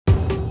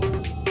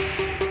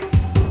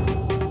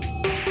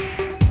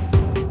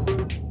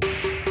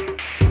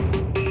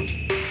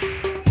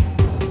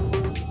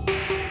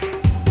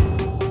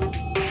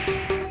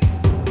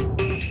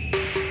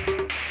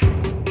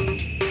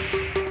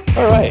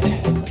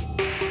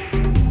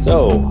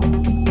So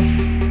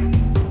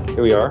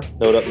here we are,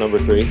 node up number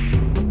 3.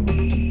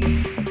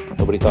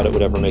 Nobody thought it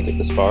would ever make it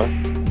this far.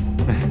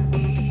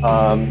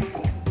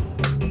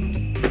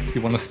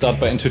 You want to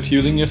start by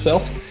introducing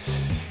yourself?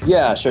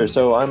 Yeah, sure.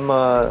 So I'm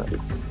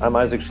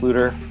Isaac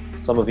Schluter.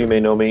 Some of you may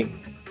know me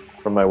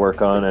from my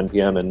work on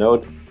NPM and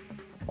Node.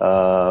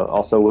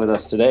 Also with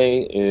us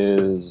today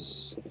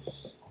is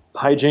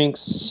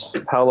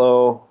Hijinks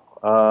Paolo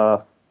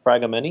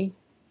Fragomeni.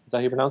 Is that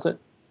how you pronounce it?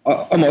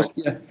 Almost,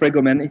 yeah.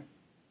 Fragomeni.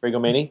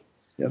 Fragomeni.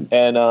 Yeah.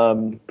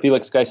 And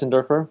Felix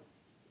Geisendorfer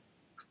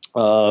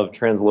of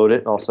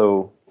Transloadit,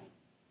 also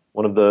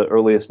one of the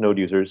earliest Node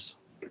users.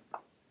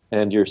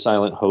 And your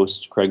silent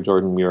host, Craig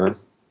Jordan Muir.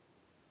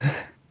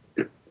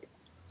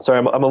 Sorry,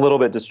 I'm a little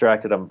bit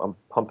distracted. I'm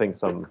pumping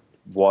some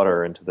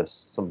water into this,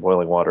 some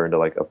boiling water into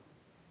like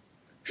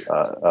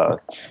a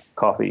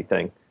coffee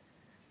thing.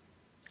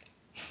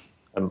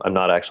 I'm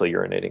not actually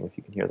urinating, if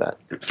you can hear that.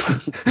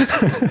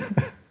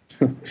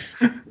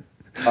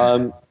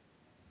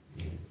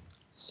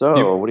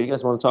 So, what do you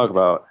guys want to talk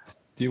about?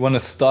 Do you want to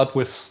start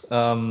with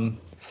the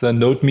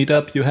Node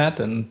meetup you had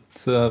and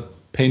the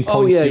pain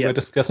points you were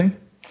discussing?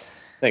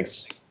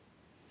 Thanks.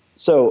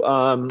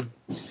 So,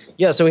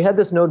 so we had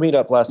this Node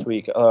meetup last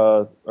week,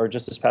 or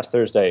just this past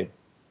Thursday,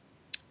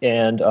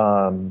 and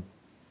some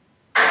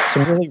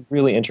really,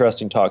 really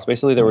interesting talks.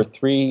 Basically, there were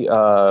three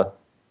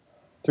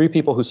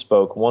people who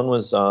spoke. One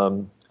was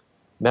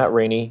Matt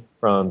Rainey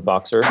from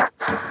Voxer.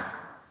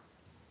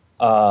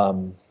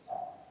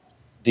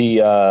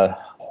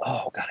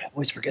 Oh God, I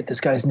always forget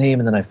this guy's name,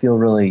 and then I feel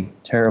really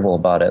terrible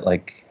about it.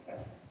 Like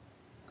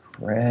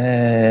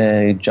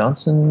Craig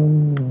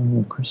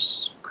Johnson,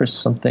 Chris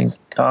something.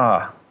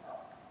 I'm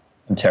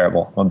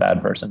terrible. I'm a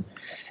bad person.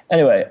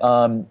 Anyway,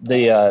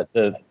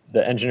 the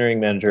engineering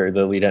manager,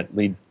 the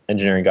lead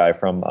engineering guy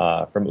from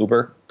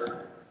Uber,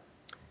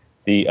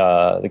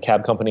 the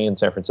cab company in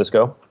San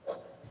Francisco,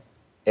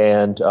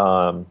 and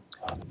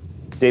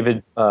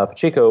David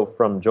Pacheco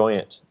from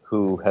Joyent,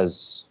 who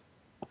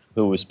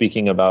was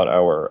speaking about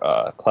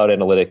our cloud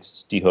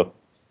analytics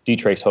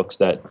dtrace hooks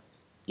that,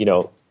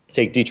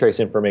 take dtrace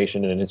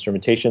information and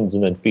instrumentations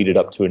and then feed it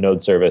up to a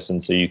Node service,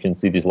 and so you can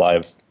see these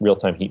live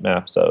real-time heat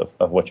maps of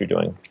what you're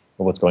doing,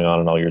 or what's going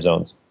on in all your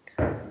zones.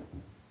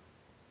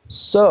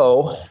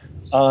 So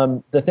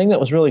the thing that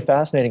was really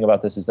fascinating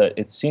about this is that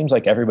it seems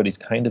like everybody's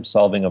kind of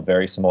solving a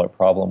very similar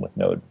problem with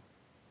Node.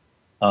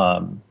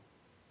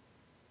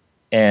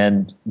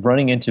 And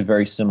running into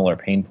very similar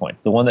pain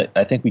points. The one that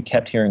I think we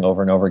kept hearing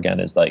over and over again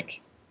is like,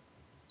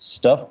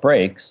 stuff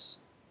breaks,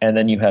 and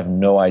then you have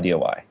no idea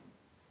why.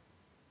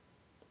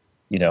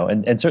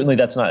 And certainly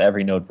that's not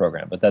every Node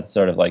program, but that's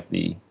sort of like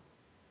the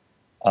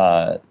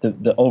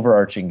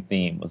overarching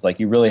theme was like,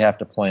 you really have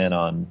to plan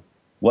on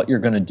what you're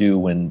going to do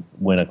when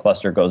a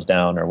cluster goes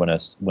down or when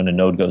a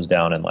node goes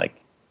down, and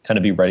like kind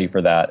of be ready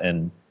for that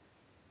and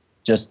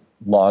just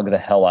log the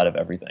hell out of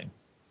everything.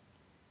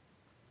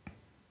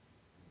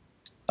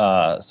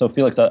 So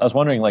Felix, I was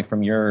wondering, like,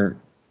 from your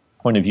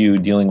point of view,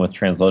 dealing with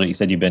Transloadit, you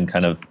said you've been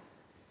kind of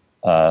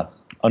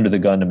under the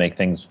gun to make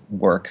things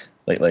work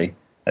lately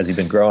as you've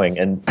been growing.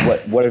 And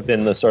what have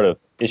been the sort of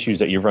issues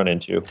that you've run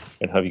into,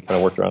 and how have you kind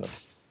of worked around them?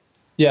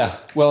 Yeah,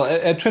 well,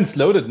 at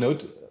Transloadit,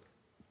 Node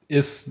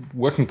is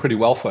working pretty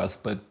well for us,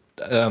 but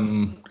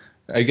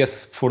I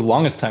guess for the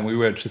longest time we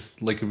were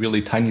just like a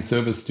really tiny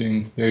service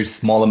doing very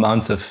small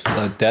amounts of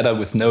data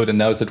with Node, and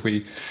now that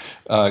we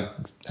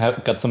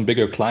have got some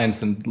bigger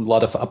clients and a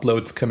lot of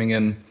uploads coming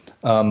in,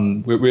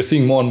 we're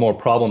seeing more and more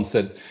problems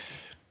that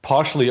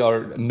partially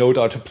our Node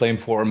are to blame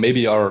for, or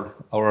maybe our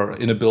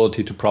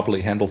inability to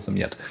properly handle them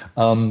yet.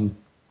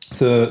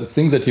 The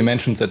things that you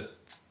mentioned, that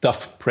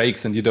stuff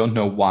breaks and you don't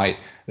know why,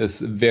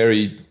 is a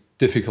very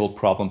difficult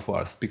problem for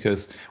us,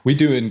 because we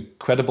do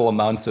incredible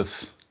amounts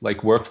of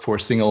work for a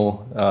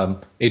single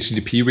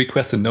HTTP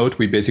request in Node.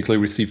 We basically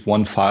receive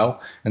one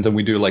file, and then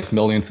we do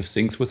millions of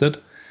things with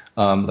it,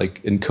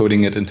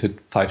 encoding it into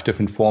 5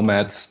 different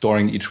formats,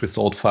 storing each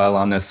result file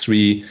on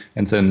S3,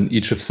 and then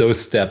each of those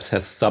steps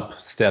has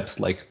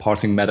sub-steps like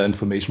parsing meta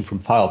information from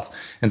files.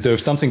 And so if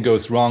something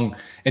goes wrong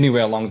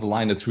anywhere along the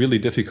line, it's really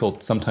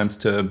difficult sometimes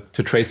to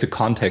trace the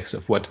context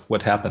of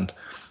what happened.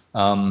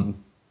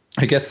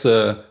 I guess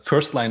the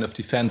first line of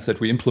defense that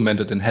we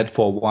implemented and had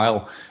for a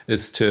while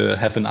is to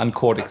have an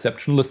uncaught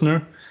exception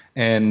listener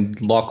and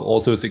log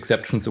all those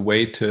exceptions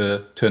away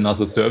to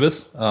another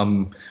service.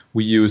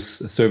 We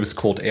use a service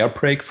called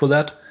Airbrake for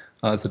that.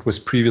 That was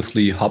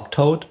previously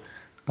Hoptoad.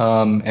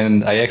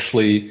 And I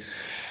actually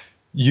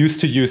used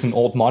to use an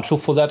old module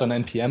for that on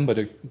NPM, but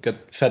I got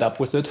fed up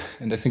with it.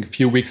 And I think a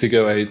few weeks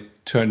ago, I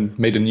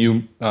made a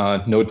new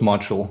Node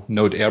module,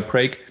 Node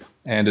Airbrake.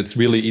 And it's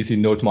really easy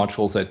Node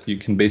modules that you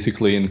can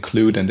basically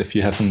include. And if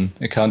you have an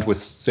account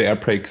with the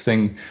Airbrake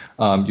thing,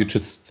 you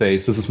just say,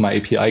 this is my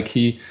API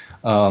key,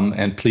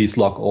 and please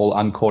log all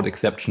uncaught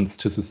exceptions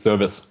to the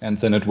service. And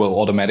then it will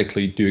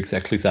automatically do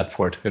exactly that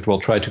for it. It will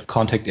try to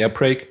contact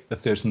Airbrake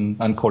if there's an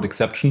uncaught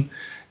exception.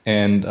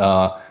 And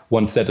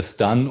once that is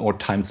done or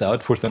times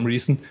out for some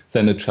reason,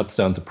 then it shuts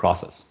down the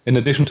process. In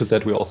addition to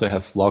that, we also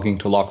have logging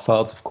to log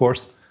files, of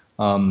course.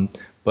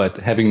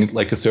 But having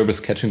like a service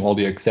catching all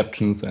the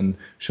exceptions and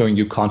showing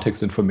you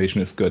context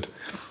information is good.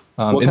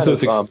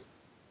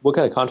 What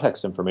kind of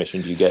context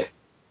information do you get?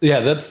 Yeah,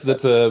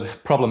 that's a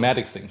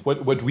problematic thing.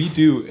 What we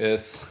do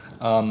is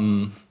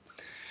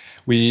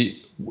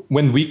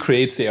when we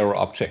create the error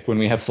object, when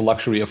we have the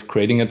luxury of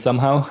creating it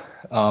somehow,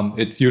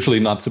 it's usually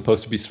not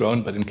supposed to be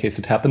thrown, but in case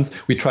it happens,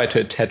 we try to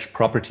attach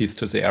properties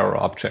to the error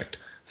object.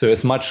 So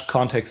as much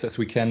context as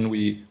we can,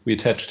 we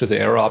attach to the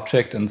error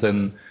object and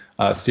then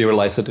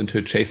serialize it into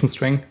a JSON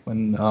string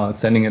when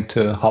sending it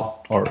to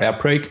hop or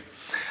airbrake.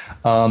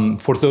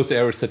 For those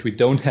errors that we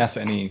don't have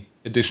any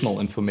additional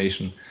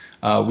information,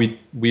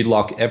 we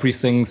log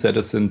everything that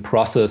is in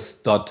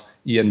process.env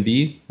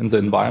in the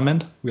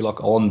environment. We log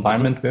all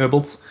environment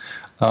variables.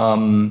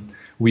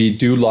 We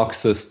do log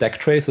the stack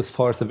trace as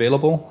far as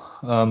available.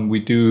 We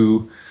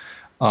do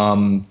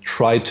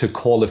try to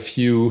call a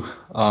few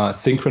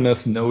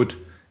synchronous node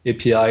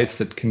APIs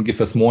that can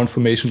give us more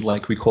information,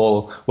 like we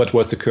call what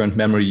was the current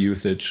memory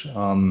usage,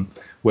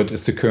 what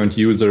is the current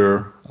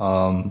user.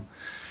 I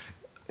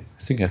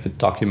think I have it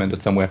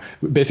documented somewhere.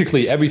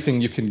 Basically,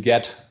 everything you can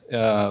get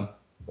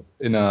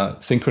in a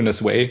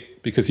synchronous way,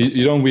 because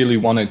you don't really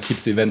want to keep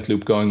the event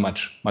loop going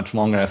much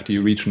longer after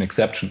you reach an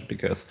exception,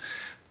 because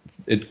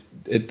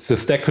the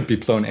stack could be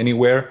blown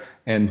anywhere,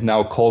 and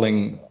now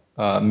calling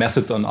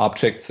methods on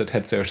objects that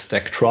had their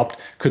stack dropped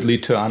could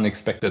lead to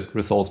unexpected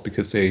results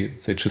because they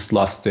just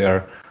lost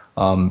their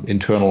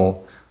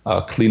internal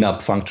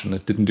cleanup function.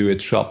 It didn't do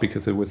its job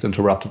because it was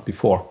interrupted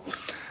before.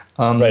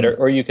 Right,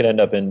 or you could end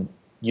up in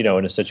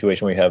a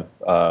situation where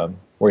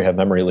you have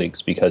memory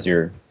leaks because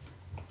you're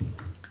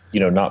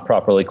not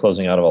properly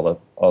closing out of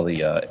all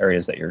the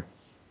areas that you're.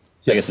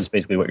 Yes. I guess it's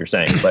basically what you're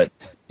saying, but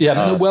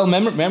yeah. Well,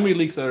 memory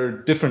leaks are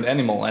a different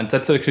animal, and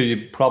that's actually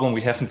a problem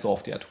we haven't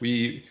solved yet.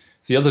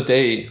 The other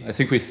day, I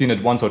think we've seen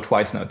it once or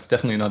twice now. It's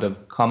definitely not a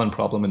common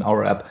problem in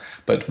our app,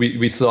 but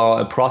we saw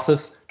a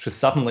process just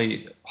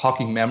suddenly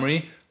hogging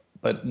memory,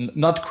 but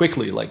not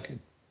quickly, like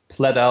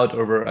bled out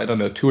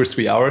over, 2 or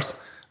 3 hours.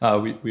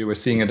 We were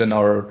seeing it in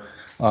our,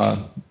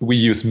 we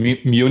use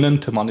Munin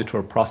to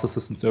monitor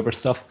processes and server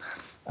stuff.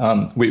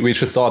 We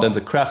just saw it in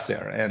the graphs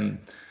there. And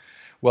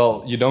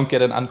well, you don't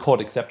get an uncalled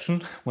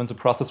exception when the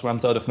process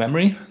runs out of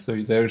memory. So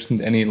there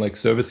isn't any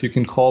service you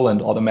can call and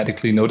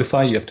automatically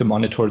notify. You have to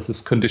monitor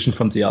this condition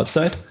from the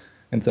outside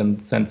and then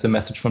send the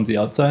message from the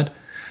outside.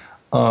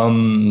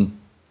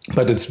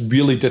 But it's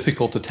really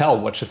difficult to tell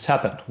what just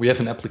happened. We have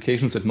an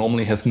application that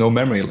normally has no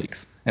memory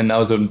leaks. And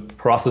now the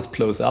process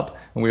blows up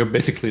and we are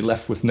basically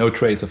left with no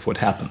trace of what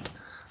happened.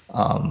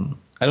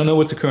 I don't know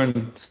what the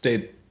current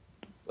state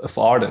of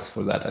art is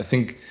for that. I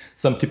think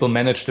some people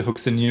managed to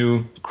hook the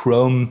new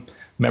Chrome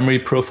memory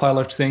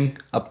profiler thing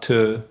up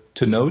to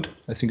Node.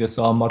 I think I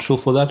saw a module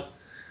for that.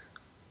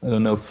 I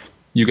don't know if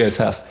you guys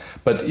have,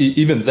 but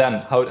even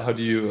then, how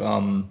do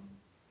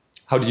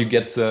you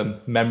get the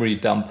memory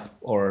dump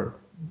or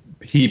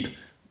heap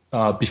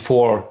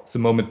before the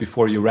moment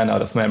before you ran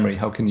out of memory?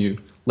 How can you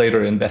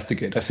later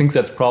investigate? I think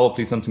that's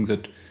probably something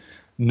that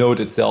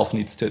Node itself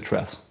needs to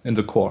address in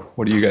the core.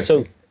 What do you guys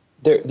think?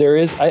 There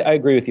is. I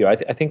agree with you. I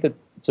think that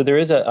there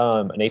is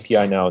an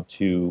API now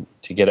to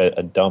get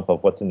a dump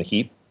of what's in the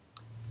heap.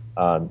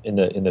 In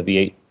the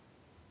V8,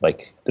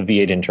 like the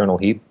V8 internal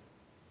heap,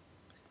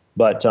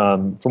 but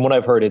from what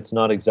I've heard, it's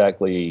not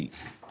exactly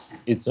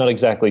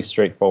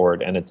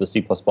straightforward, and it's a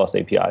C++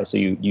 API, so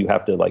you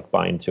have to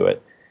bind to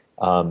it.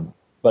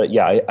 But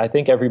yeah, I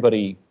think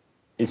everybody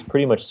is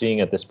pretty much seeing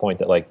at this point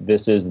that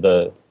this is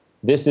the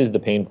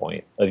pain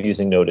point of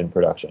using Node in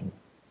production,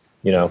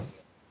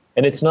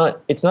 and it's not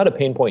a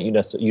pain point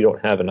you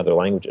don't have in other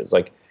languages.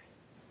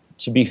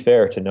 To be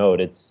fair to Node,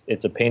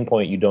 it's a pain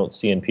point you don't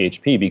see in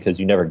PHP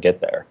because you never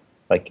get there.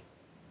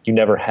 You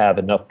never have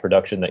enough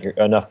production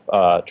enough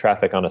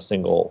traffic on a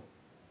single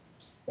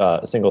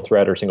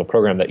thread or single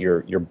program that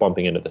you're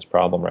bumping into this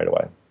problem right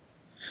away.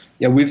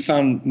 Yeah, we've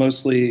found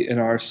mostly in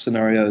our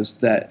scenarios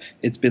that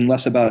it's been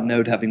less about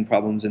Node having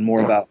problems and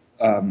more about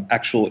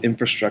actual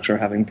infrastructure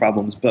having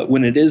problems. But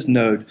when it is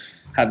Node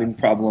having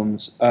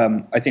problems,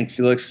 I think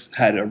Felix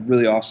had a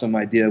really awesome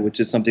idea, which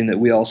is something that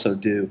we also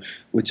do,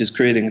 which is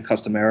creating a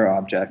custom error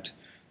object.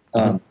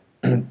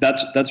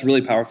 That's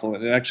really powerful,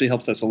 and it actually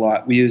helps us a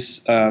lot. We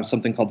use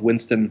something called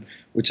Winston,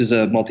 which is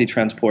a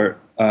multi-transport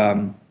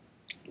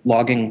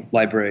logging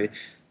library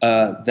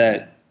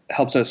that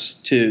helps us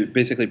to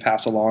basically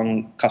pass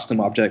along custom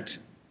object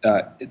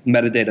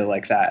metadata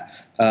like that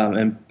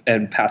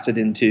and pass it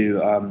into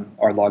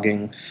our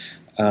logging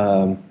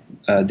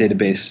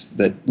database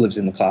that lives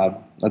in the cloud.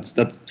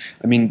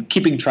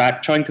 Keeping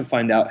track, trying to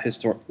find out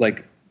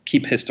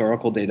keep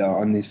historical data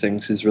on these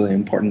things is really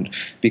important,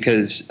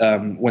 because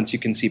once you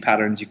can see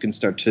patterns, you can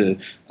start to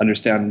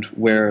understand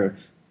where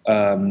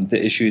the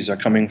issues are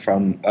coming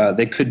from.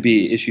 They could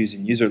be issues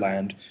in user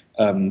land.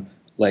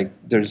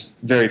 There's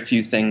very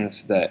few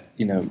things that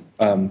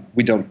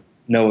we don't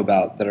know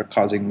about that are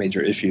causing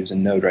major issues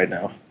in Node right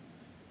now.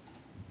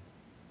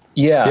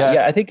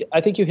 Yeah.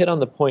 I think you hit on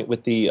the point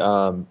with the.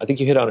 I think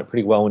you hit on it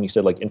pretty well when you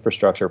said like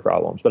infrastructure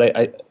problems.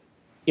 But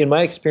in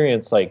my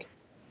experience, like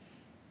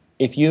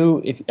if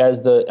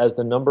as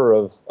the number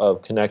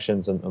of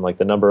connections and like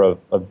the number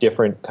of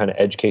different kind of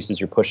edge cases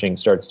you're pushing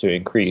starts to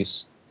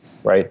increase,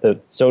 right?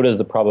 So does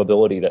the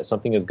probability that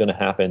something is going to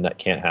happen that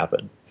can't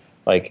happen.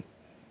 Like,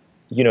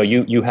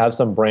 you have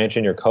some branch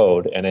in your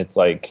code and it's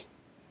like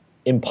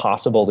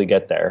impossible to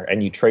get there,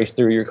 and you trace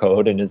through your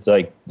code and it's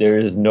like there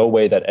is no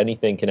way that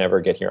anything can ever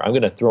get here. I'm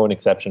going to throw an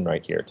exception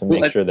right here to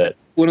make sure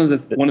that one of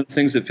the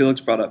things that Felix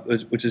brought up,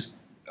 which is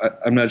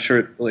I'm not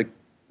sure, like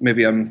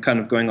maybe I'm kind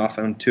of going off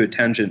onto a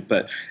tangent,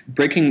 but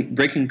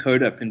breaking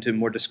code up into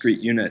more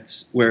discrete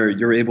units where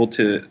you're able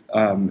to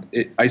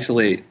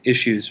isolate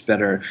issues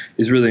better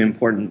is really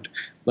important.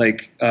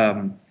 Like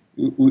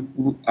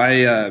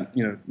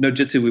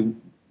Node-Jitsu, we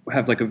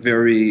have like a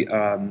very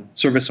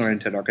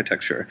service-oriented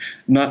architecture.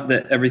 Not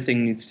that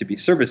everything needs to be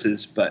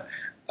services, but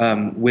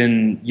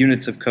when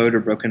units of code are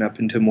broken up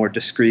into more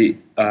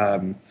discrete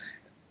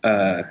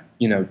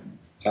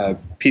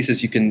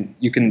pieces, you can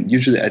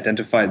usually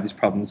identify these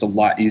problems a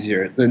lot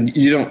easier. Then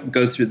you don't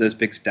go through those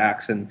big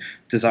stacks and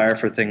desire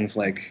for things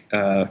like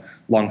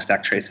long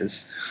stack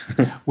traces.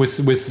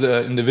 With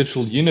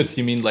individual units,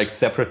 you mean like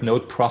separate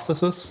node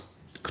processes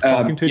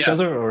talking to each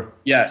other, or?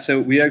 Yeah. So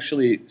we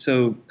actually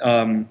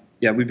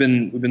we've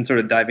been sort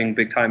of diving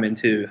big time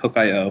into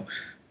Hook.io,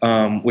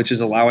 which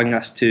is allowing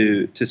us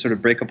to sort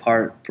of break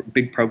apart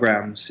big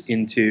programs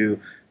into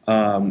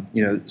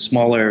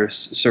smaller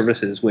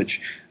services,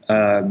 which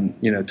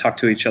talk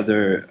to each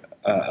other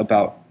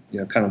about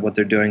kind of what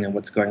they're doing and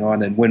what's going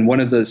on. And when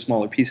one of those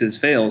smaller pieces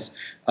fails,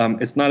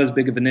 it's not as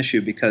big of an issue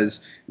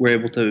because we're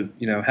able to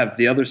have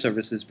the other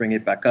services bring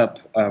it back up.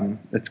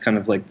 It's kind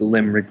of like the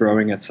limb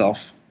regrowing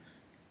itself.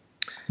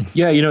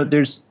 Yeah,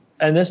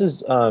 and this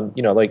is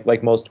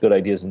like most good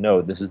ideas in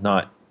Node, this is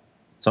not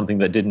something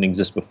that didn't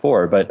exist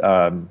before, but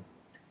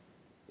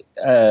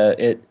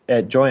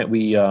at Joyent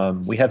we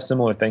have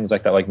similar things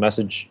like that, like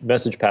message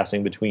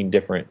passing between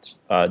different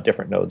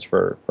nodes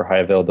for high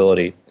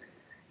availability.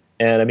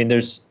 And I mean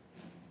there's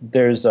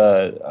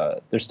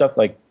stuff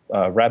like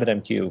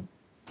RabbitMQ.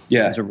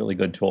 Yeah, is a really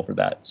good tool for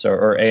that. So,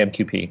 or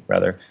AMQP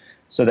rather,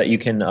 so that you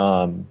can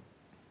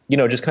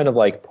just kind of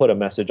like put a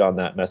message on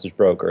that message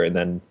broker, and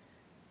then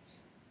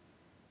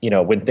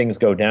when things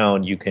go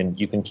down, you can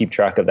keep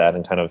track of that,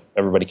 and kind of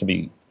everybody can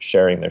be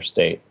sharing their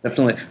state.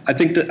 Definitely, I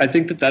think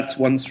that that's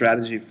one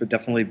strategy for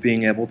definitely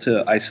being able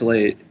to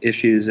isolate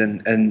issues,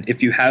 and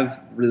if you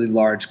have really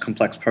large,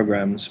 complex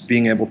programs,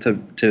 being able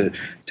to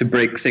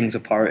break things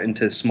apart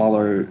into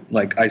smaller,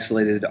 like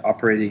isolated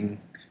operating,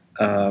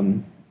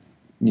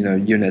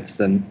 units,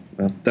 then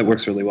that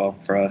works really well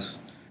for us.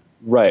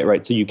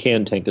 Right. So you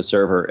can tank a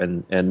server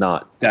and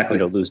not exactly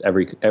lose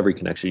every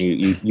connection.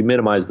 You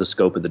minimize the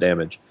scope of the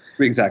damage.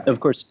 Exactly.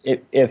 Of course,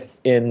 if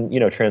in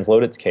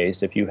Transloaded's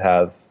case, if you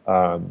have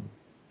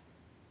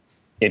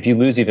if you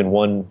lose even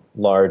one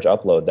large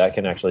upload, that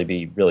can actually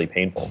be really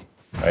painful,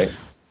 right?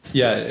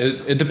 Yeah,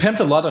 it depends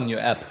a lot on your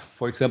app.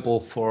 For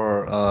example,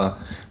 for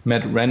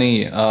Matt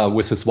Rennie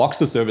with his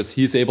Voxer service,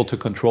 he's able to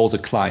control the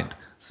client.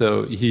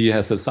 So he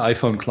has his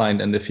iPhone client,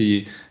 and if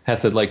he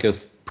has a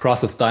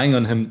process dying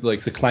on him, like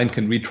the client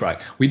can retry.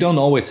 We don't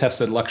always have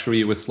that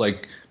luxury with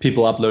like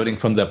people uploading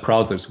from their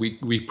browsers.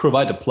 We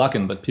provide a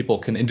plugin, but people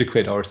can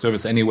integrate our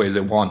service any way they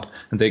want,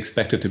 and they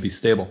expect it to be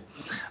stable.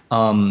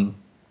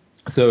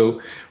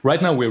 So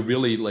right now we're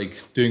really like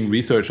doing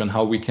research on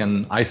how we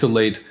can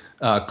isolate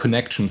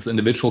connections,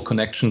 individual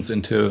connections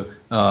into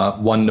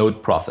one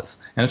node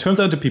process. And it turns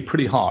out to be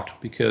pretty hard,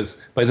 because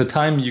by the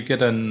time you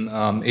get an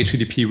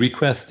HTTP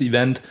request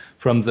event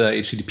from the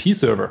HTTP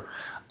server,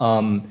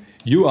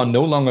 you are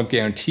no longer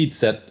guaranteed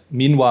that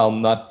meanwhile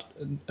not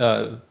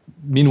a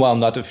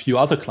few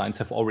other clients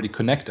have already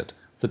connected.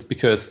 So it's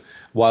because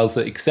while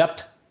the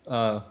accept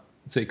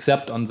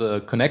on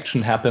the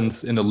connection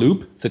happens in a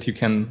loop that you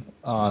can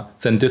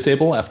then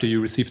disable after you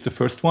receive the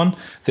first one,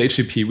 the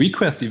HTTP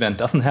request event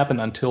doesn't happen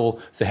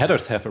until the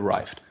headers have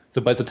arrived.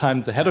 So by the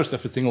time the headers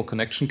of a single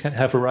connection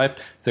have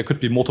arrived, there could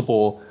be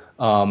multiple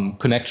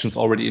connections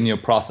already in your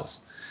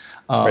process.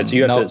 Right. So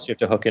you have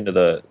to hook into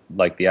the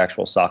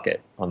actual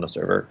socket on the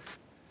server,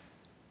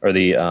 or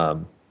the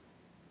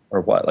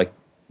or what? Like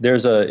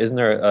isn't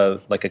there a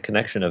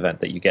connection event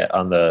that you get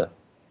on the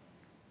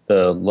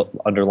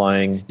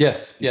underlying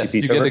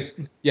TCP server?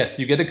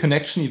 You get a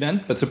connection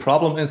event, but the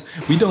problem is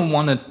we don't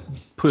want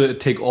to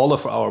take all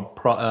of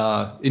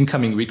our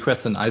incoming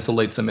requests and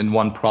isolate them in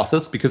one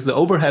process, because the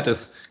overhead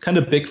is kind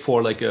of big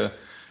for like a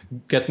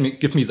give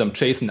me some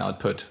JSON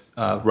output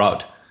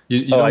route.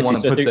 You don't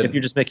want to put if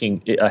you're just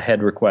making a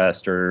head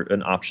request or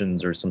an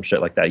options or some shit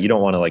like that, you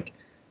don't want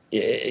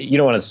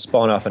to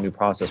spawn off a new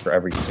process for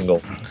every single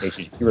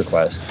HTTP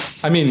request.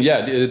 I mean,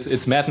 yeah,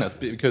 it's madness,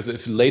 because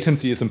if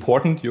latency is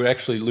important, you're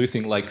actually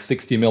losing like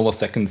 60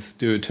 milliseconds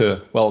due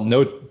to,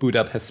 Node boot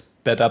up has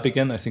sped up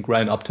again. I think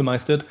Ryan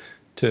optimized it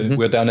to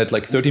we're down at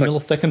like 30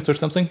 milliseconds or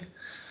something.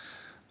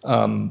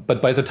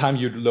 But by the time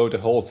you load a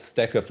whole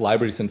stack of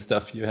libraries and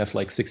stuff, you have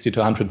like 60 to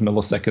 100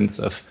 milliseconds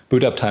of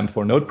boot up time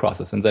for a node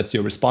process, and that's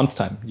your response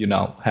time you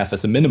now have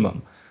as a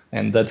minimum.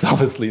 And that's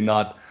obviously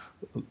not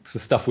the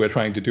stuff we're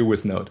trying to do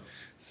with Node.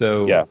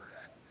 So Yeah.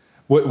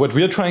 what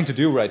we're trying to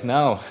do right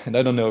now, and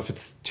I don't know if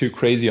it's too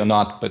crazy or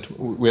not, but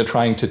we're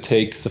trying to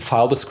take the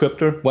file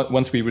descriptor.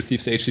 Once we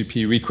receive the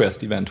HTTP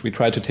request event, we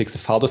try to take the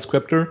file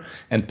descriptor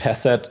and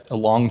pass that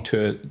along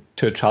to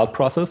a child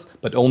process,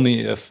 but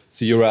only if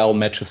the URL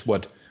matches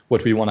what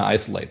we want to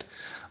isolate.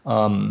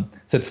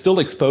 That still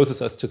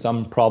exposes us to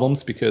some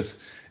problems,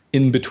 because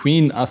in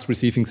between us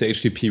receiving the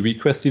HTTP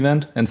request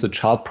event and the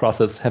child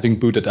process having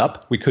booted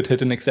up, we could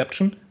hit an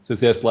exception. So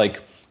there's like,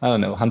 I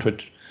don't know,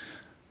 100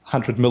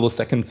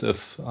 milliseconds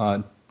of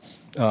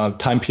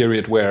time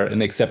period where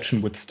an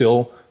exception would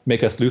still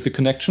make us lose a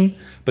connection.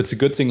 But the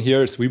good thing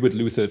here is we would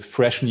lose a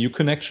fresh new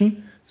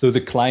connection, so the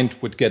client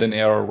would get an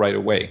error right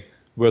away,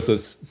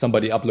 versus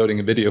somebody uploading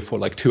a video for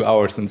like 2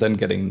 hours and then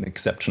getting an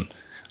exception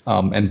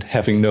and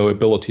having no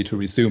ability to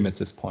resume at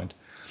this point.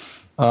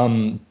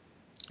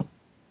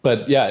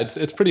 But yeah,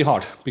 it's pretty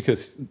hard,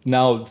 because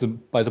now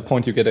by the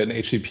point you get an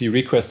HTTP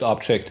request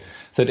object,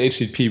 that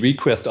HTTP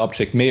request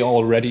object may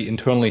already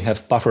internally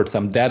have buffered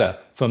some data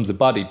from the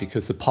body,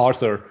 because the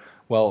parser,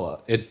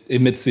 well, it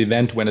emits the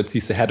event when it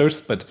sees the headers,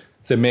 but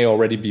there may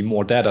already be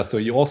more data. So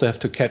you also have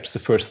to catch the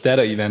first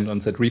data event on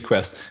that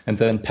request and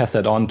then pass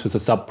that on to the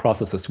sub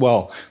process as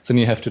well. So then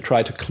you have to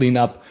try to clean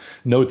up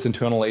Node's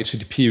internal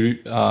HTTP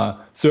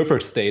server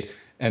state,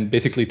 and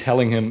basically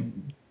telling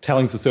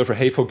the server,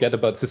 hey, forget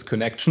about this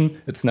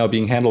connection. It's now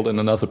being handled in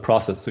another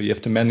process. So you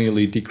have to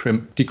manually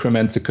decrement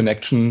the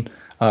connection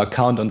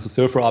count on the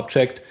server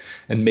object,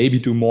 and maybe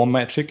do more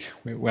magic.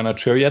 We're not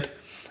sure yet.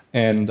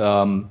 And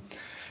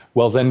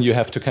well, then you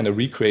have to kind of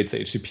recreate the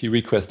HTTP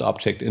request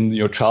object in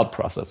your child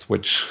process,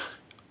 which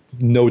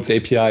Node's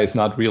API is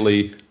not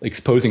really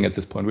exposing at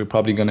this point. We're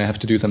probably going to have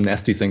to do some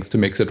nasty things to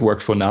make it work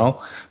for now.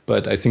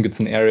 But I think it's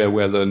an area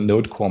where the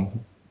Node core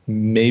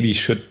maybe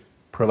should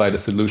provide a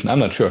solution. I'm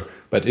not sure.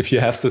 But if you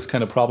have this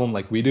kind of problem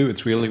like we do,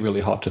 it's really,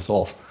 really hard to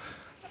solve.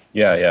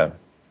 Yeah.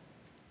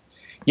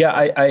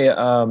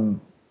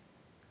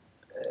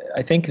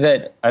 I think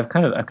that I've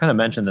kind of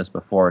mentioned this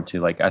before too.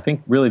 Like, I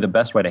think really the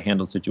best way to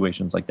handle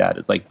situations like that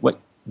is like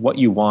what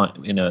you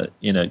want in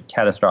a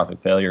catastrophic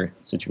failure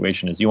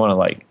situation is you want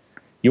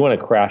to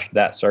crash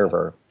that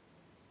server,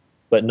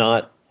 but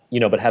not,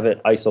 but have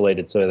it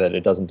isolated so that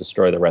it doesn't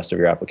destroy the rest of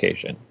your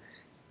application.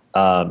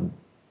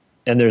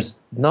 And there's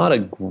not a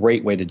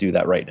great way to do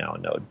that right now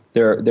in Node.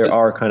 There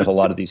are kind of a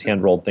lot of these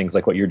hand-rolled things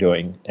like what you're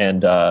doing,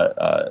 and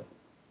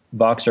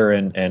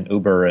Voxer and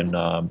Uber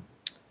and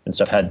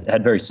stuff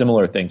had very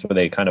similar things where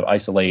they kind of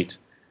isolate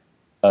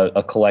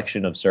a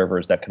collection of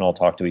servers that can all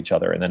talk to each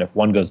other, and then if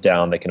one goes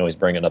down, they can always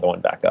bring another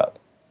one back up.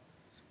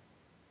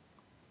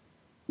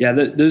 Yeah,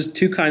 there's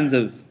two kinds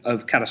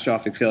of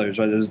catastrophic failures,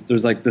 right?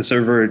 There's like the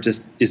server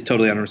just is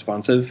totally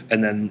unresponsive,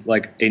 and then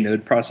like a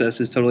node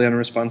process is totally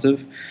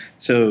unresponsive.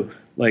 So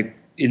like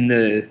in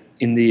the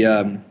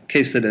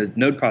case that a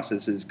node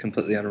process is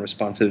completely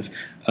unresponsive,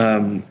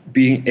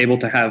 being able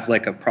to have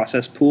like a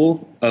process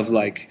pool of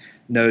like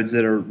nodes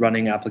that are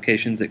running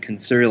applications that can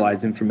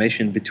serialize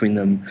information between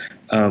them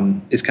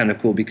is kind of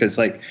cool, because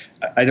like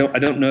I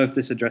don't know if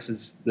this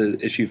addresses the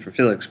issue for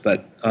Felix,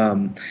 but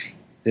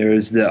there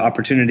is the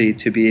opportunity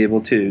to be able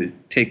to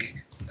take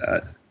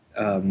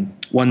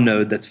one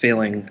node that's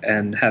failing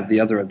and have the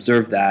other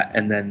observe that,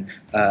 and then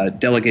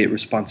delegate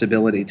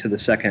responsibility to the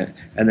second,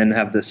 and then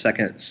have the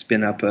second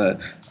spin up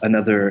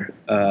another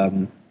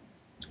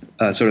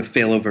sort of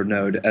failover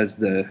node as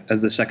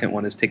the second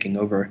one is taking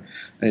over.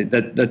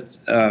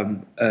 That's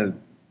a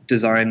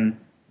design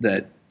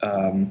that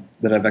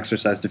I've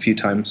exercised a few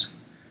times.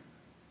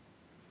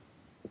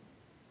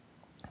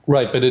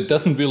 Right, but it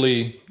doesn't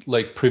really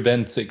like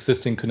prevent the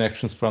existing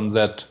connections from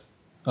that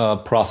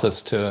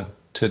process to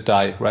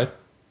die, right?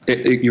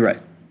 You're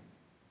right.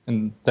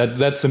 And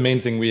that's the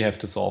main thing we have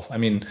to solve. I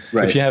mean,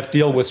 right. If you have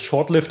deal with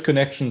short-lived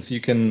connections, you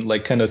can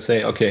like kind of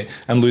say, okay,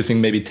 I'm losing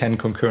maybe 10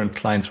 concurrent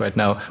clients right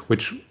now,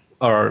 which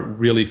are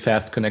really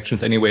fast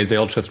connections anyway.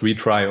 They'll just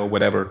retry or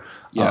whatever.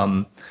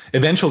 Yeah.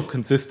 Eventual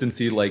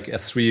consistency like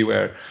S3,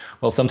 where,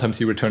 well, sometimes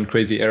you return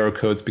crazy error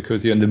codes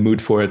because you're in the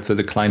mood for it, so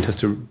the client has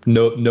to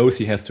knows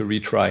he has to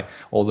retry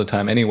all the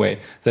time anyway.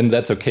 Then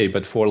that's okay.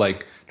 But for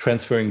like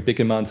transferring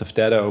big amounts of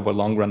data over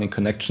long-running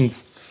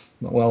connections,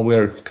 well,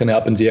 we're kind of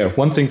up in the air.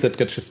 One thing that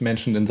gets just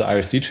mentioned in the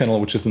IRC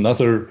channel, which is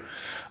another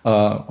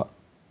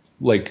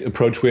like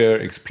approach we're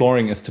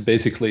exploring, is to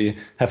basically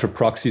have a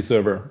proxy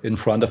server in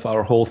front of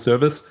our whole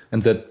service,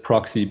 and that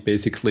proxy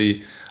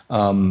basically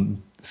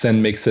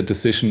then makes a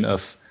decision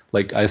of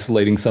like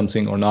isolating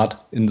something or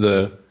not in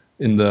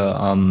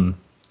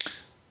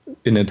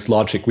its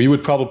logic. We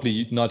would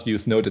probably not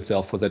use Node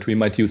itself for that. We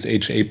might use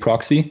HA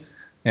proxy,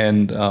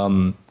 and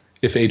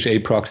if HA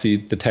proxy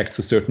detects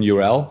a certain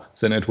URL,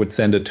 then it would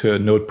send it to a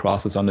Node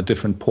process on a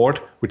different port,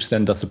 which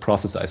then does the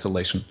process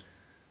isolation.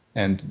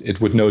 And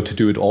it would know to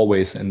do it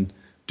always. And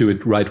do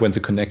it right when the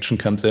connection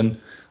comes in,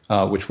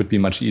 which would be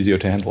much easier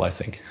to handle, I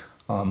think.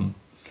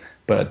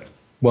 But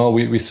well,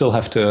 we still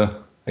have to,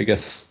 I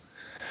guess,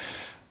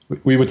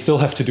 we would still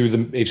have to do the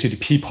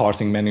HTTP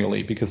parsing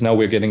manually, because now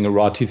we're getting a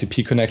raw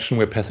TCP connection.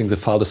 We're passing the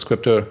file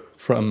descriptor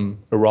from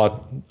a raw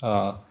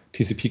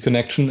TCP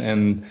connection,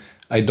 and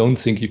I don't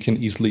think you can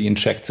easily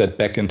inject that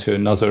back into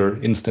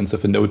another instance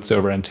of a node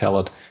server and tell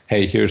it,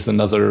 hey, here's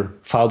another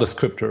file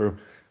descriptor.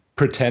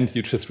 Pretend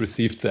you just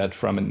received that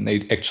from an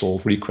actual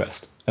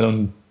request. I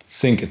don't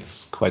think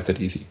it's quite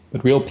that easy,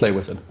 but we'll play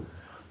with it.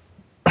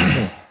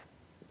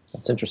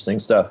 That's interesting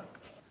stuff.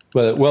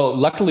 Well,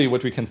 luckily,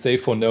 what we can say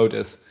for Node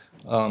is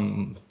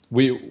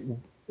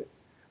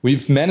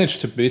we've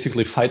managed to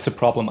basically fight the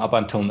problem up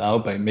until now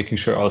by making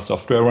sure our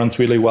software runs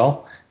really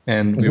well.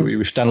 And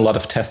we've done a lot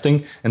of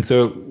testing. And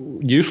so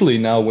usually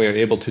now we're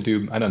able to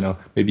do, I don't know,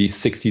 maybe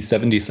 60,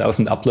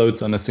 70,000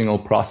 uploads on a single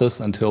process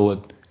until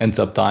it ends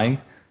up dying.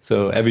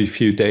 So every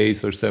few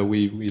days or so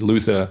we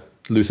lose a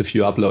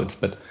few uploads,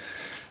 but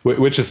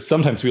which is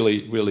sometimes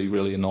really, really,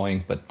 really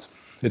annoying. But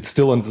it's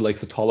still in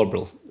the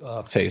tolerable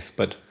phase.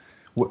 But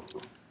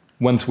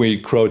once we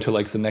grow to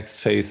the next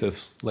phase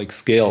of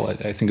scale,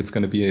 I think it's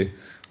going to be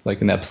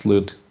an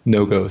absolute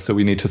no-go. So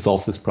we need to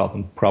solve this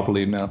problem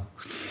properly now.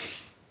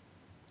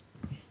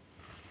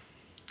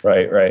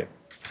 Right.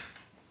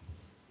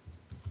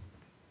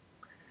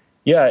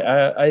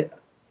 Yeah,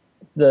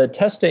 the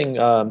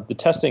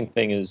testing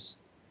thing is,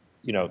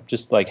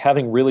 just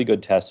having really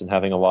good tests and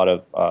having a lot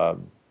of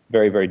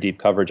very, very deep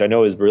coverage, I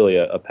know is really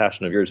a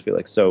passion of yours,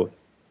 Felix. So,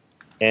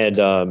 and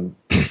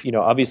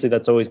obviously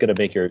that's always going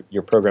to make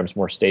your programs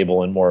more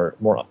stable and more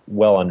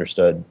well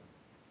understood.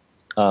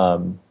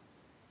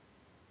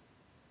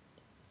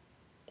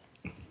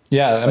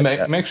 Yeah,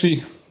 I'm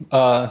actually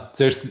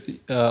there's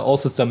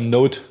also some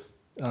Node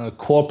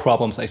core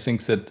problems, I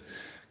think, that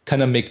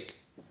kind of make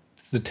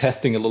the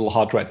testing a little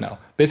hard right now.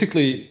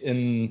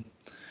 Basically,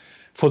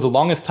 for the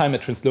longest time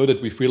at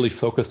Transloaded, we've really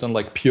focused on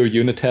pure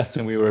unit tests,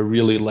 and we were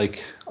really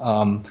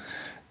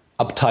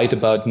uptight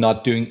about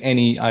not doing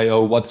any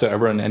I/O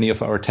whatsoever in any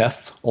of our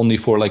tests, only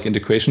for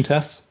integration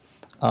tests.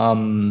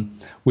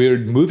 We're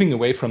moving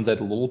away from that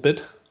a little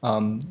bit,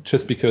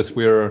 just because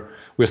we're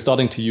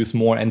starting to use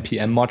more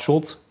NPM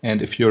modules, and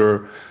if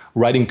you're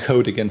writing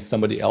code against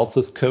somebody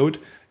else's code,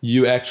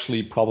 you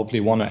actually probably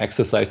want to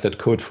exercise that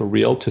code for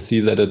real to see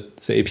that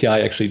the API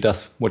actually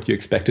does what you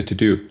expect it to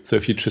do. So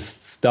if you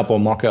just stub or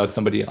mock out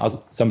somebody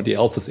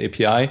else's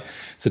API,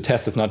 the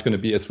test is not going to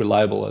be as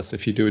reliable as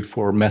if you do it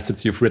for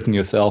methods you've written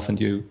yourself and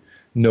you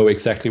know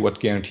exactly what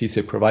guarantees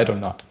they provide or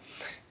not.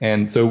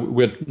 And so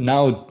we're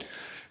now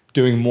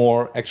doing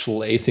more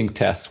actual async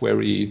tests where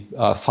we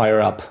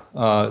fire up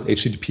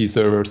HTTP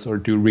servers or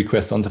do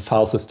requests on the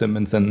file system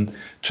and then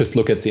just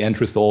look at the end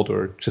result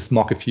or just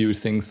mock a few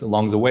things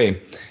along the way.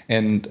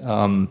 And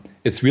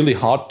it's really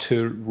hard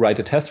to write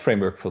a test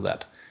framework for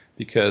that,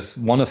 because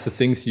one of the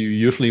things you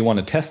usually want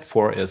to test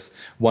for is,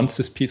 once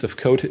this piece of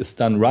code is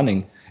done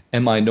running,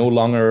 am I no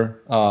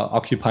longer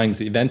occupying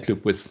the event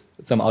loop with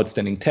some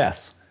outstanding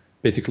tests?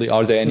 Basically,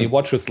 are there any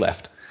watchers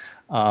left?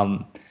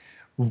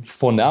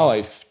 For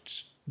now,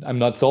 I'm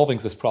not solving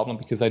this problem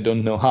because I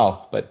don't know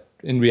how. But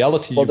in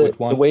reality, you would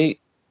want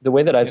the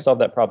way that I've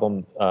solved that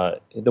problem,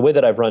 the way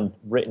that I've run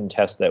written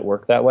tests that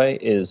work that way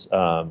is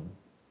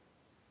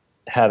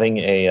having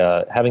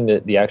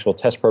the actual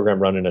test program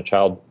run in a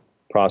child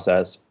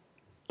process,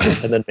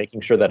 and then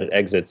making sure that it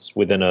exits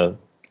within a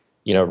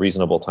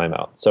reasonable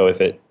timeout. So if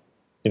it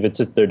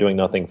sits there doing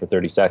nothing for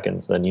 30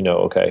 seconds, then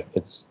okay,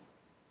 it's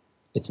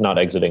not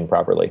exiting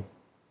properly.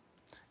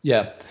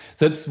 Yeah,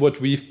 that's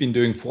what we've been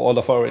doing for all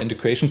of our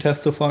integration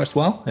tests so far as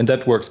well, and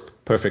that works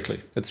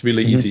perfectly. It's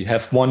really easy.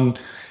 Have one.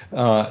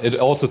 It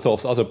also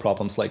solves other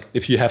problems, like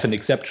if you have an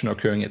exception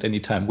occurring at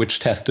any time, which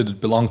test did it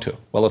belong to?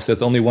 Well, if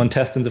there's only one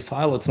test in the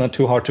file, it's not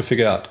too hard to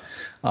figure out.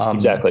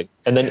 Exactly,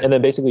 and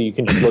then basically you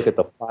can just look at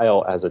the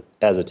file as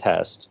a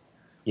test,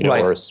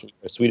 right. or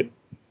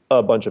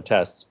a bunch of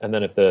tests, and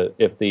then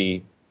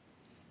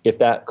if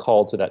that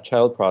call to that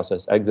child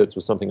process exits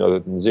with something other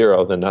than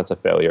 0, then that's a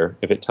failure.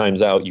 If it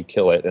times out, you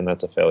kill it, and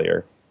that's a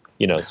failure.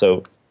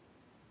 So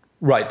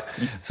right.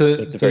 So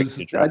it's a very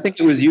easy job. I think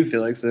it was you,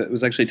 Felix, that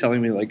was actually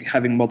telling me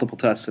having multiple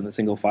tests in a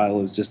single file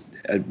is just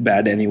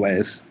bad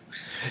anyways.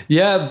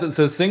 Yeah,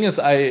 the thing is,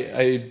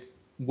 I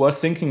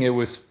was thinking it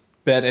was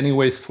bad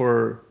anyways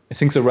for, I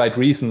think, the right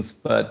reasons,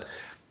 but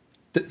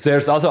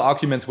there's other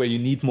arguments where you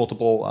need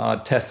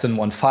multiple tests in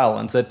one file.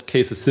 And that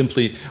case is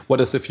simply, what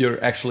is if you're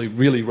actually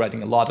really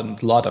writing a lot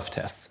of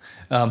tests?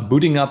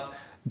 Booting up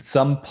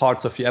some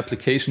parts of your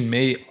application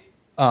may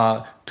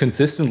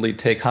consistently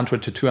take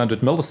 100 to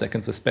 200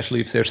 milliseconds, especially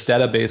if there's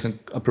database and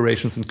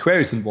operations and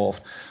queries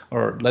involved,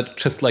 or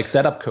just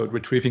setup code,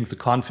 retrieving the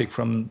config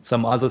from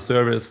some other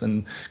service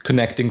and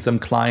connecting some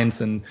clients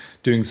and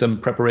doing some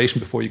preparation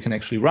before you can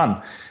actually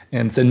run.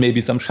 And then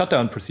maybe some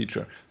shutdown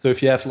procedure. So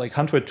if you have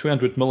 100,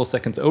 200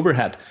 milliseconds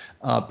overhead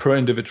per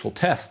individual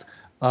test,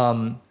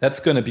 that's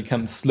going to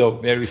become slow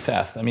very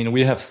fast. I mean,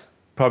 we have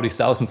probably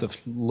thousands of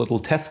little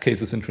test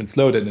cases in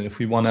Transloaded. And if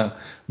we want to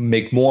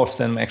make more of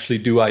them actually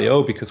do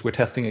I/O because we're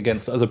testing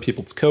against other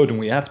people's code and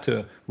we have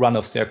to run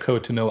off their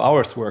code to know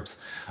ours works,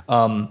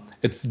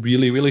 it's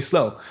really, really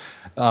slow.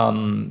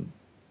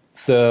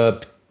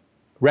 The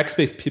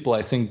Rackspace people,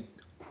 I think,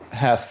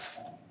 have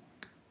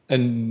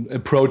an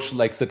approach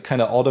like that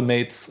kind of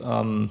automates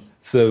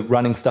the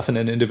running stuff in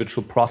an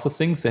individual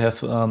processing. They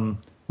have,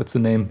 what's the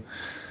name?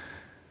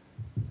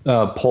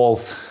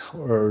 Paul's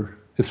or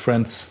his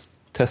friend's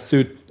test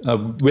suite,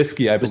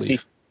 Whiskey, I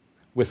believe.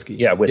 Whiskey.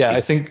 Yeah, Whiskey. Yeah,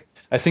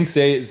 I think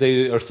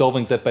they are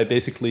solving that by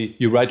basically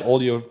you write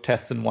all your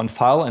tests in one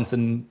file and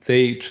then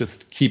they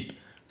just keep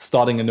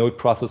starting a node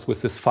process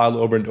with this file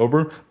over and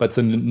over, but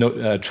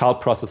the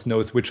child process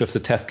knows which of the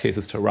test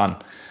cases to run.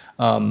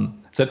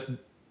 That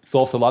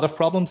solves a lot of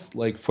problems.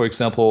 Like, for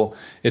example,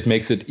 it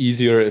makes it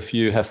easier if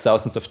you have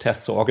thousands of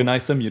tests to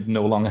organize them. You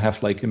no longer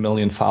have like a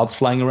million files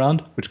flying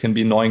around, which can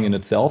be annoying in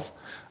itself.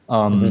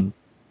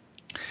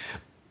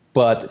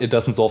 But it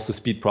doesn't solve the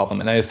speed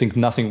problem. And I think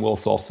nothing will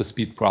solve the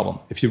speed problem.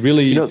 If you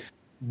really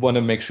want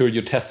to make sure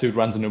your test suite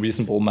runs in a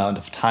reasonable amount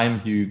of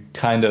time, you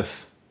kind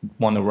of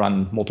want to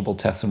run multiple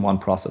tests in one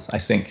process, I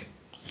think.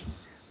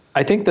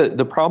 I think that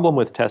the problem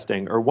with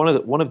testing, or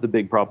one of the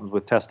big problems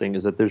with testing,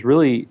 is that there's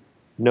really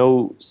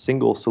no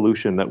single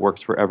solution that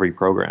works for every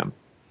program,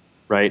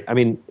 right? I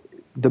mean,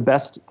 the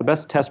best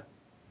test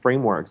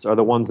frameworks are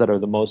the ones that are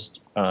the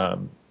most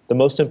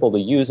simple to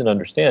use and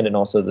understand, and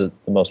also the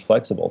most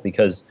flexible,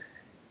 because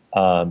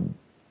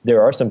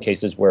there are some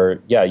cases where,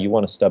 yeah, you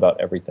want to stub out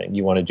everything.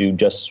 You want to do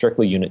just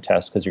strictly unit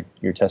tests because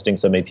you're testing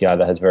some API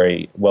that has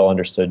very well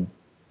understood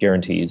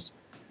guarantees.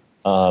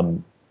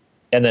 And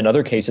then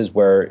other cases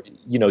where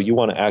you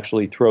want to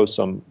actually throw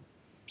some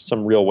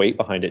real weight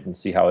behind it and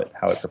see how it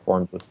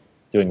performs with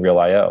doing real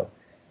I/O.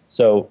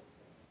 So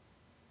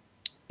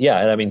yeah,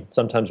 and I mean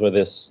sometimes where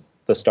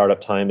the startup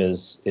time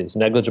is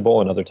negligible,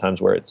 and other times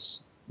where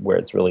it's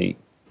really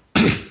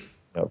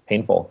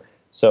painful.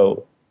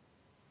 So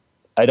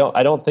I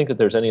don't think that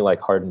there's any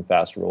like hard and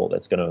fast rule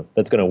that's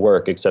gonna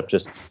work, except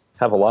just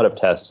have a lot of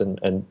tests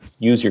and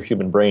use your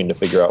human brain to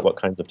figure out what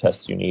kinds of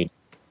tests you need.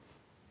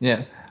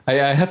 Yeah, I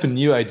have a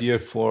new idea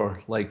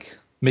for like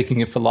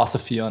making a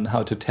philosophy on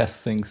how to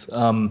test things.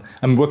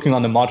 I'm working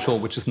on a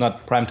module which is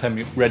not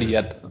primetime ready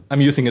yet.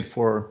 I'm using it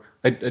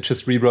I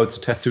just rewrote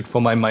the test suite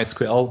for my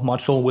MySQL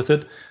module with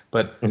it,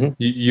 but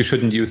you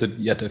shouldn't use it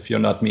yet if you're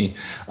not me.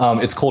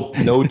 It's called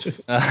Node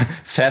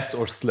Fast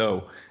or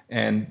Slow.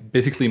 And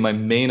basically my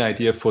main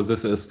idea for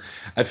this is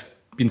I've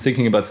been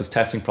thinking about this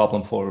testing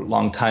problem for a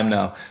long time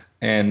now.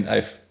 And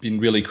I've been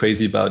really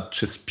crazy about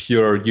just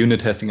pure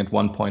unit testing at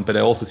one point, but I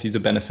also see the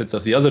benefits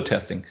of the other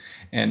testing.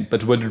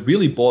 But what it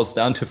really boils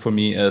down to for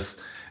me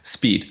is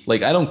speed.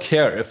 Like, I don't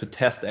care if a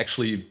test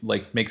actually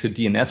like makes a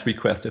DNS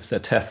request if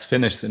that test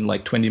finishes in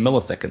like 20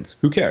 milliseconds.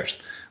 Who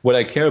cares? What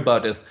I care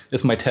about is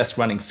my test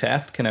running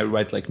fast? Can I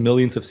write like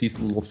millions of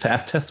these little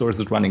fast tests, or is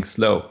it running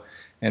slow?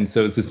 And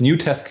so this new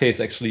test case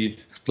actually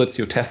splits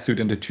your test suite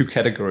into two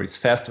categories,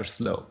 fast or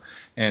slow.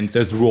 And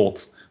there's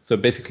rules. So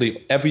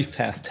basically, every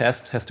fast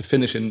test has to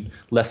finish in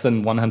less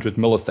than 100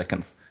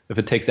 milliseconds. If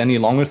it takes any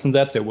longer than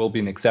that, there will be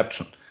an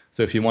exception.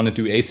 So if you want to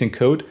do async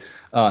code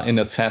in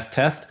a fast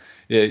test,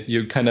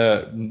 you kind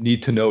of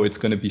need to know it's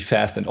going to be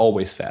fast and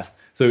always fast.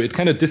 So it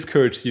kind of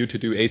discourages you to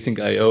do async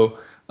I/O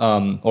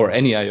or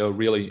any I/O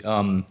really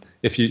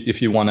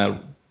if you want to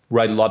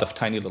write a lot of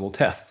tiny little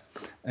tests.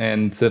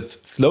 And the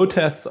slow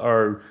tests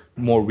are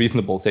more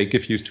reasonable. They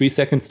give you 3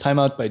 seconds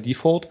timeout by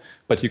default,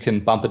 but you can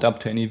bump it up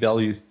to any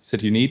value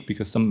that you need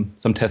because some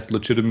tests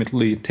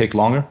legitimately take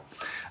longer.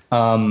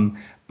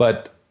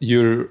 But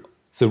the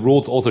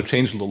rules also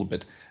change a little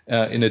bit.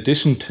 In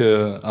addition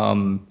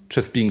to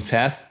just being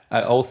fast,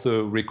 I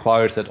also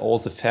require that all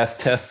the fast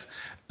tests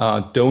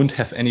don't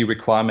have any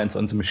requirements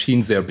on the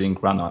machines they're being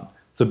run on.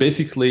 So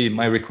basically,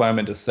 my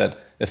requirement is that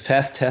a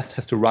fast test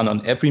has to run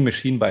on every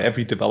machine by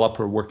every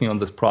developer working on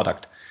this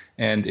product.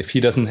 And if he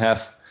doesn't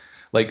have,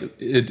 like,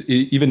 it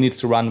even needs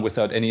to run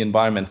without any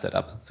environment set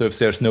up. So if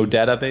there's no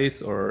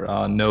database or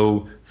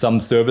some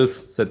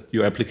service that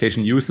your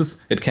application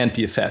uses, it can't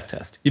be a fast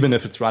test. Even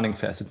if it's running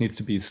fast, it needs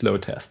to be a slow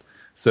test.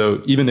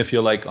 So even if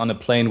you're like on a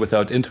plane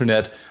without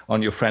internet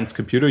on your friend's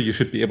computer, you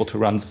should be able to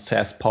run the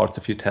fast parts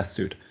of your test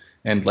suite.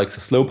 And like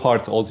the slow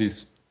parts, all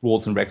these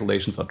rules and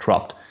regulations are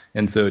dropped.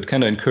 And so it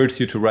kind of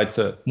encourages you to write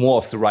more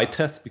of the right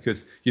tests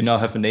because you now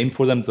have a name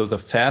for them. Those are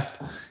fast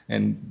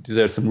and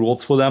there's some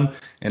rules for them,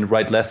 and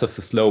write less of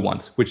the slow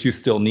ones, which you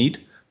still need,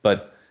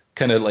 but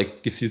kind of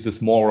like gives you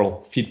this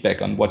moral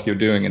feedback on what you're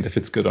doing and if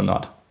it's good or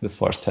not as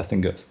far as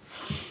testing goes.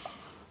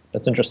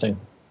 That's interesting.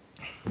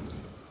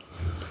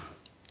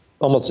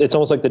 It's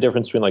almost like the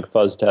difference between like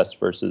fuzz tests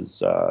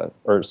versus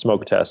or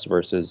smoke tests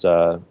versus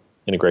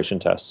integration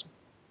tests.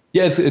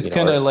 Yeah, it's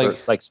kind of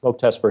like smoke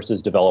tests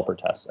versus developer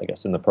tests, I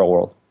guess, in the Perl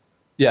world.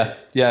 Yeah,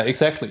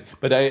 exactly.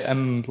 But I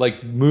am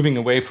like moving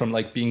away from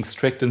like being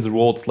strict in the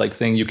rules, like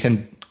saying you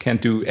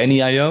can't do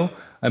any I/O.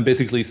 I'm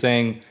basically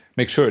saying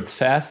make sure it's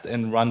fast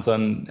and runs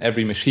on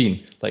every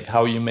machine. Like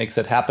how you make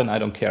that happen, I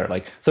don't care.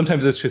 Like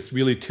sometimes it's just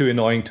really too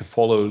annoying to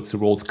follow the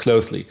rules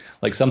closely.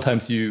 Like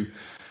sometimes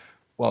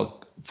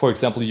well, for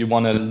example, you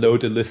want to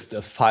load a list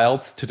of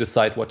files to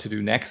decide what to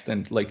do next,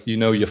 and like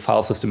your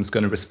file system is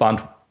going to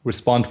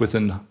respond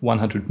within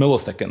 100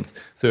 milliseconds.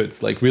 So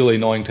it's like really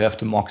annoying to have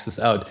to mock this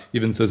out,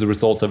 even though the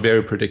results are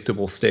very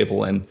predictable,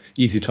 stable, and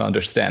easy to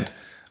understand.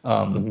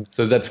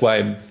 So that's why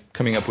I'm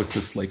coming up with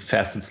this like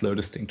fast and slow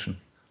distinction.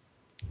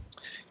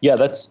 Yeah,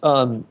 that's.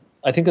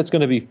 I think that's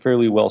going to be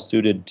fairly well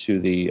suited to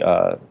the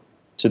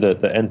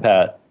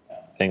NPAT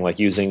thing, like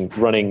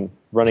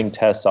running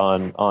tests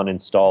on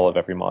install of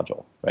every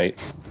module, right?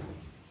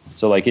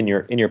 So like in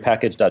your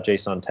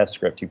package.json test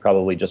script, you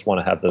probably just want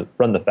to have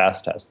run the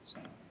fast tests,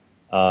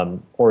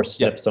 or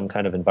snip some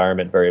kind of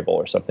environment variable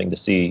or something to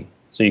see,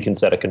 so you can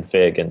set a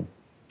config and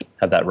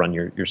have that run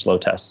your slow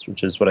tests,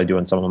 which is what I do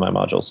in some of my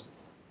modules.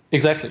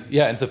 Exactly.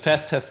 Yeah, and the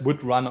fast test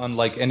would run on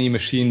like any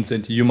machines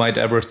that you might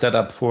ever set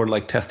up for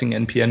like testing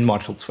NPN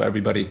modules for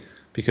everybody,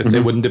 because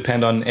they wouldn't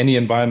depend on any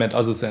environment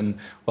other than,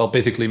 well,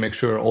 basically make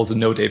sure all the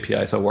Node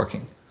APIs are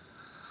working.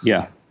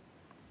 Yeah.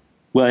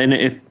 Well, and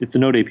if the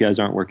Node APIs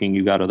aren't working,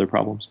 you got other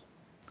problems.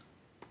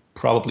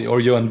 Probably, or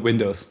you're on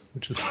Windows,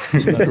 which is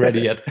not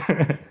ready yet.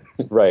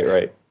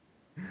 Right.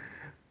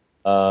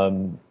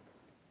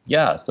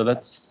 Yeah, so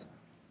that's...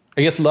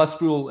 I guess the last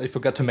rule I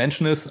forgot to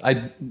mention is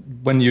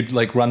when you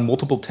like run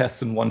multiple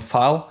tests in one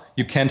file,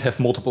 you can't have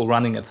multiple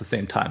running at the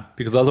same time,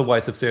 because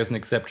otherwise, if there's an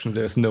exception,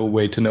 there's no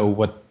way to know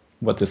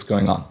what is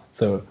going on.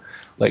 So,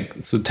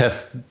 like, the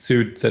test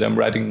suite that I'm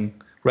writing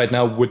right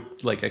now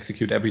would like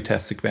execute every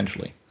test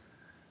sequentially.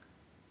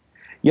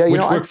 Yeah,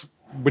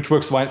 which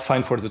works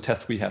fine for the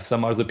test we have.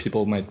 Some other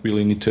people might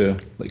really need to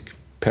like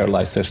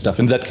parallelize their stuff.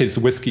 In that case,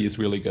 Whiskey is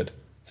really good.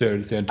 They're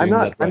doing that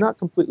right. I'm not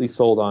completely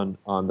sold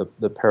on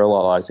the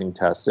parallelizing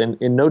tests. In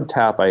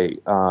NodeTap,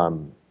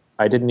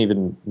 I didn't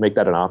even make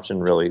that an option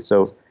really.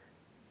 So,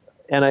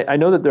 and I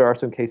know that there are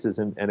some cases,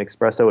 and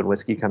Espresso and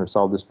Whiskey kind of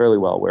solved this fairly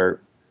well,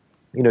 where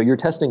you're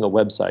testing a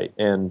website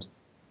and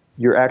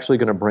you're actually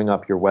going to bring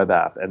up your web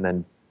app and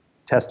then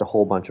test a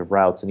whole bunch of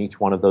routes, and each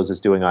one of those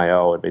is doing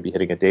I/O and maybe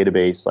hitting a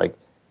database. Like,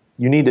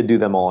 you need to do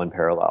them all in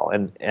parallel.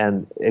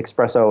 And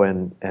Espresso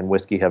and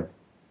Whiskey have,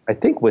 I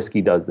think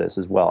Whiskey does this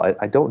as well.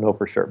 I don't know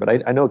for sure, but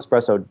I know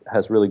Espresso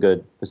has really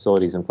good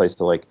facilities in place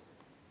to, like,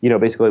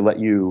 basically let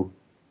you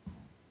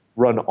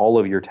run all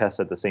of your tests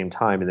at the same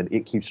time, and then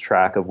it keeps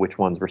track of which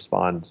ones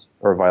respond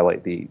or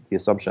violate the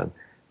assumption.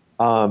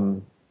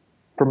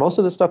 For most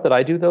of the stuff that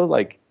I do, though,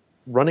 like,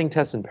 running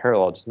tests in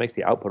parallel just makes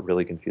the output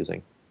really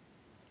confusing.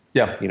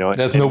 Yeah,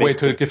 there's no way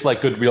to give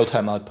like good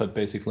real-time output,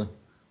 basically.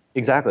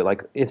 Exactly.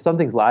 Like, if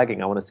something's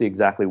lagging, I want to see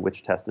exactly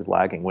which test is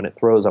lagging. When it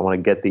throws, I want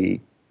to get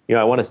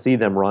I want to see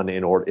them run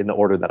in the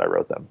order that I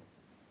wrote them.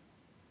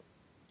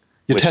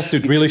 Your test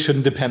suite really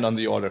shouldn't depend on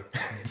the order.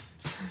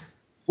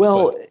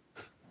 Well,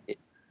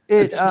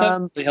 it's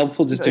really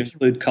helpful just to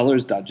include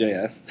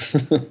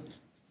colors.js.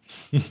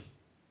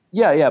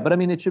 Yeah, but I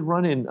mean, it should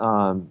run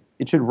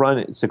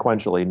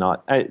sequentially.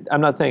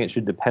 I'm not saying it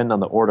should depend on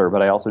the order,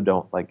 but I also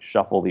don't like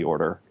shuffle the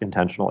order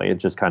intentionally. It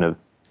just kind of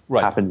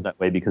happens that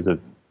way because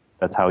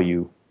that's how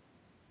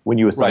when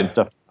you assign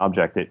stuff to an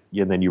object, and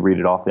then you read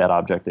it off that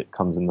object, it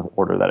comes in the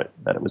order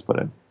that it was put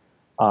in.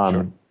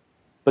 Sure.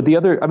 But the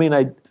other, I mean,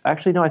 I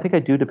think I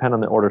do depend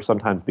on the order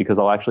sometimes, because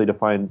I'll actually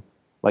define,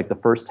 like, the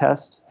first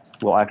test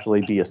will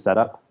actually be a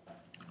setup.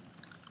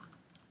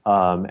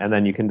 And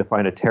then you can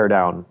define a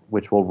teardown,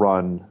 which will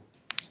run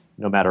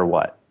no matter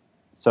what.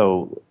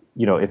 So,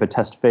 if a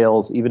test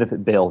fails, even if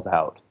it bails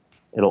out,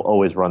 it'll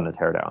always run the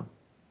teardown.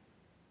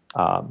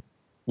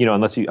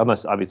 Unless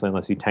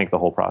you tank the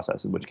whole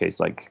process, in which case,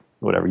 like,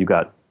 whatever, you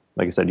got,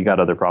 like I said, you got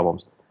other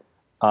problems.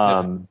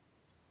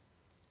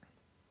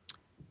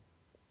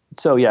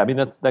 So yeah, I mean,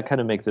 that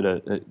kind of makes it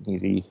an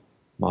easy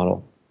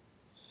model.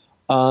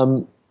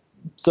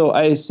 So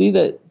I see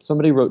that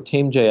somebody wrote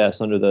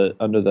tame.js under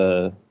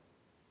the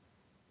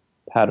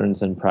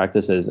patterns and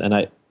practices, and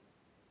I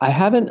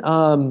haven't.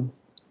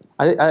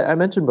 I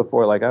mentioned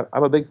before, like,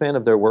 I'm a big fan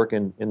of their work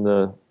in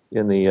the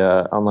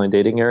online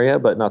dating area,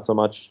 but not so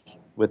much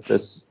with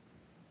this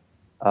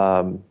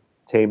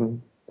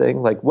tame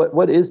thing. Like,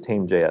 what is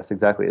tame.js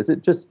exactly? Is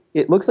it just?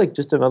 It looks like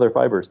just another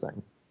fibers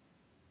thing.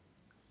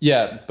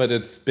 Yeah, but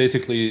it's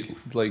basically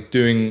like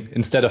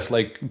instead of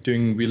like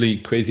doing really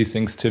crazy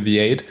things to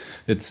V8,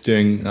 it's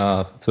doing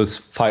those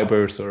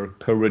fibers or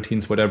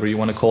coroutines, whatever you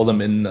want to call them,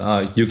 in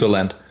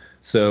userland.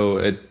 So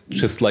it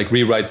just like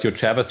rewrites your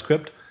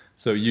JavaScript.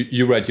 So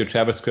you write your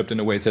JavaScript in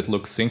a way that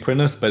looks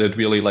synchronous, but it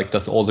really like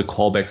does all the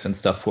callbacks and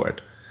stuff for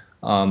it.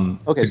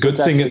 Okay, it's a good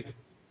thing.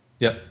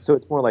 Yeah. So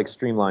it's more like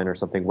Streamline or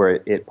something,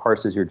 where it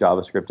parses your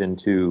JavaScript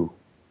into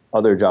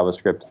other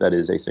JavaScript that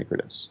is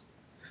asynchronous.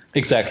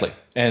 Exactly.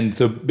 And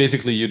so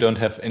basically you don't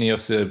have any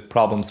of the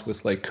problems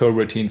with like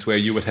coroutines where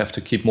you would have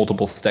to keep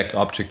multiple stack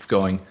objects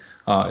going.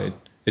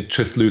 It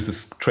just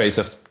loses trace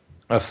of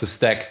the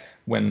stack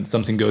when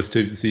something goes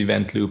to the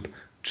event loop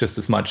just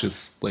as much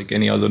as like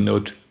any other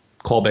node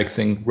callback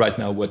thing right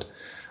now would.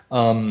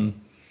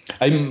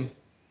 I'm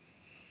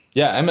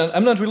Yeah,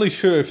 I'm not really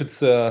sure if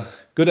it's a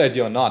good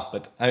idea or not,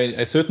 but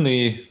I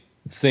certainly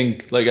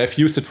think, like, I've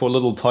used it for a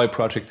little toy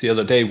project the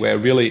other day where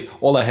really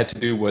all I had to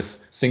do was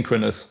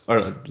synchronous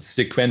or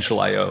sequential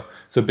I/O.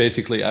 So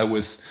basically, I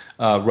was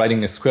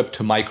writing a script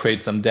to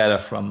migrate some data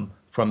from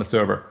a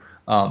server,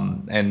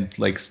 and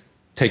like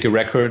take a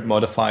record,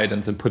 modify it,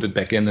 and then put it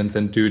back in, and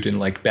then do it in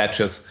like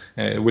batches.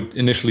 It would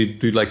initially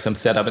do like some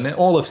setup, and then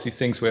all of these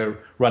things were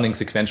running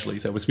sequentially.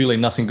 So there was really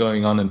nothing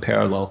going on in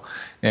parallel.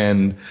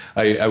 And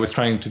I was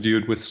trying to do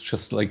it with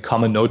just like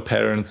common node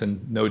patterns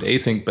and node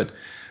async, but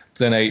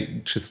then I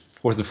just,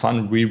 for the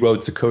fun,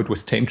 rewrote the code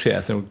with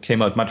Tame.js, and it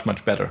came out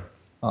much better.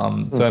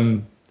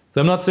 So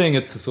I'm not saying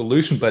it's a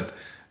solution, but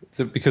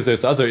because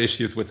there's other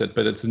issues with it,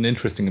 but it's an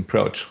interesting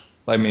approach.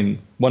 I mean,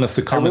 one of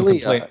the common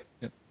complaints.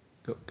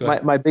 Go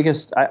ahead. My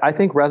biggest, I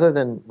think rather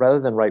than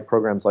write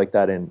programs like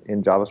that in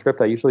JavaScript,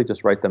 I usually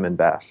just write them in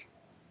Bash.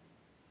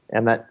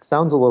 And that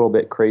sounds a little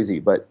bit crazy,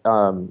 but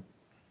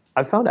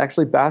I've found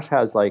actually Bash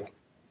has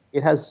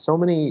it has so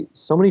many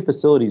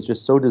facilities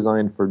just so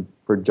designed for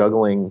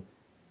juggling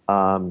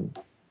I/O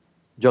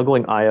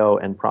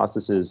and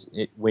processes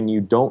when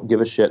you don't give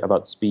a shit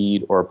about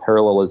speed or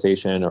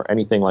parallelization or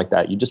anything like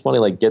that. You just want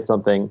to like get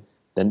something,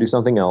 then do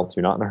something else.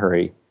 You're not in a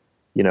hurry.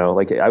 You know,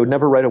 like I would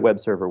never write a web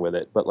server with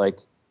it, but like,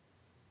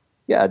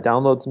 yeah,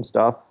 download some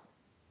stuff,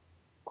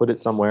 put it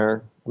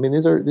somewhere. I mean,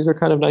 these are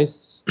kind of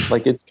nice.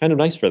 Like, it's kind of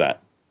nice for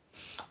that.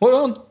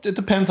 Well, it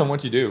depends on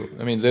what you do.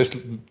 I mean, there's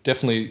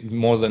definitely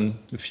more than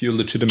a few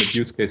legitimate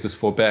use cases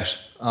for Bash.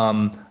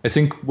 I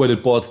think what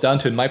it boils down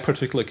to, in my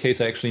particular case,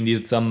 I actually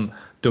needed some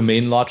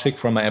domain logic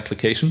from my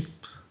application.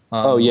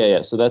 Oh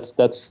yeah. So that's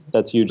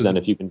huge. Then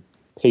if you can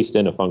paste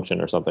in a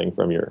function or something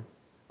from your,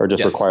 or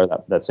just Yes. require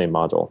that same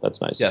module,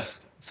 that's nice.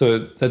 Yes. So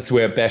that's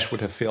where Bash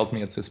would have failed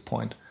me at this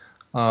point.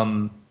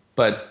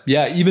 But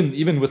yeah,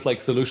 even with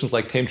like solutions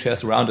like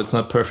Tame.js around, it's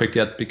not perfect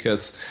yet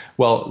because,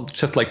 well,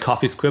 just like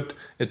CoffeeScript,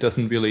 it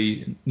doesn't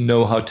really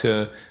know how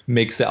to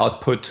make the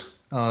output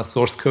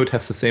source code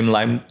have the same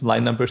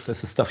line numbers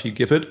as the stuff you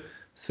give it.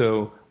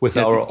 So with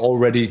our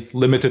already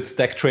limited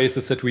stack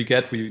traces that we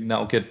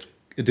now get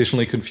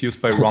additionally confused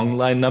by wrong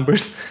line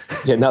numbers.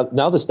 Yeah.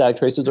 Now the stack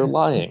traces are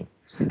lying.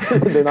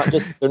 they're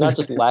not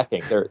just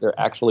lacking. They're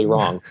actually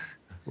wrong.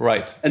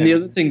 Right. And the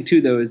other thing too,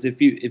 though, is if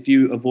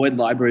you avoid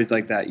libraries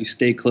like that, you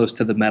stay close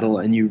to the metal,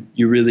 and you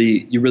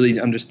really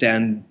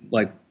understand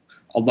like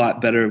a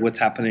lot better what's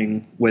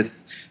happening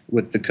with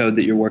the code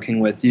that you're working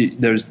with.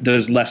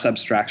 There's less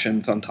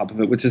abstractions on top of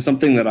it, which is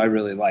something that I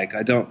really like.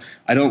 I don't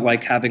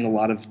like having a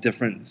lot of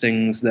different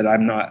things that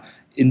I'm not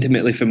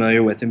intimately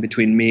familiar with in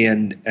between me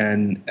and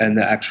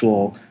the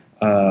actual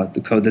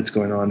the code that's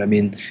going on. I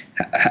mean,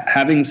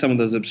 having some of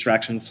those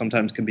abstractions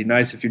sometimes can be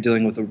nice if you're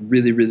dealing with a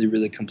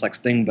really complex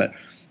thing, but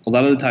a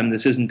lot of the time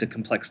this isn't a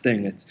complex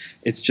thing.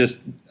 It's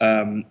just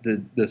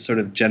the sort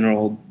of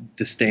general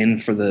disdain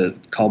for the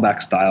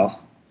callback style.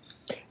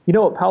 You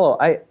know what, Paolo,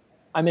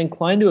 I'm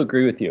inclined to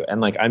agree with you,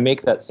 and like I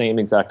make that same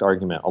exact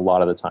argument a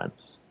lot of the time.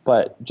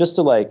 But just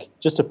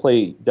to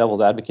play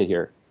devil's advocate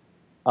here,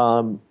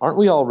 aren't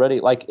we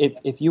already like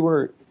if you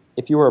were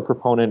a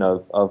proponent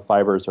of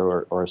Fibers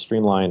or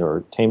Streamline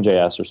or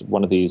Tame.js or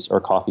one of these or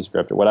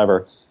CoffeeScript or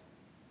whatever,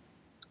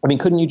 I mean,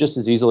 couldn't you just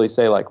as easily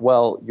say like,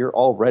 well, you're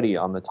already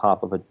on the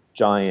top of a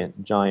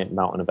giant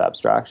mountain of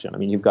abstraction. I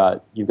mean, you've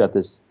got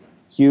this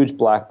huge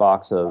black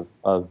box of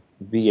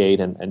V8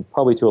 and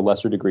probably to a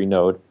lesser degree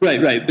Node.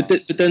 Right. But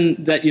then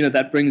that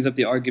that brings up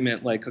the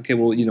argument like, okay,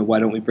 well, why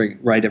don't we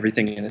write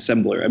everything in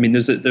assembler? I mean,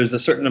 there's a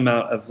certain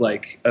amount of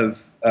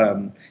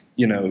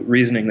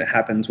reasoning that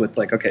happens with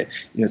like, okay,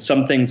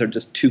 some things are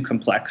just too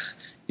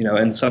complex,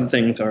 and some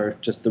things are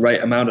just the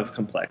right amount of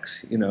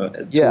complex,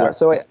 Yeah.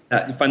 So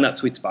you find that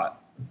sweet spot.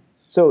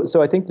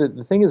 So I think that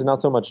the thing is not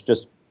so much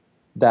just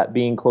that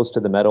being close to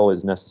the metal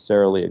is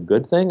necessarily a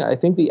good thing. I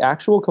think the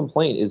actual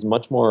complaint is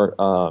much more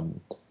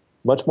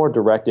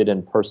directed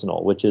and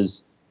personal, which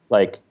is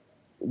like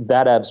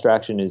that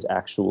abstraction is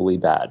actually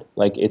bad.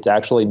 Like it's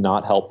actually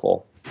not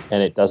helpful,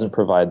 and it doesn't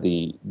provide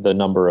the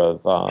number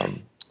of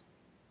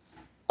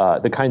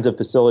the kinds of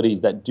facilities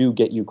that do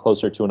get you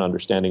closer to an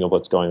understanding of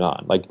what's going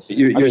on. Like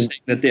you're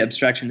saying that the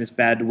abstraction is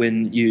bad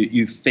when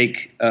you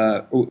fake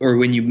or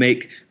when you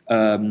make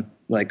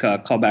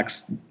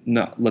callbacks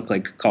not look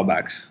like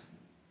callbacks.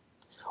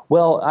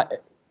 Well,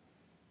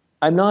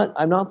 I'm not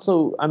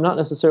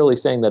necessarily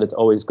saying that it's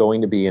always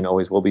going to be and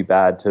always will be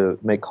bad to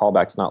make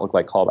callbacks not look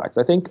like callbacks.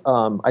 I think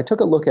I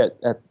took a look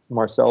at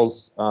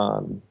Marcel's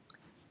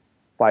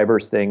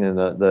Fibers thing and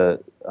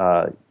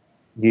the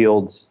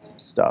yields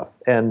stuff,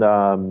 and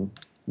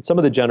some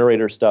of the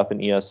generator stuff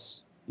in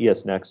ES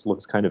Next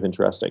looks kind of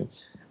interesting,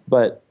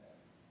 but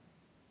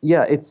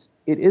yeah, it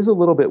is a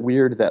little bit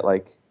weird that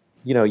like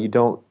you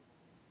don't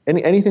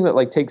anything that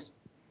like takes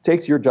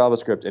your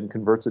JavaScript and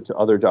converts it to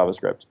other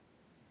JavaScript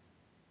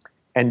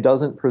and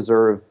doesn't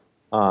preserve,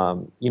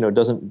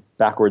 doesn't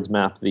backwards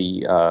map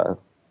the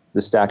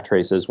stack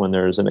traces when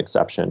there's an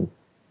exception,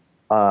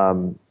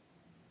 and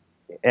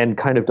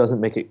kind of doesn't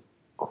make it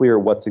clear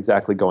what's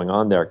exactly going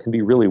on there can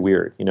be really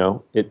weird, you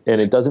know.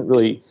 It doesn't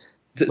really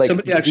like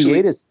Somebody the actually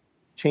way is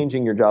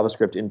changing your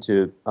JavaScript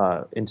into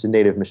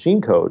native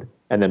machine code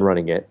and then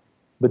running it.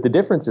 But the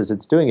difference is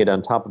it's doing it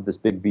on top of this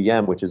big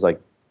VM, which is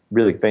like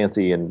really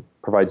fancy and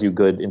provides you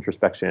good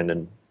introspection,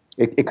 and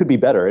it could be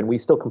better. And we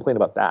still complain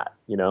about that,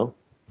 you know.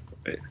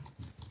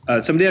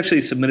 somebody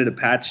actually submitted a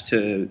patch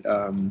to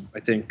I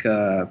think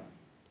it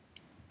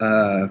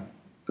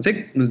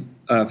was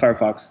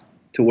Firefox,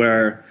 to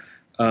where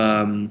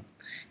with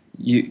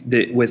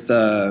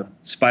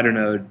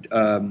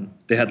SpiderNode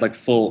they had like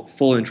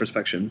full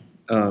introspection,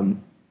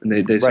 and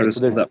they sort of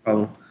solved that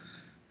problem.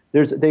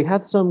 They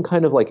have some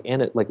kind of like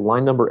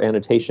line number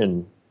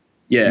annotation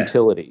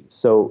utility.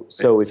 So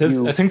if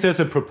I think there's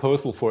a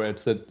proposal for it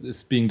that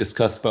is being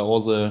discussed by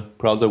all the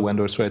browser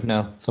vendors right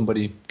now.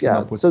 Somebody came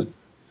up with it.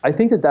 I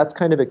think that's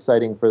kind of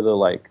exciting for the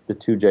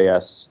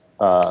 2JS,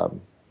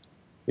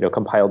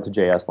 compiled to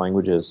JS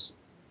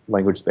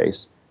language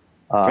space.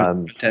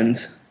 Front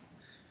ends.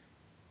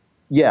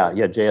 Yeah,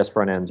 JS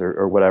front ends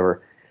or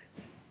whatever.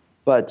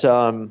 But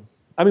I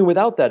mean,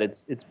 without that,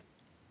 it's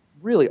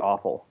really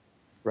awful,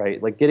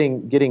 right? Like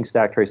getting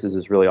stack traces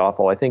is really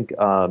awful. I think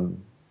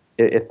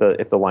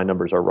if the line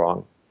numbers are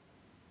wrong.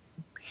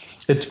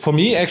 For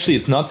me, actually,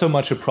 it's not so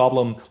much a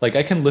problem. Like,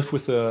 I can live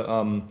with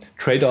a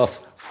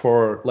trade-off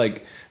for,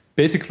 like,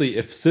 basically,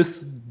 if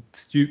this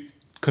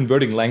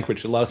converting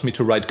language allows me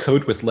to write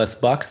code with less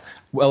bugs,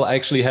 well, I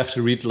actually have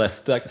to read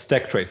less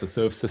stack traces.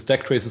 So if the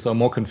stack traces are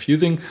more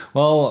confusing,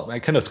 well, I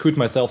kind of screwed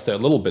myself there a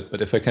little bit.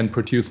 But if I can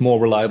produce more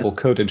reliable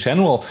code in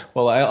general,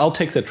 well, I'll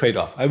take that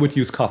trade-off. I would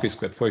use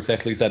CoffeeScript for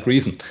exactly that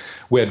reason.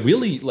 Where it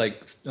really,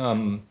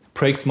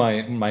 breaks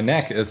my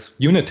neck is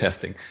unit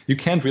testing. You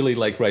can't really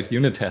write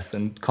unit tests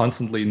and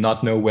constantly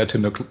not know where to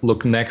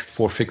look next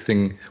for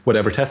fixing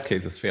whatever test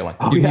case is failing.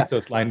 You need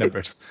those line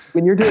numbers.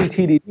 When you're doing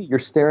TDD, you're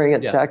staring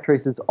at stack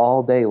traces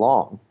all day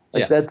long.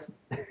 That's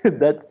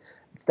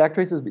stack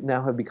traces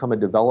now have become a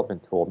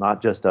development tool,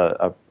 not just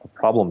a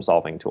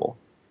problem-solving tool.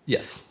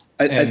 Yes.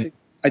 I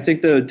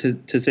think though,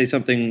 to say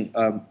something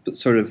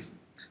sort of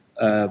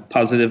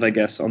positive, I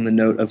guess, on the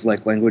note of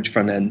language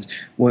front ends,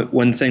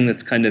 one thing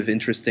that's kind of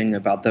interesting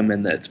about them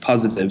and that's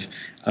positive,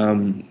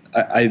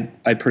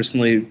 I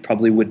personally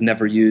probably would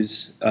never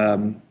use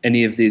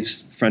any of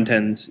these front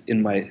ends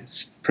in my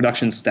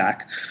production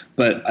stack,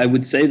 but I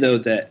would say though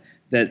that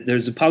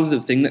there's a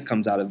positive thing that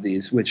comes out of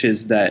these, which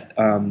is that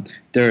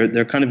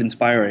they're kind of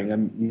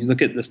inspiring. You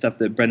look at the stuff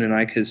that Brendan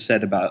Eich has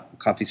said about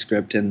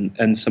CoffeeScript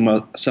and some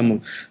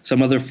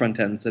other front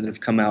ends that have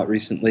come out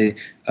recently,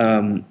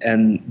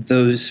 and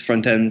those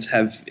front ends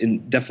have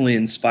definitely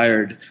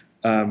inspired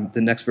the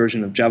next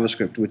version of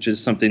JavaScript, which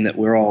is something that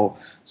we're all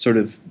sort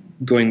of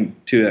going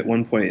to at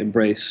one point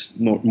embrace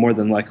more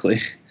than likely.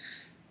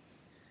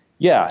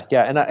 Yeah,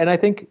 and I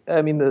think,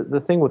 I mean, the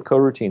thing with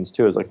coroutines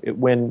too is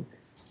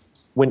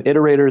when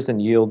iterators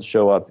and yields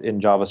show up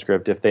in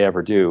JavaScript, if they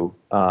ever do,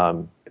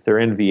 if they're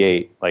in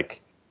V8,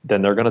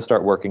 then they're going to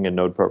start working in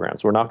Node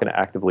programs. We're not going to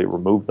actively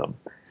remove them.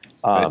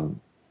 Right.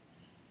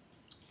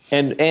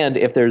 And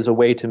if there's a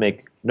way to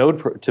make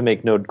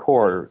Node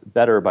Core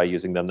better by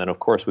using them, then of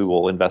course we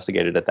will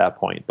investigate it at that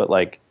point. But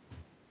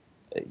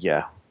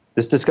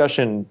this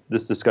discussion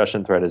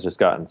thread has just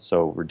gotten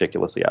so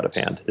ridiculously out of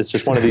hand. It's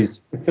just one of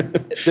these.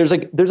 there's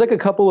a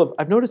couple of.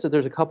 I've noticed that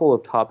there's a couple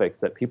of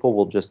topics that people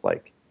will just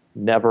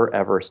never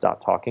ever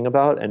stop talking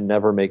about and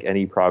never make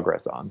any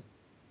progress on.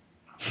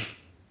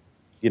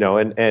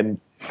 And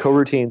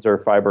coroutines or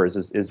fibers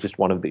is just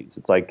one of these.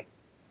 It's I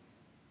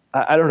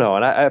don't know,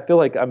 and I feel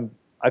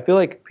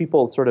like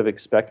people sort of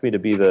expect me to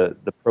be the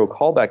pro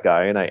callback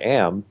guy, and I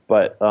am,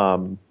 but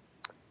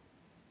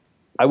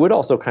I would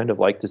also kind of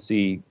like to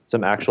see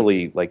some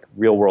actually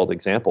real world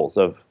examples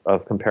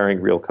of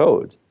comparing real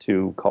code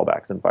to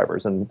callbacks and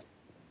fibers. And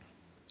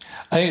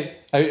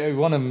I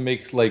want to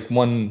make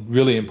one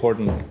really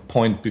important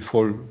point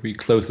before we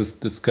close this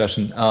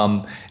discussion,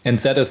 and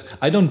that is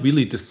I don't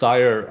really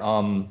desire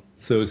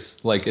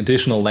those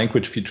additional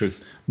language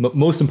features.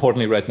 Most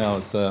importantly, right now,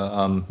 is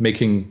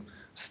making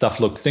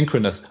stuff look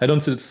synchronous. I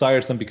don't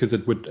desire them because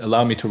it would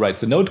allow me to write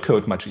the Node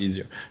code much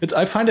easier.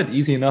 I find it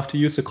easy enough to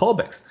use the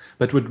callbacks.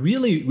 But what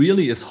really,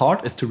 really is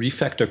hard is to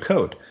refactor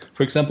code.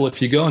 For example,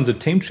 if you go on the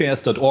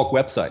tamejs.org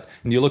website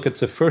and you look at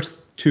the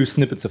first two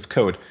snippets of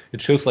code,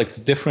 it shows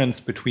the difference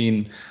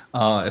between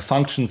a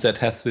function that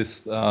has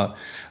this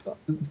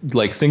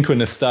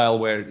synchronous style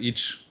where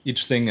each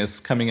thing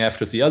is coming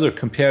after the other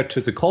compared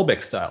to the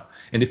callback style.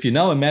 And if you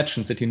now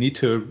imagine that you need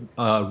to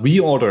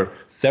reorder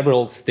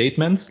several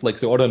statements, like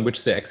the order in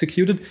which they're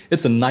executed,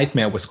 it's a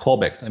nightmare with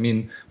callbacks. I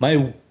mean,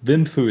 my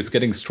Vim foo is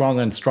getting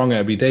stronger and stronger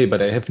every day,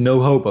 but I have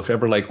no hope of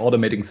ever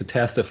automating the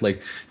task of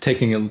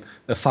taking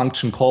a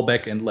function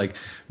callback and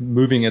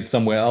moving it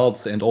somewhere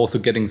else and also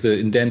getting the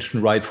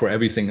indentation right for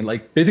everything.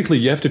 And basically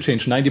you have to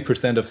change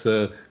 90% of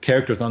the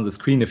characters on the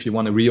screen if you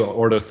want to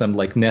reorder some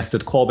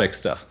nested callback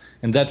stuff.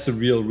 And that's a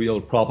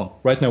real problem.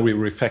 Right now we're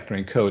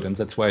refactoring code, and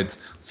that's why it's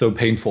so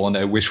painful, and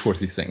I wish for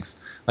these things.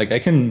 I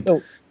can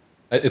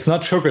it's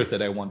not sugars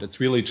that I want. It's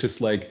really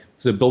just like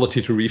the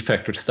ability to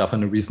refactor stuff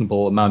in a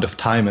reasonable amount of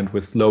time and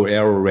with low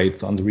error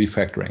rates on the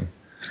refactoring.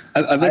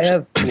 I've I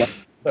actually have.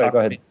 Sorry, go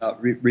ahead.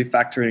 about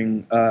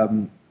refactoring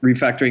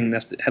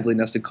heavily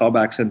nested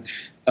callbacks,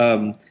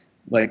 and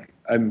like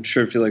I'm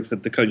sure Felix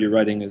that the code you're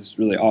writing is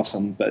really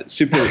awesome, but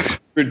super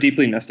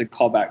deeply nested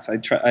callbacks. I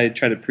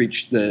try to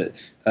preach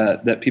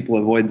that people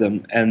avoid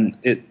them, and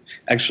it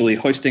actually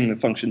hoisting the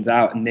functions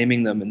out and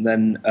naming them, and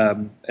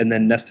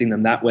then nesting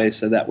them that way,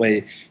 so that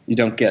way you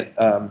don't get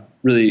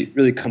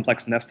really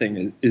complex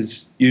nesting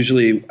is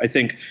usually, I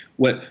think,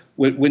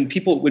 when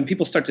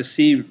people start to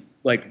see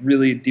like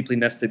really deeply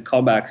nested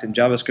callbacks in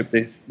JavaScript,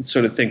 they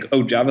sort of think,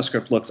 oh,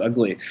 JavaScript looks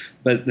ugly.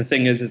 But the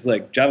thing is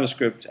like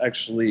JavaScript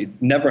actually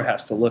never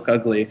has to look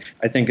ugly.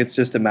 I think it's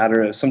just a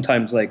matter of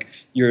sometimes like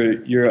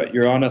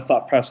you're on a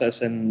thought process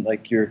and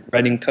like you're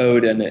writing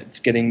code and it's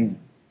getting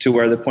to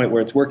where the point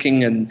where it's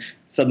working, and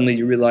suddenly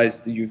you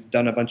realize that you've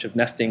done a bunch of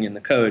nesting in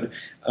the code.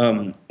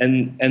 And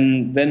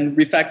then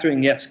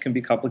refactoring, yes, can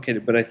be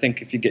complicated, but I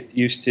think if you get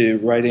used to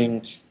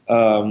writing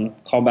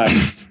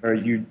callbacks or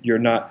you're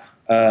not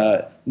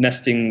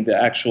nesting the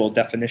actual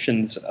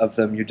definitions of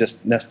them, you're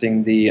just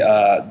nesting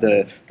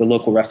the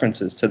local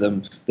references to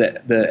them.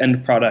 The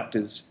end product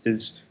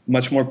is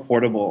much more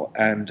portable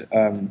and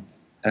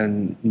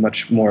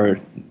much more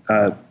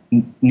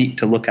neat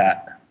to look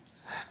at.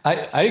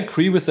 I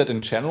agree with that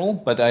in general,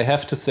 but I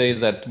have to say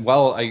that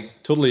while I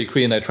totally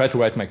agree and I try to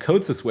write my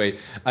codes this way,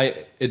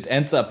 it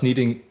ends up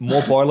needing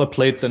more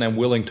boilerplates than I'm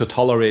willing to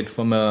tolerate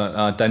from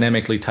a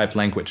dynamically typed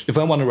language. If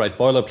I want to write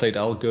boilerplate,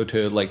 I'll go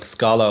to like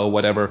Scala or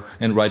whatever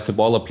and write the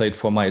boilerplate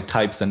for my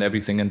types and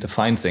everything and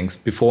define things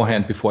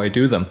beforehand before I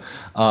do them.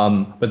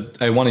 But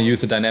I want to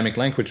use a dynamic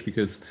language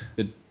because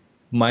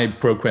my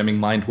programming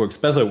mind works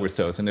better with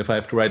those. And if I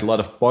have to write a lot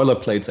of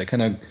boilerplates, I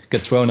kind of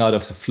get thrown out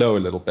of the flow a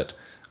little bit.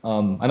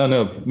 I don't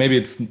know, maybe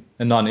it's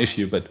a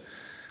non-issue, but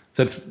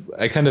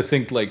I kind of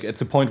think like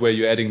it's a point where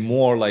you're adding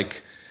more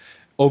like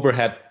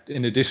overhead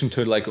in addition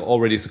to like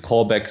already the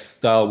callback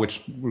style,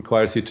 which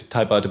requires you to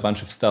type out a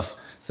bunch of stuff,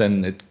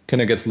 then it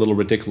kind of gets a little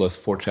ridiculous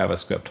for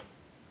JavaScript.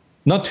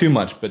 Not too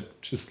much,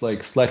 but just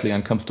like slightly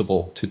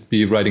uncomfortable to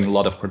be writing a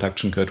lot of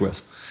production code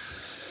with.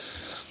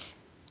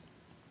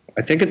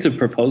 I think it's a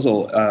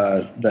proposal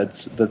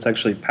that's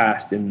actually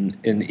passed in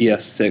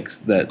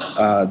ES6 that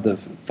the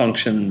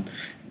function.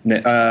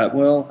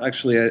 Well,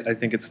 actually, I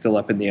think it's still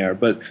up in the air.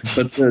 But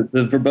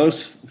the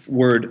verbose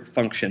word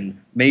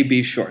function may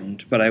be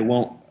shortened, but I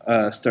won't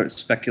start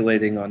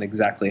speculating on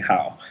exactly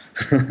how.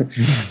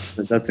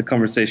 That's a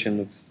conversation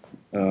that's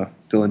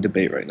still in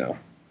debate right now.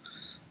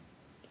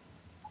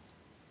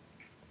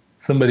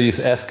 Somebody is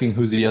asking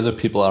who the other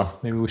people are.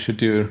 Maybe we should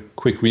do a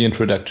quick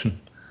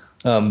reintroduction.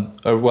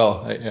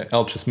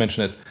 I'll just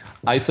mention it.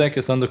 Isaac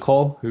is on the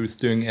call, who's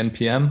doing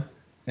NPM.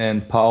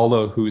 And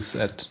Paolo, who's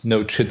at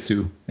Node Shih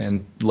Tzu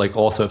and like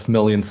author of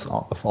millions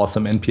of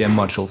awesome NPM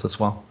modules as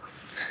well.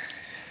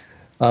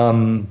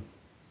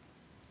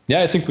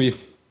 I think we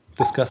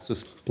discussed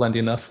this plenty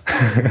enough.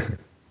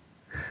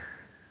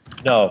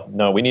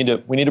 No, we need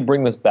to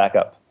bring this back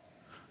up.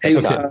 Hey,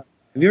 okay. Have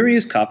you ever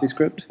used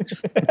CoffeeScript?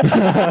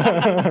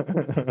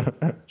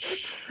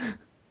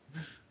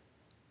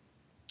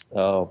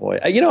 Oh boy,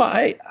 I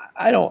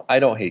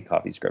don't hate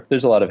CoffeeScript.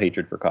 There's a lot of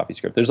hatred for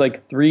CoffeeScript. There's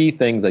like 3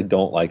 things I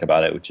don't like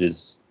about it, which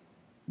is,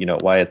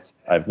 why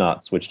I've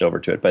not switched over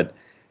to it. But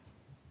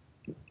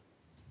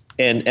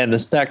and the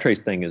stack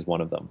trace thing is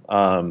one of them.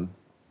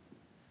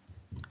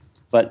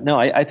 But no,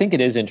 I think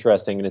it is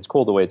interesting, and it's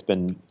cool the way it's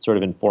been sort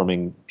of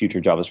informing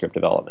future JavaScript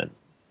development.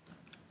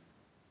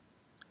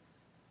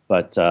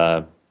 But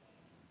I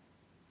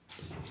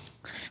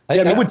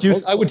would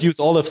use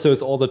all of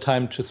those all the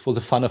time just for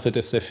the fun of it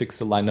if they fix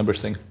the line number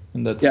thing.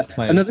 And that's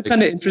another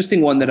kind of interesting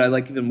one that I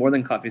like even more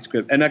than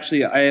CoffeeScript. And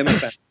actually, I am a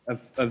fan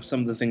of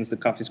some of the things that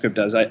CoffeeScript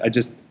does. I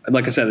just,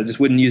 like I said, I just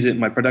wouldn't use it in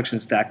my production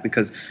stack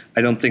because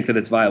I don't think that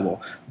it's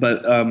viable.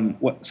 But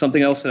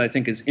something else that I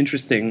think is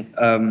interesting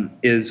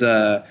is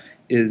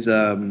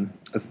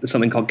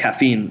something called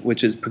Caffeine,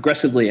 which is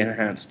progressively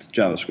enhanced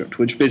JavaScript,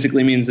 which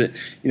basically means that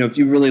if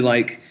you really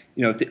like.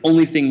 If the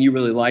only thing you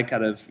really like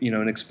out of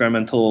an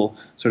experimental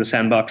sort of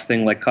sandbox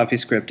thing like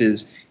CoffeeScript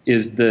is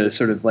the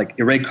sort of like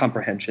array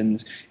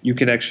comprehensions, you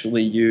could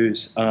actually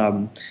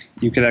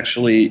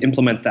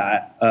implement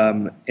that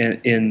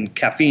in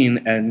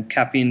Caffeine, and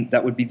Caffeine,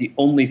 that would be the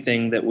only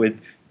thing that would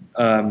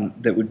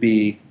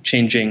be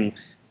changing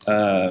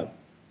it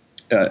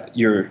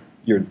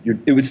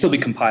would still be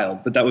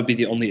compiled, but that would be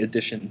the only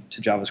addition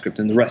to JavaScript,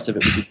 and the rest of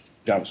it would be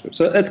JavaScript.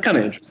 So that's kind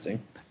of interesting.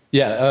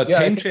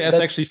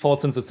 Tame.js actually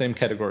falls in the same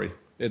category.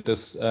 It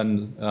is it's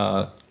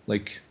a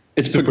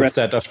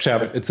superset of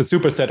Java. It's a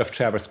superset of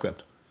JavaScript.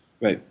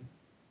 Right.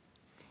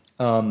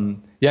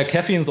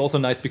 Caffeine is also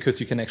nice because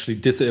you can actually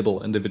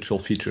disable individual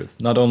features.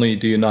 Not only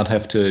do you not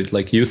have to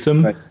use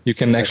them, right. You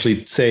can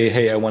actually say,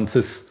 hey, I want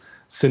this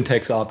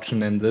syntax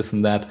option and this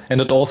and that. And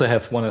it also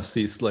has one of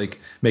these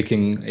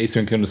making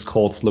asynchronous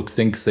calls look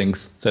sync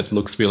things that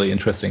looks really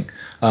interesting.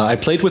 I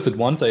played with it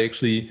once. I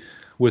actually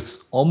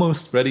was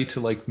almost ready to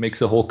like make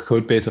the whole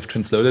code base of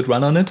Transloaded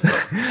run on it,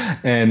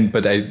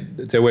 but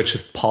there were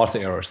just parse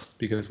errors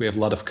because we have a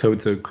lot of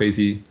code, so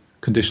crazy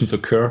conditions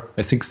occur.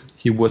 I think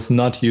he was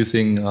not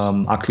using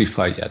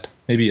Uclify yet.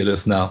 Maybe it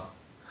is now.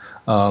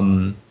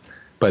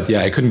 But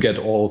yeah, I couldn't get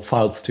all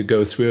files to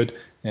go through it,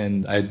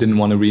 and I didn't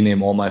want to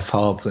rename all my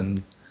files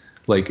and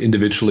like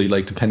individually,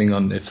 like depending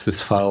on if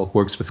this file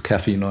works with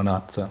caffeine or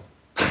not. So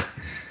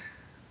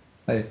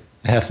I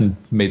haven't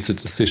made the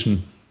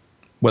decision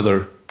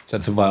whether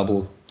that's a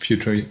viable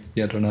future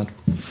yet or not.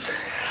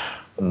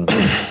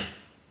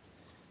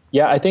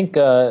 Yeah, I think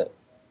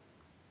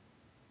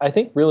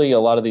really a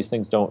lot of these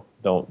things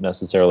don't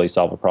necessarily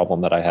solve a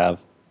problem that I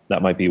have.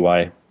 That might be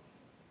why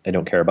I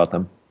don't care about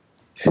them.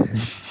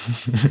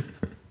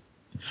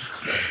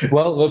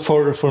 Well,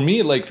 for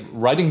me, like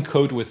writing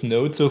code with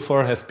Node so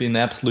far has been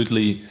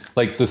absolutely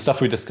like the stuff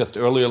we discussed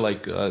earlier,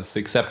 like the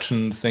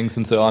exception things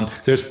and so on.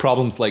 There's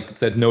problems like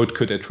that Node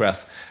could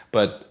address,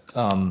 but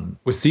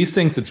with these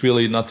things, it's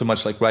really not so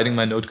much like writing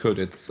my Node code;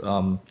 it's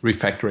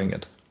refactoring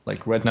it.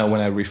 Like right now,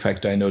 when I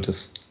refactor, I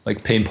notice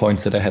like pain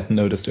points that I hadn't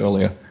noticed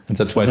earlier, and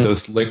that's why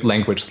those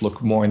languages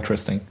look more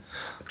interesting.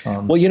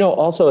 Well,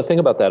 also a thing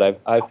about that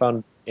I've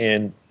found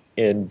in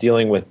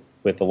dealing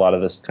with a lot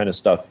of this kind of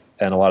stuff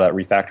and a lot of that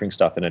refactoring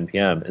stuff in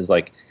NPM is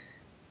like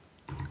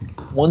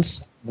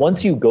once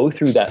you go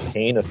through that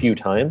pain a few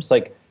times,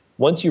 like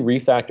once you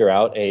refactor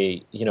out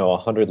a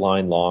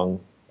 100-line long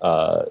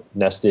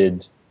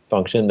nested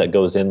function that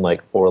goes in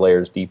like 4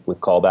 layers deep with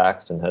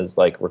callbacks and has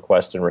like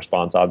request and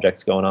response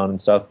objects going on and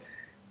stuff,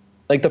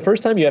 like the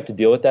first time you have to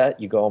deal with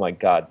that, you go, oh my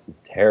God, this is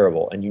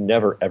terrible, and you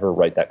never ever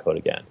write that code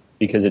again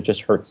because it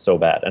just hurts so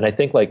bad. And I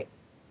think like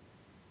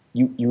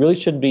you really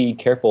should be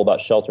careful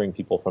about sheltering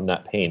people from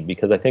that pain,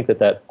 because I think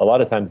that a lot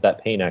of times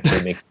that pain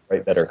actually makes you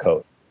write better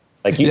code.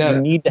 Like you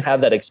need to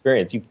have that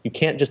experience. You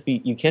can't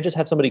just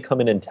have somebody come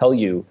in and tell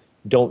you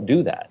don't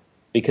do that,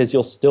 because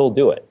you'll still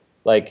do it.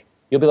 Like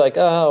you'll be like,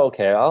 oh,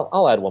 okay,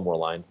 I'll add one more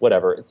line,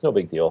 whatever, it's no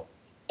big deal.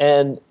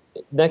 And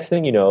next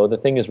thing you know, the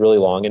thing is really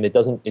long and it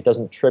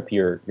doesn't trip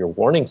your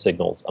warning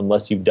signals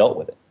unless you've dealt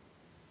with it.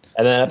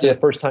 And then after the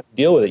first time you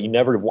deal with it, you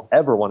never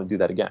ever want to do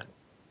that again.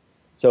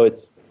 So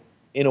it's,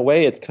 in a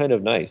way, it's kind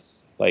of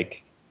nice.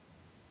 Like,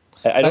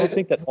 I don't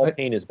think that all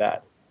pain is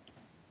bad.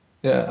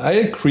 Yeah, I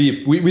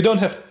agree. We don't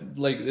have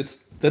like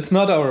that's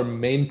not our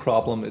main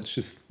problem. It's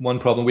just one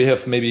problem. We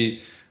have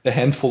maybe a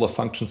handful of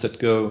functions that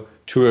go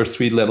 2 or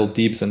 3 level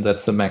deeps, and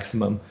that's the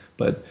maximum.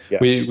 But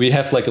we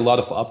have like a lot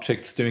of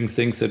objects doing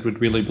things that would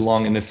really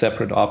belong in a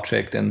separate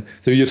object, and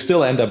so you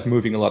still end up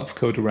moving a lot of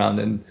code around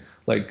and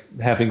like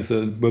having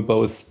the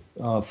verbose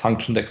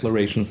function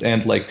declarations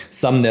and like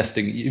some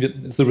nesting.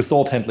 The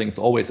result handling is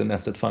always a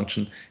nested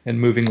function,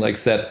 and moving like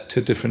set to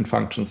different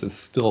functions is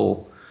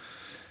still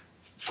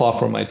far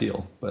from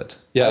ideal. But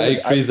yeah, I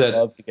agree that I'd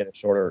love to get a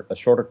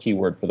shorter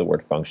keyword for the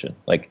word function.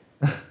 Like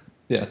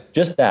yeah,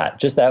 just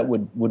that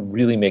would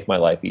really make my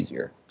life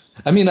easier.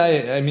 I mean, I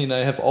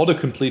have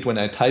autocomplete when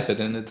I type it,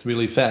 and it's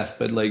really fast.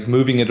 But like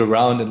moving it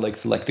around and like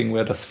selecting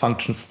where does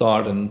function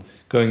start and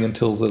going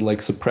until the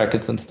like the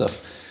brackets and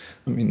stuff.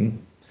 I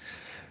mean,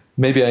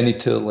 maybe I need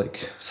to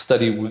like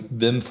study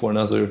Vim for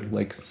another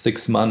like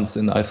 6 months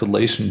in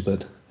isolation,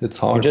 but it's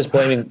hard. You're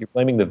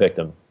blaming the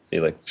victim,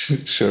 Felix.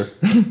 Sure.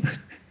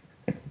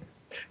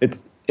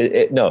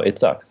 It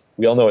sucks.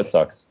 We all know it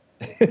sucks.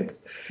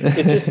 It's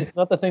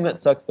not the thing that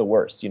sucks the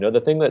worst.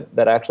 The thing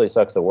that actually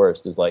sucks the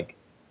worst is like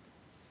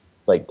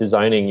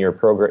designing your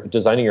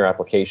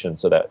application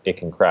so that it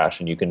can crash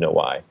and you can know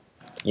why.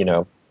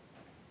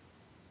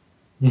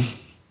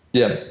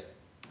 Yeah.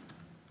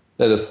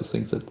 That is the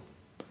thing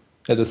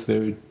that is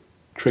very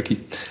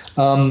tricky.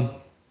 So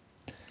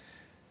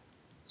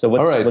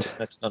what's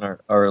next on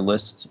our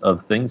list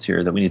of things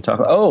here that we need to talk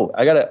about? Oh,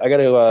 I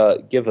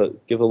gotta give a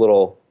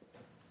little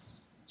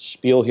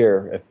spiel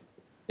here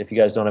if you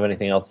guys don't have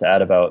anything else to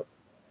add about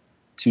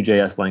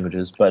 2JS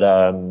languages. But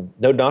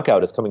Node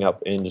Knockout is coming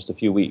up in just a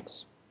few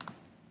weeks.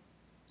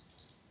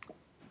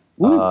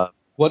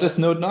 What is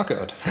Node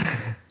Knockout?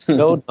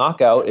 Node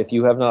Knockout, if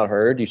you have not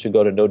heard, you should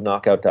go to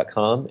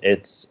nodeknockout.com.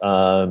 It's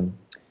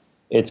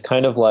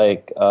kind of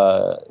like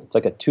it's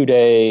like a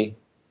two-day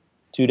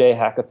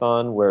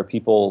hackathon where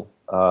people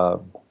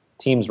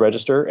teams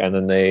register and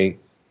then they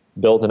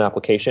build an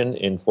application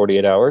in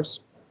 48 hours,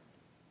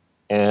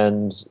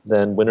 and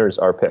then winners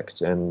are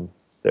picked, and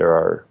there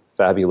are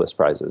fabulous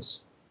prizes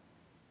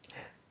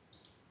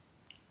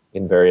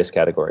in various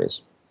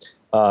categories.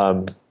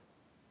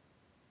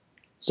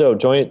 So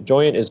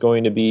Joyent is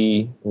going to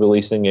be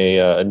releasing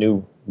a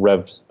new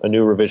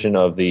revision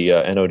of the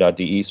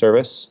no.de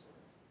service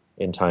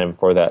in time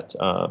for that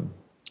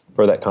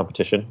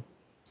competition,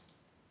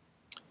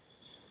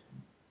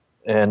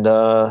 and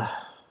I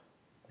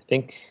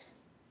think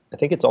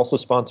it's also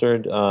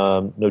sponsored.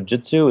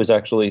 Nodejitsu is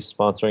actually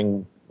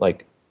sponsoring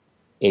like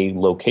a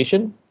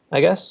location, I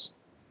guess.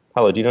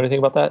 Paolo, do you know anything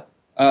about that?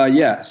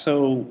 Yeah,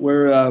 so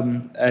we're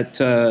at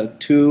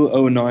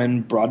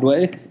 209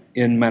 Broadway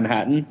in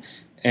Manhattan,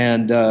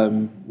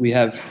 and we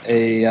have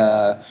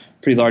a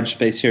pretty large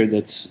space here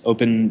that's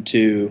open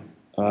to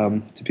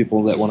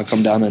people that want to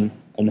come down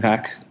and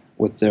hack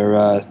with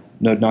their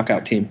Node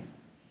Knockout team.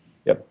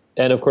 Yep,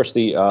 and of course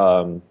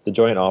the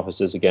joint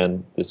offices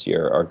again this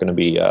year are going to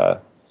be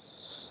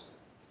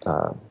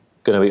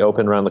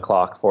open around the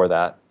clock for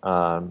that.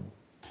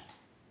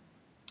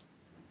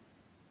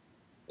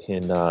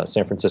 In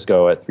San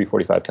Francisco at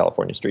 345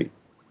 California Street.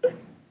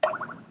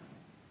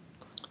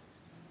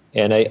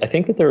 And I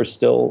think that there are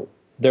still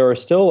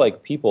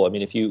like people. I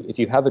mean, if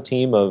you have a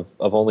team of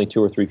only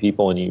 2 or 3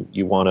 people and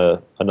you want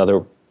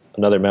another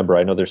member,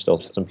 I know there's still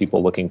some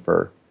people looking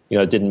for,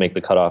 didn't make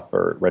the cutoff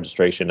for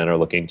registration and are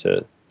looking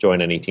to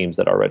join any teams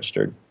that are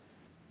registered.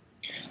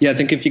 Yeah, I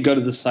think if you go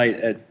to the site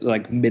at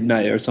like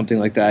midnight or something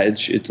like that,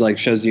 it's like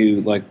shows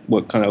you like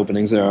what kind of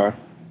openings there are.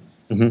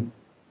 Mm-hmm.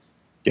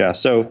 Yeah,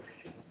 so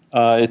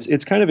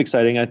it's kind of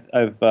exciting.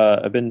 I've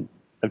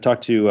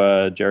talked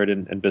to Jared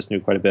and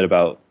Visnu quite a bit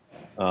about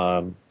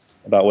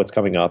what's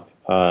coming up,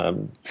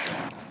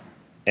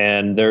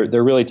 and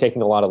they're really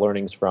taking a lot of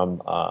learnings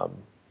from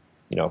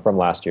from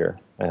last year,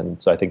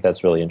 and so I think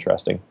that's really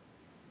interesting.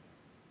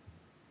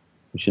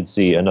 We should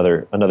see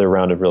another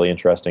round of really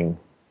interesting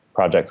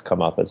projects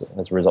come up as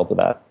a result of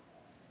that.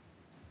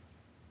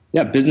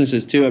 Yeah,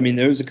 businesses too. I mean,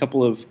 there was a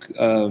couple of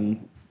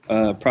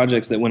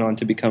projects that went on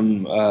to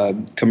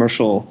become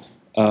commercial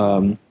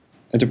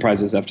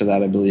enterprises after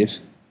that, I believe.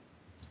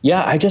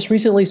 Yeah, I just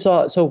recently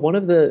saw. So one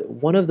of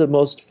the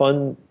most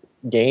fun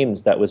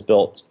games that was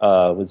built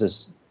was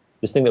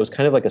this thing that was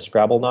kind of like a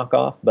Scrabble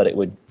knockoff, but it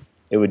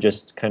would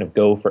just kind of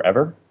go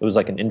forever. It was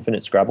like an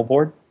infinite Scrabble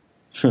board,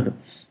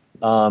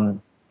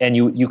 and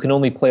you can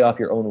only play off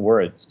your own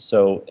words.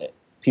 So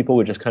people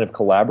would just kind of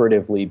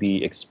collaboratively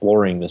be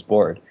exploring this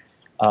board,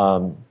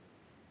 and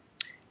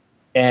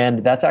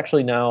that's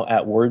actually now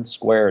at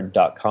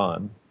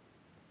wordsquared.com.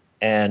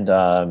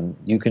 And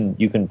you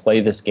can play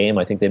this game.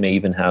 I think they may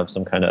even have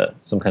some kind of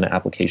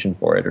application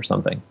for it or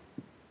something.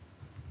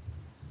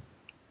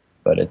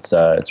 But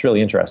it's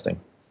really interesting.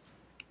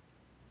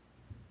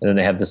 And then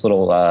they have this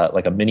little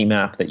like a mini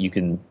map that you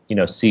can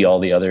see all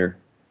the other,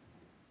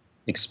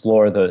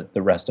 explore the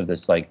rest of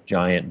this like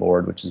giant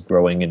board which is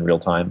growing in real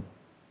time.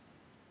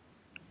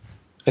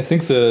 I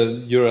think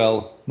the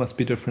URL must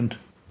be different.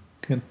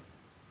 Can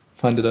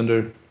find it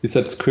under, you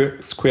said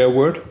square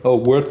word? Oh,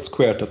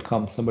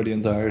 wordsquared.com. Somebody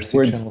in the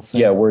IRC channel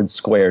saying. Yeah, word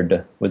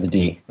squared with a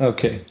D.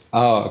 Okay.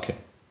 Oh, okay.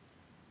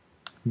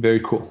 Very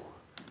cool.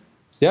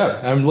 Yeah,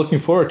 I'm looking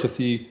forward to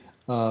see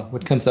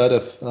what comes out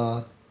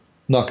of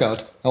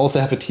Knockout. I also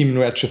have a team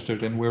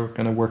registered, and we're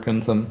going to work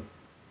on some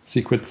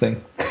secret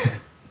thing.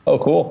 Oh,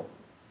 cool.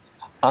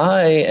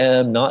 I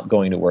am not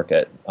going to work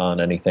on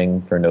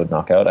anything for Node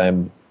Knockout.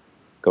 I'm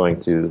going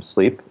to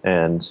sleep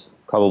and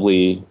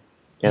probably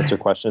answer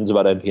questions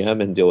about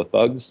NPM and deal with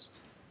bugs,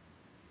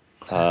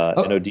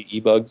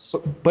 NODE bugs.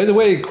 By the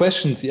way,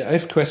 questions. Yeah, I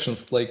have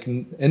questions. Like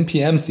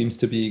NPM seems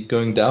to be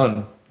going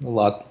down a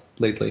lot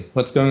lately.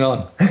 What's going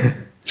on?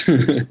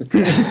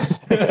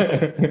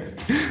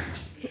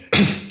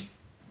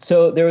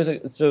 So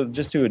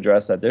just to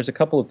address that, there's a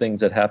couple of things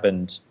that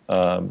happened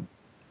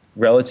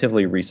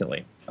relatively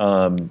recently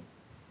and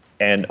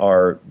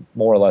are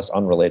more or less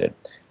unrelated.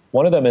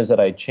 One of them is that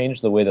I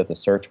changed the way that the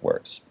search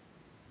works.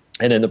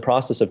 And in the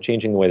process of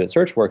changing the way that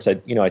search works, I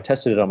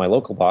tested it on my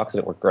local box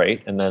and it worked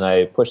great. And then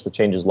I pushed the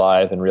changes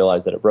live and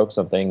realized that it broke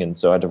something, and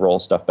so I had to roll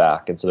stuff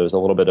back. And so there was a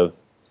little bit of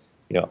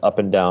up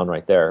and down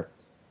right there.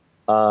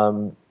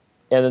 And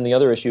then the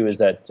other issue is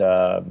that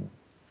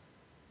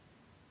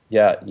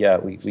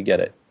we get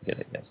it.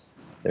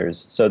 Yes, there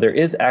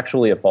is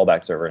actually a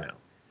fallback server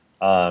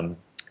now.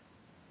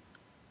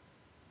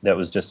 That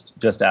was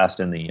just asked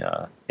in the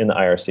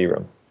IRC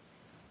room.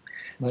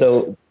 Nice.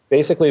 So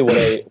basically what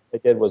I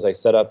did was I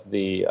set up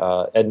the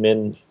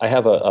admin. I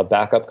have a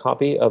backup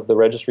copy of the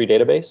registry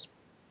database,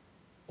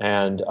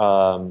 and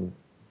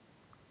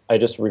I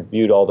just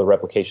reviewed all the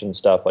replication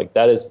stuff. Like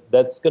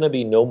that's going to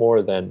be no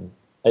more than,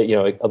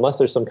 unless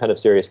there's some kind of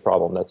serious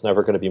problem, that's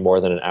never going to be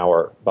more than an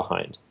hour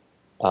behind.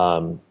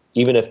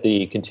 Even if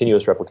the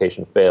continuous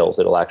replication fails,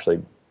 it'll actually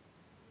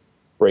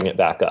bring it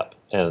back up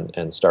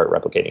and start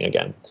replicating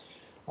again.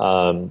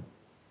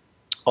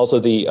 Also,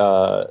 the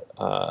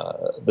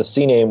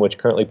CNAME, which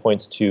currently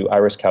points to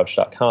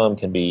iriscouch.com,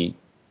 can be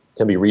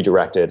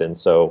redirected, and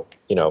so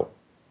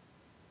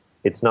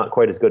it's not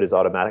quite as good as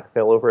automatic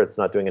failover. It's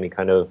not doing any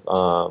kind of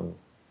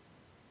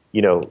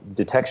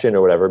detection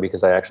or whatever,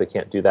 because I actually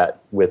can't do that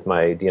with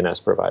my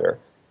DNS provider.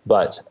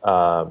 But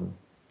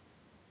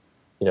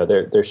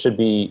there should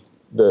be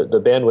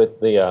the bandwidth.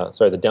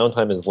 The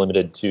downtime is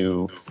limited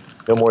to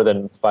no more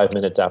than 5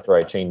 minutes after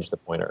I change the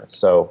pointer.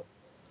 So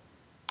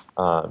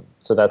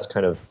that's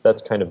kind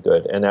of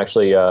good. And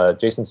actually,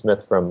 Jason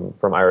Smith from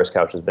Iris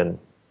Couch has been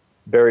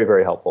very,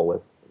 very helpful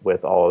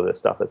with all of this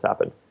stuff that's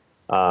happened.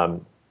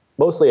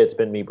 Mostly, it's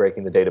been me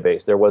breaking the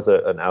database. There was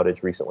an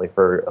outage recently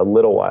for a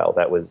little while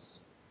that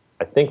was,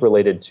 I think,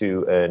 related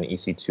to an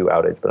EC2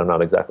 outage, but I'm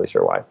not exactly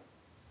sure why.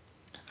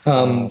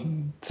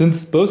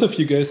 Since both of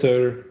you guys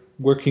are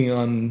working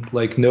on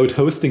like node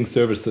hosting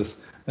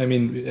services, I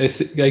mean,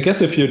 I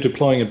guess if you're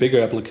deploying a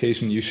bigger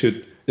application, you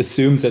should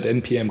assume that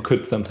NPM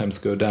could sometimes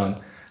go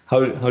down.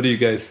 How do you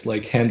guys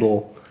like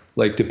handle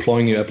like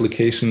deploying your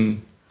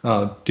application?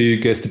 Do you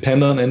guys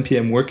depend on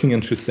NPM working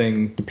and just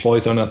saying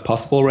deploys are not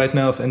possible right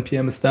now if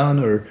NPM is down,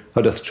 or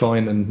how does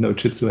Join and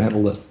Node-Jitsu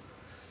handle this?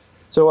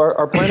 So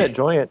our plan at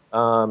Joyent,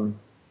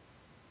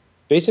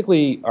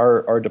 basically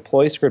our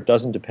deploy script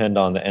doesn't depend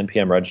on the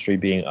NPM registry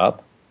being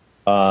up.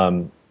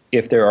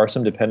 If there are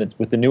some dependents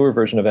with the newer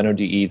version of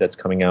NODE that's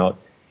coming out,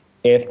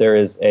 if there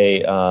is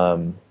a,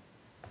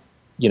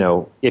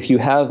 if you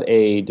have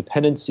a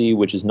dependency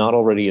which is not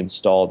already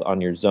installed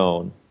on your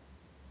zone,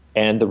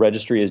 and the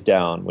registry is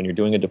down when you're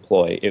doing a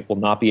deploy, it will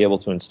not be able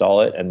to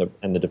install it,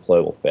 and the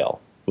deploy will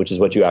fail, which is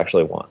what you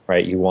actually want,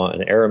 right? You want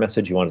an error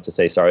message. You want it to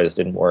say, sorry, this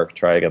didn't work.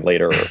 Try again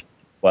later, or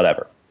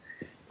whatever.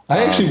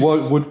 I actually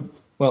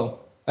well,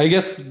 I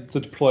guess the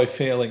deploy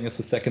failing is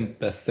the second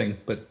best thing,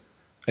 but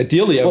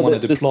ideally I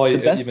want to deploy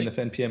it even if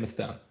NPM is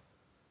down.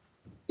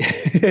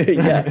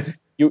 Yeah,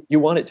 you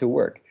want it to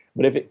work,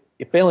 but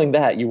if failing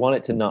that, you want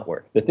it to not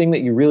work. The thing that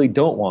you really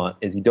don't want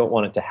is you don't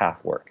want it to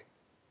half work,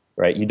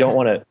 right? You don't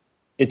want to.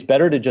 It's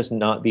better to just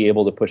not be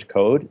able to push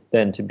code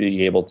than to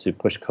be able to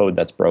push code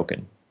that's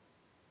broken.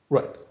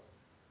 Right.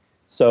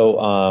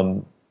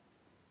 So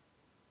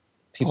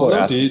people are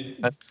asking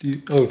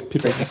people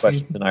are asking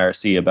questions in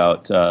IRC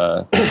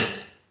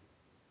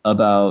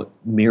about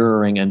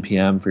mirroring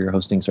NPM for your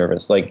hosting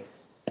service. Like,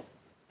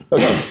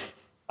 okay,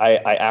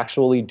 I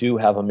actually do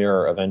have a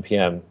mirror of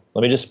NPM.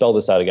 Let me just spell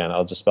this out again.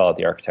 I'll just spell out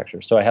the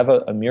architecture. So I have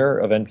a mirror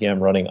of NPM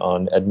running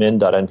on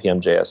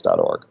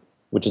admin.npmjs.org,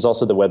 which is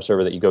also the web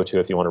server that you go to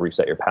if you want to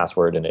reset your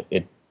password, and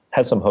it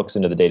has some hooks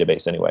into the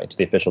database anyway, to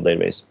the official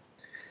database.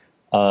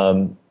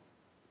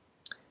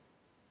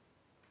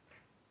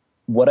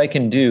 What I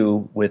can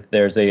do with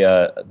there's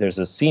a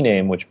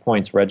CNAME which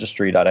points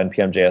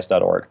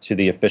registry.npmjs.org to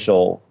the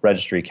official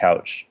registry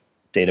couch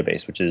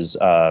database, which is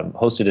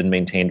hosted and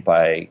maintained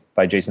by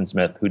Jason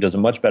Smith, who does a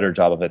much better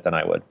job of it than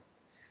I would.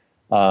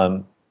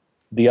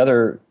 The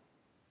other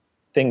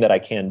thing that I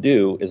can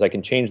do is I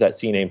can change that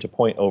CNAME to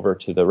point over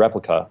to the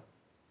replica.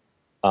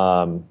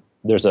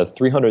 There's a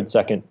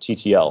 300-second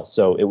TTL,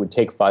 so it would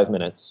take 5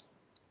 minutes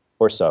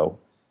or so.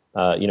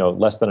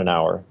 Less than an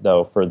hour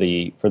though for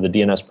the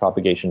DNS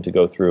propagation to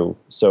go through.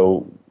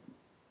 So,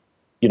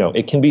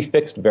 it can be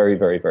fixed very,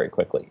 very, very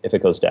quickly if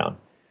it goes down.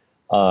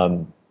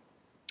 And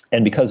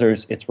because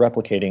it's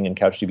replicating and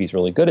CouchDB is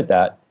really good at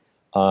that,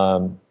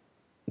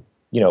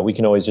 we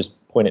can always just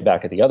point it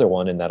back at the other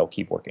one and that'll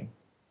keep working.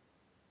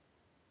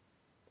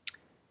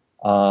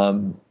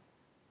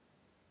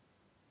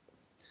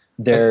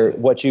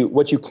 What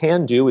you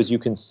can do is you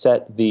can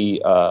set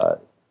the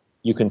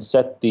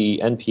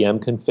npm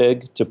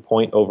config to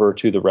point over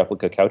to the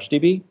replica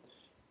CouchDB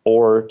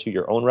or to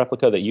your own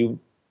replica that you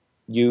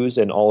use,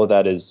 and all of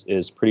that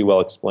is pretty well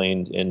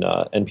explained in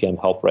npm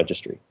help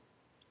registry.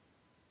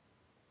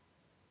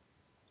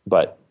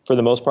 But for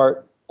the most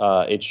part,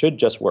 it should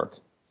just work.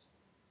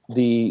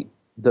 The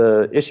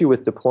issue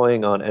with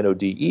deploying on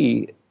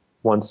NODE,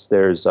 once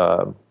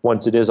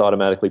it is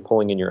automatically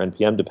pulling in your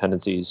npm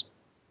dependencies,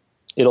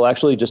 it'll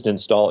actually just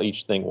install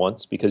each thing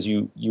once, because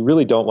you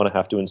really don't want to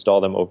have to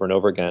install them over and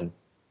over again,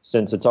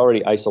 since it's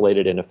already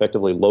isolated and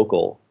effectively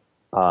local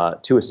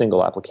to a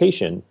single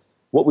application.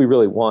 What we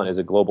really want is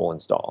a global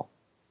install,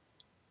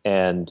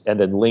 and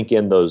then link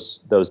in those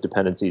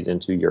dependencies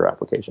into your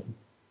application.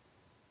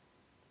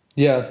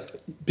 Yeah,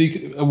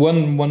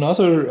 one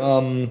other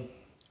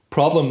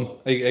problem,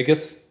 I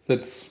guess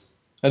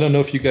I don't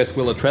know if you guys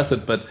will address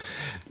it, but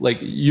like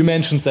you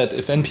mentioned that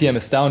if NPM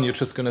is down, you're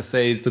just going to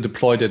say the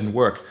deploy didn't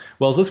work.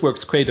 Well, this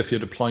works great if you're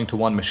deploying to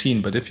one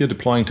machine, but if you're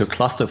deploying to a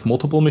cluster of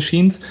multiple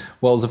machines,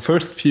 well, the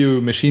first few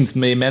machines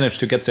may manage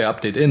to get their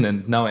update in,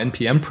 and now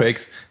NPM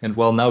breaks, and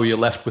well, now you're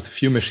left with a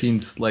few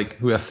machines like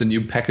who have the new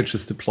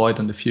packages deployed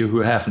and a few who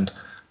haven't.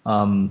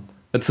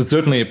 That's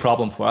certainly a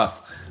problem for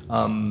us.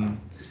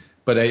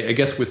 But I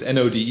guess with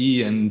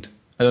NODE, and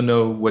I don't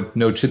know what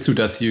Node-Jitsu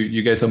does,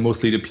 you guys are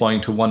mostly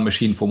deploying to one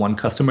machine for one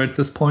customer at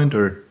this point,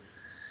 or?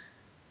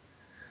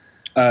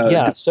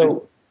 Yeah,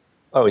 so,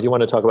 you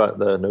want to talk about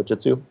the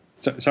Node-Jitsu?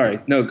 Sorry,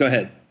 no, go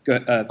ahead.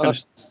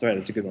 Finish this thread,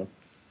 it's a good one.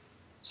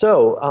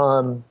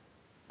 So,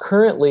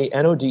 currently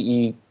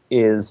NODE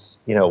is,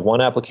 one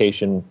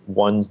application,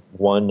 one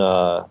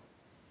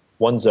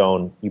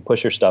zone, you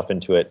push your stuff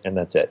into it, and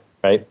that's it,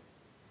 right?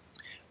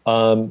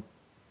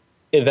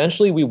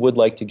 Eventually we would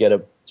like to get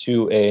and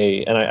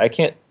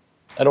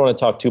I don't want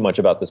to talk too much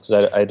about this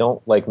because I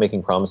don't like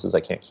making promises I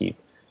can't keep.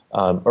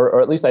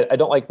 Or at least I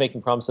don't like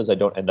making promises I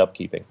don't end up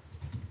keeping.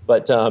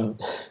 But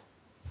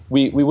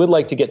we would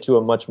like to get to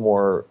a much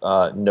more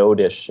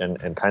node-ish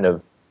and kind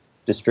of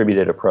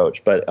distributed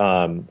approach. But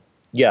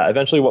yeah,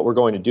 eventually what we're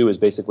going to do is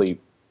basically,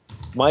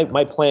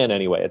 my plan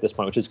anyway at this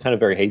point, which is kind of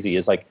very hazy,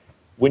 is like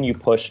when you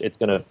push, it's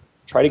going to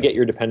try to get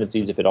your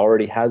dependencies. If it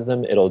already has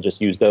them, it'll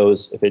just use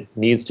those. If it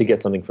needs to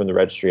get something from the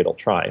registry, it'll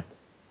try.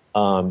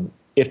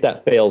 If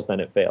that fails, then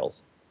it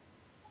fails.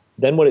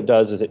 then what it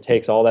does is it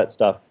takes all that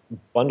stuff,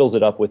 bundles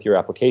it up with your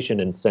application,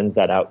 and sends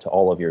that out to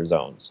all of your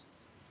zones.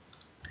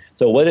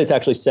 So what it's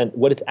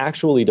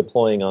actually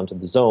deploying onto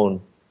the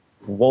zone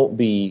won't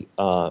be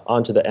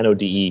onto the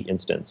NODE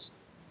instance.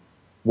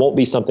 Won't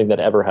be something that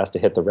ever has to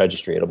hit the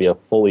registry. It'll be a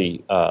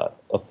fully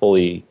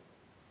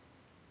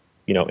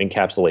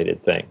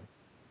encapsulated thing.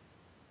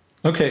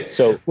 Okay.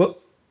 So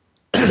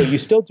so you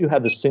still do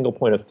have this single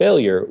point of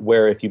failure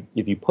where if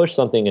you push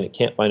something and it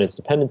can't find its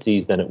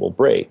dependencies, then it will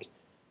break.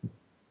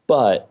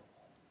 But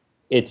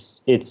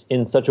it's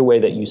in such a way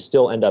that you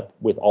still end up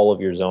with all of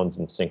your zones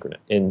in synchrony,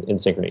 in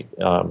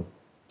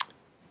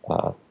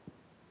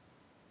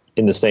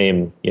the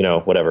same,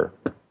 whatever,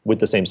 with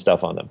the same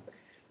stuff on them.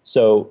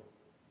 So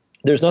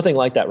there's nothing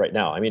like that right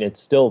now. I mean,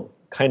 it's still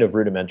kind of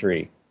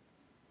rudimentary.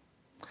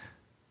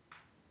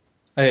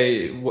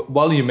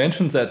 While you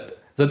mentioned that,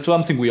 that's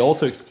something we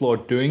also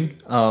explored doing.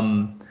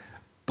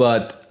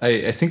 But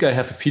I think I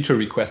have a feature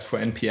request for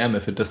NPM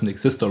if it doesn't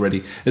exist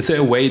already. Is there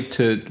a way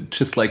to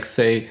just like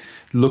say,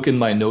 look in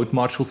my node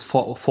modules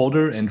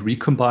folder and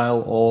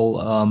recompile all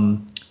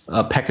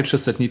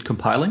packages that need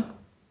compiling?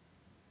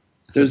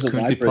 There's a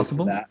library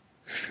possible? for that.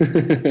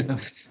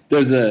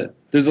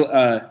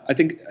 I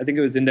think it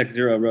was Index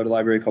Zero wrote a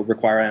library called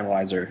Require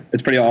Analyzer.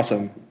 It's pretty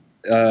awesome.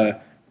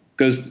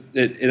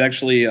 It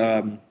actually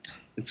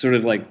it's sort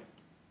of like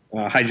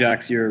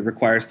hijacks your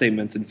require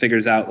statements and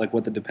figures out like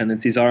what the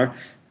dependencies are.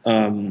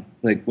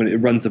 Like when it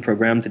runs the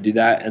program to do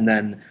that, and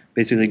then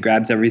basically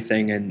grabs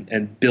everything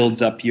and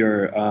builds up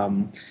your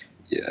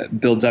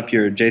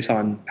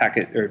JSON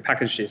packet or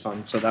package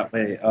JSON. So that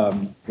way,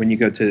 when you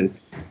go to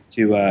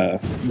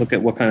look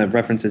at what kind of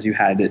references you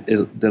had,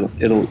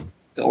 it'll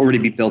already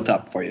be built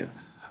up for you.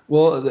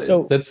 Well,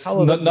 so that's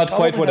not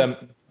quite what I'm.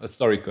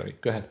 Sorry, Corey.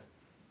 Go ahead.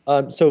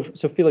 So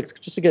Felix,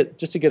 just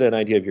to get an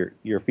idea of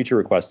your feature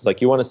requests,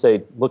 like you want to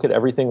say, look at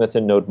everything that's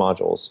in node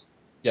modules.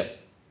 Yeah.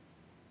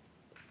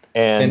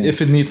 And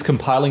if it needs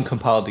compiling,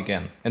 compile it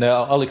again. And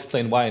I'll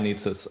explain why it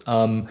needs this.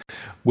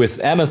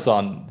 With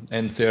Amazon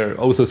and their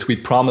also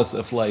sweet promise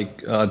of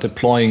like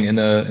deploying in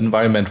an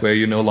environment where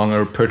you no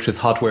longer purchase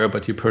hardware,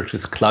 but you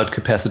purchase cloud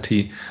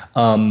capacity,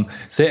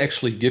 they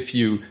actually give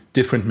you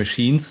different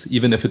machines,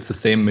 even if it's the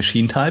same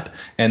machine type.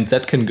 And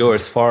that can go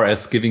as far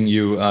as giving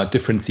you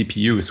different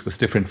CPUs with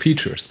different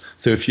features.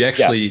 So if you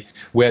actually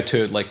were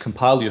to like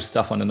compile your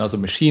stuff on another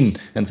machine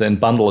and then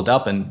bundle it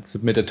up and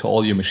submit it to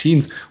all your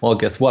machines, well,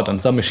 guess what? On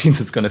some machines,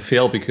 it's going to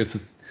fail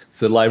because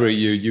the library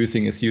you're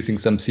using is using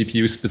some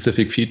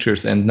CPU-specific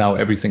features, and now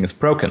everything is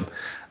broken.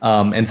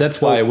 And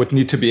that's why I would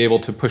need to be able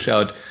to push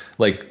out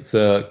like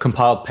the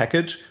compiled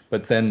package,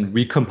 but then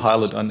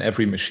recompile it on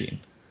every machine,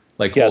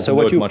 like all the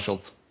node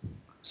modules.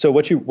 So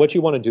what you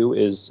want to do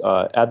is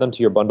add them to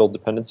your bundled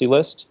dependency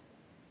list,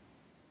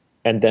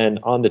 and then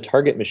on the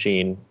target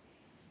machine,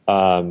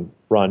 run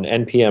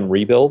npm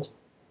rebuild.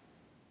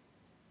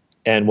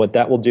 And what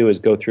that will do is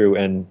go through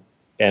and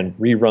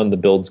rerun the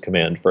builds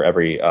command for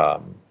every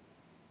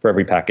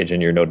package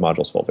in your node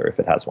modules folder if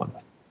it has one.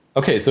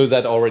 Okay, so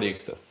that already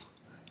exists.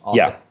 Awesome.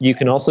 Yeah, you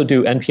can also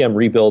do npm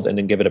rebuild and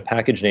then give it a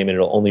package name, and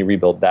it'll only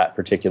rebuild that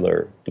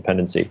particular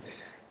dependency.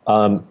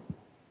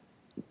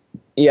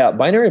 Yeah,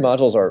 binary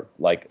modules are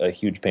like a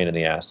huge pain in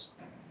the ass.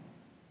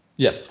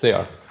 Yeah, they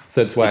are.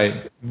 That's why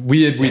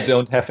we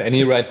don't have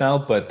any right now,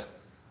 but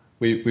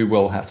we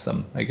will have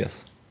some, I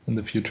guess, in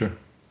the future.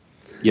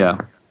 Yeah.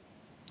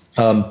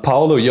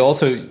 Paolo, you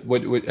also,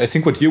 I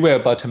think what you were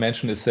about to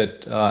mention is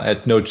that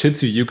at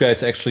Nodejitsu, you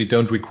guys actually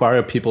don't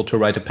require people to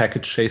write a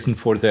package JSON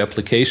for their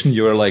application.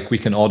 You're like, we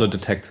can auto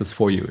detect this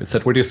for you. Is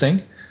that what you're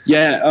saying?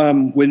 Yeah.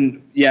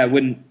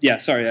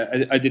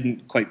 Sorry, I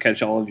didn't quite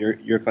catch all of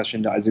your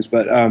question, Isaac,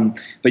 but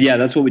yeah,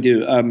 that's what we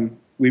do.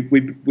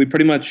 We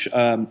pretty much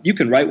you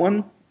can write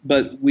one,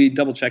 but we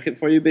double check it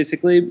for you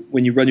basically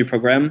when you run your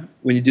program.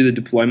 When you do the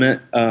deployment,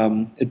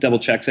 it double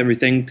checks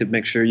everything to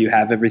make sure you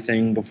have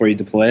everything before you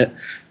deploy it.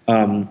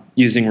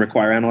 Using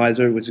Require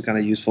Analyzer, which is kind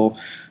of useful.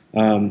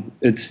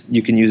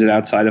 You can use it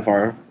outside of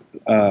our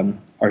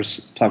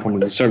platform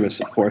as a service,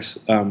 of course.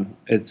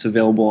 It's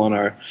available on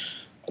our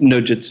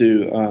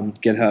Nodejitsu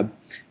GitHub.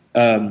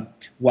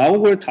 While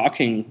we're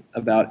talking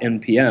about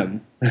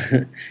NPM,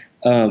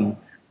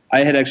 I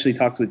had actually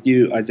talked with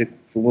you, Isaac,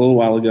 a little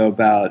while ago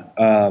about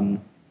a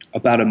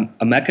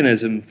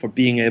mechanism for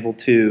being able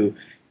to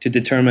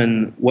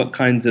determine what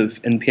kinds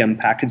of NPM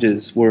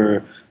packages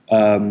were,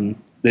 or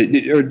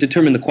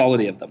determine the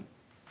quality of them.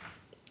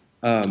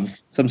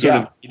 Some sort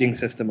of rating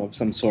system of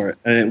some sort,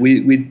 and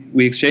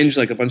we exchanged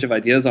like a bunch of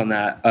ideas on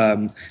that.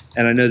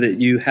 And I know that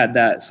you had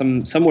that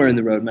somewhere in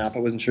the roadmap. I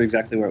wasn't sure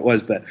exactly where it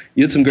was, but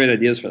you had some great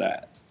ideas for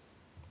that.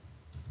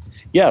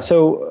 Yeah,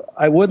 so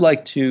I would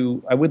like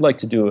to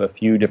do a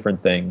few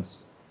different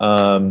things,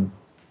 and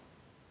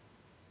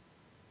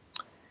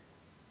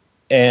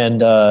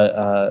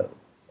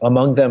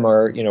among them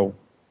are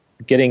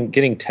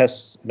getting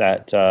tests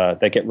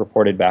that get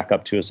reported back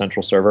up to a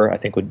central server. I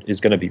think is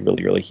going to be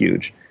really, really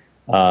huge.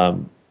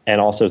 And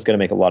also it's going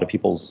to make a lot of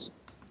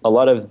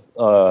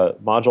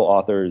module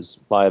authors'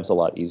 lives a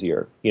lot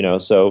easier.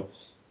 So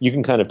you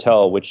can kind of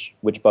tell which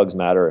bugs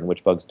matter and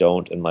which bugs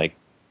don't, and like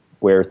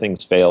where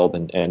things failed,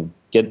 and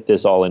get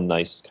this all in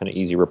nice kind of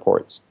easy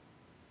reports.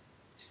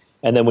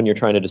 And then when you're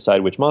trying to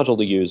decide which module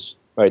to use,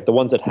 right, the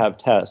ones that have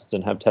tests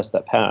and have tests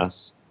that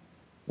pass,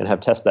 and have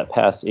tests that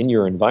pass in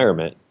your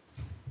environment,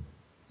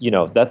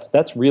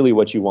 that's really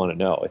what you want to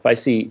know. If I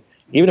see,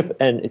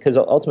 because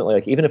ultimately,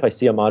 like, even if I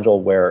see a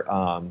module where,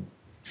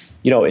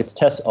 its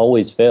tests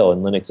always fail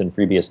in Linux and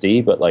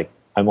FreeBSD, but like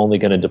I'm only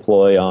going to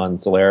deploy on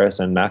Solaris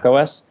and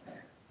macOS,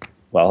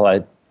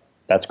 well,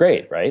 that's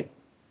great, right?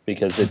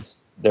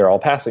 Because they're all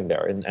passing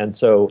there, and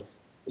so,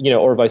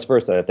 or vice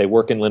versa. If they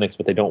work in Linux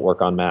but they don't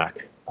work on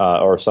Mac,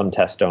 or some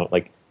tests don't,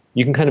 like,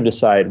 you can kind of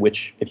decide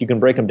which. If you can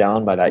break them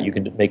down by that, you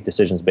can make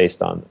decisions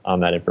based on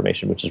that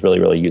information, which is really,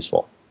 really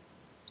useful.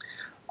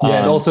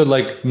 Yeah, and also,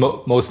 like,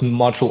 most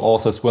module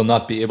authors will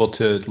not be able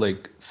to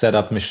like set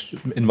up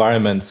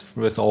environments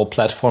with all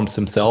platforms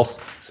themselves.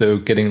 So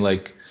getting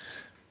like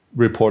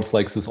reports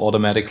like this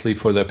automatically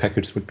for their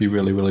package would be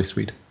really, really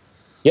sweet.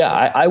 Yeah,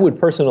 I would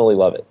personally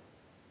love it.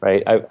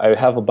 Right, I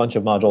have a bunch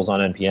of modules on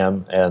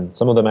NPM, and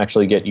some of them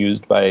actually get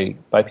used by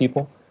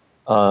people.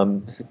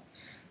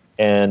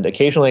 And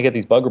occasionally I get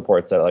these bug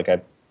reports that like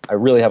I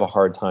really have a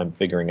hard time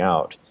figuring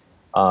out.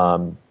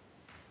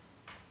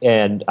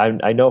 And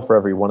I know for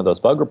every one of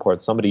those bug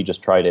reports, somebody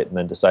just tried it and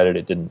then decided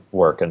it didn't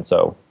work, and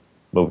so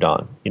moved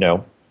on.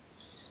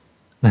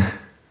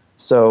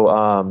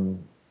 So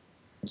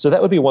so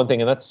that would be one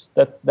thing, and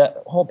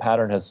that whole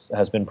pattern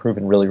has been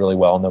proven really, really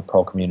well in the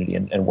Perl community,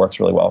 and works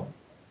really well.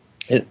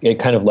 It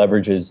kind of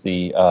leverages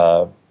the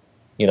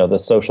the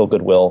social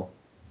goodwill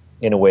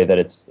in a way that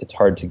it's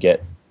hard to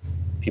get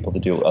people to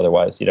do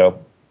otherwise.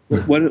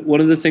 One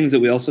of the things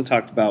that we also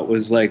talked about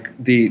was like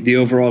the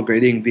overall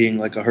grading being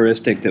like a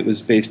heuristic that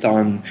was based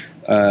on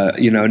a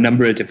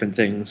number of different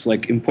things,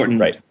 like important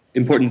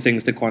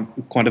things to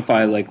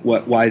quantify, like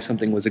why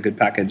something was a good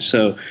package.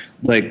 So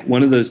like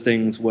one of those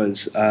things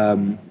was,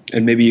 and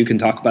maybe you can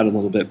talk about it a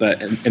little bit, but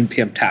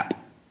npm tap.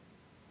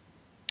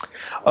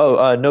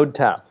 Oh, node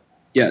tap.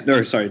 Yeah,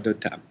 no, sorry, node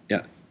tap.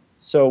 Yeah.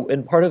 So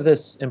in part of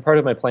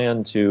my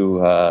plan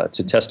to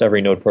test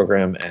every node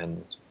program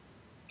and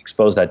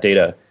expose that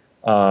data,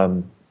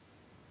 I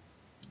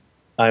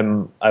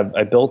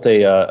built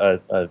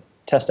a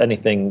test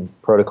anything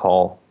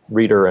protocol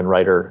reader and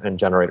writer and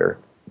generator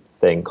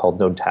thing called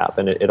node tap,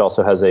 and it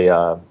also has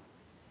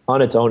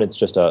on its own, it's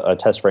just a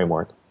test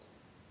framework,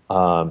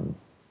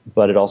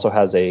 but it also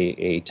has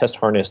a test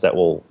harness that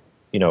will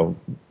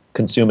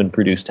consume and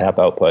produce tap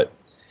output.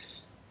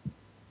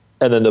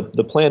 And then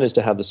the plan is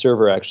to have the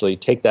server actually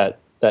take that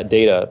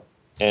data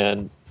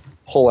and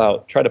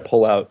try to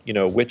pull out,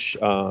 which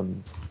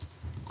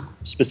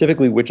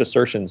specifically which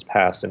assertions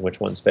passed and which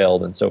ones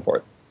failed, and so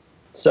forth.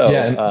 So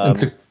yeah,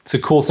 and it's a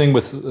cool thing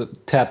with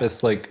Tap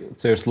is like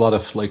there's a lot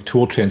of like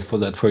tool chains for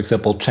that. For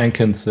example,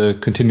 Jenkins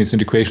continuous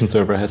integration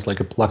server has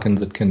like a plugin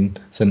that can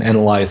then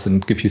analyze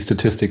and give you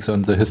statistics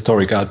on the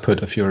historic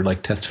output of your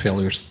like test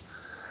failures.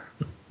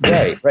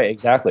 Right,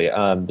 exactly.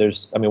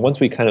 Once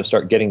we kind of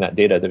start getting that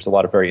data, there's a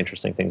lot of very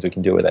interesting things we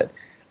can do with it.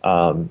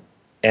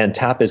 And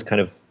Tap is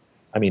kind of,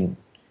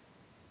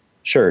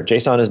 sure,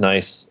 JSON is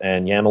nice,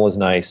 and YAML is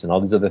nice, and all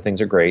these other things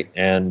are great,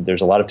 and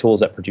there's a lot of tools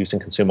that produce and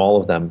consume all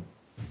of them.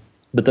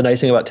 But the nice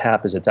thing about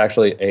Tap is it's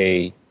actually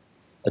a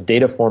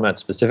data format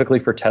specifically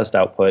for test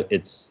output.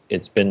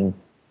 It's been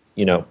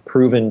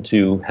proven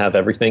to have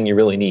everything you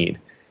really need,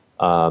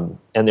 and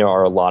there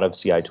are a lot of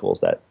CI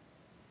tools that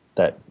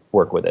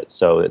work with it.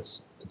 So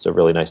it's a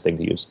really nice thing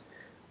to use.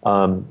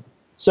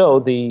 So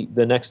the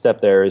next step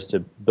there is to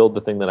build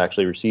the thing that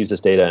actually receives this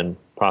data and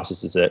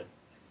processes it.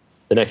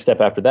 The next step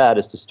after that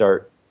is to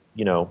start,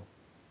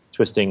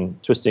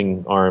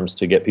 twisting arms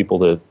to get people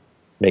to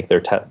make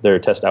their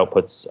test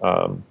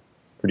outputs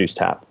produce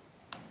tap.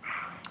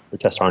 Their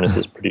test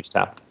harnesses produce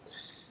tap.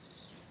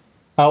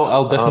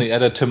 I'll definitely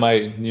add it to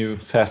my new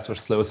fast or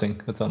slow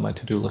thing that's on my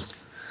to-do list.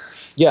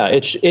 Yeah,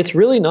 it's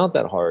really not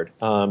that hard.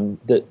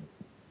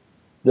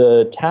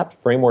 The Tap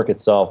framework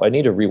itself, I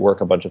need to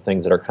rework a bunch of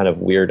things that are kind of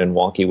weird and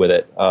wonky with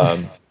it.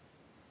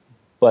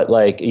 But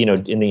like,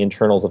 in the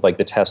internals of like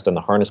the test and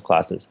the harness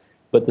classes.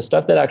 But the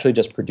stuff that actually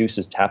just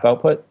produces tap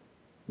output,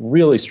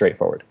 really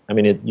straightforward.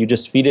 You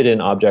just feed it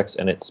in objects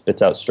and it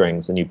spits out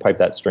strings, and you pipe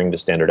that string to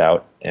standard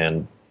out,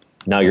 and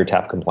now you're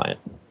tap compliant.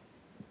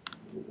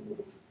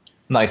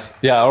 Nice.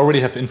 Yeah, I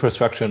already have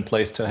infrastructure in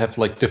place to have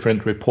like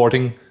different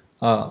reporting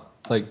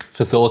like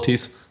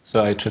facilities,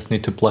 so I just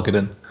need to plug it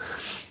in.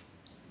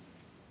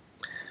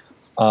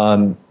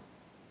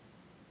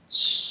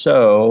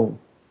 So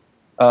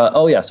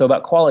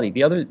about quality.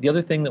 The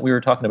other thing that we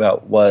were talking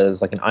about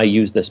was like an I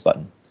use this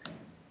button.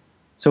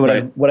 So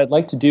what I'd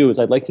like to do is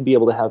I'd like to be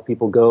able to have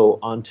people go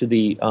onto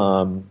the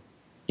NPM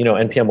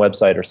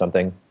website or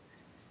something,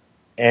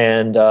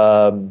 and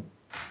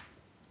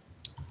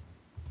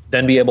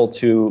then be able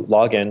to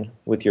log in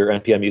with your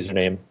NPM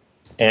username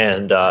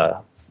and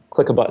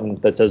click a button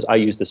that says I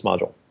use this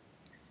module.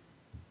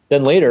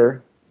 Then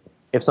later,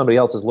 if somebody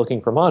else is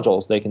looking for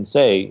modules, they can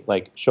say,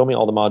 like, show me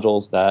all the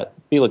modules that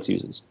Felix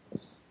uses.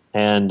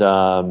 and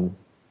and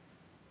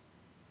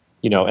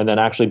then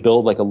actually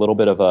build like a little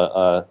bit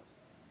of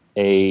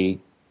a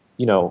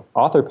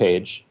author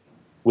page,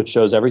 which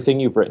shows everything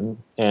you've written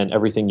and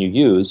everything you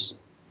use,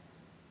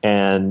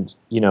 and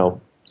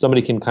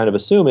somebody can kind of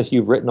assume if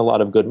you've written a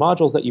lot of good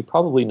modules that you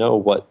probably know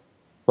what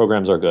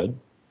programs are good,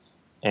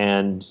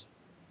 and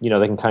they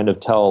can kind of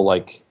tell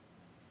like,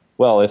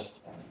 well, if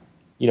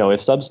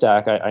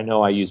Substack, I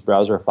know I use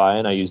Browserify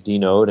and I use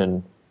Dnode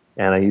and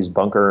I use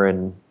Bunker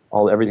and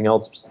everything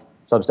else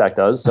Substack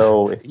does.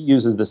 So if he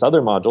uses this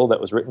other module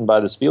that was written by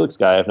this Felix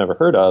guy I've never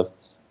heard of,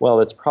 well,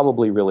 it's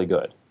probably really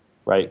good,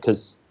 right?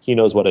 Because he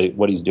knows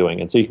what he's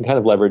doing, and so you can kind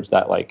of leverage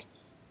that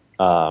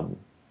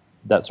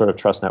that sort of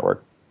trust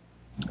network.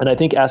 And I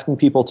think asking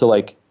people to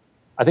I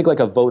think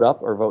a vote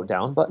up or vote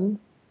down button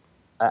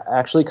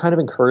actually kind of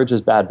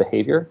encourages bad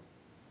behavior,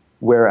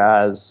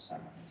 whereas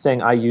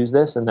saying I use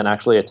this and then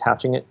actually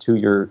attaching it to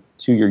your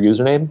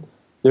username,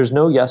 there's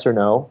no yes or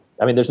no.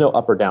 I mean, there's no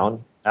up or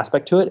down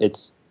aspect to it.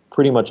 It's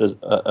pretty much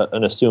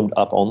an assumed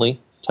up only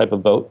type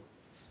of vote.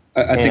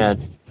 I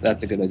think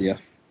that's a good idea.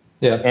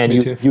 Yeah, and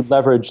you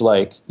leverage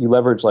this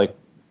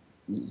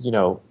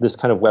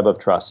kind of web of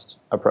trust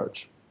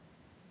approach.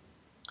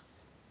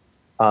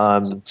 So I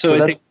that's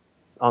think,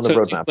 on the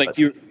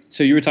roadmap.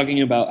 So you were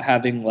talking about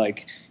having a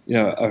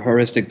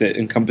heuristic that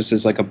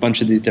encompasses a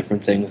bunch of these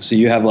different things. So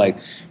you have I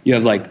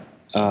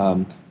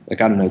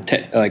don't know,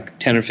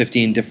 10 or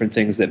 15 different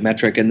things that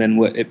metric, and then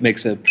it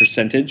makes a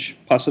percentage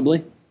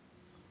possibly.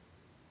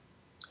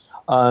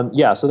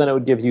 Yeah. So then it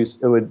would give you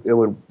it would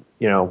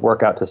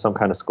work out to some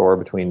kind of score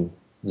between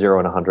 0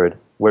 and 100,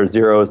 where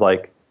 0 is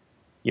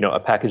a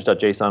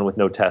package.json with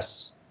no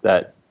tests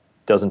that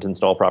doesn't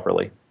install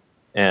properly,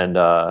 and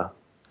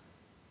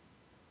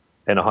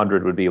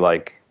 100 would be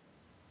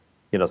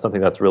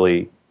something that's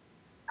really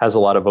has a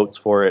lot of votes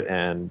for it,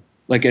 and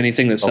like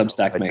anything that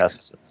Substack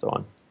makes and so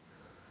on.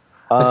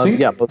 Most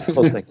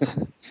things.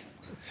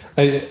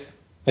 I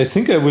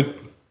think I would.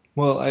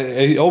 Well,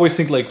 I always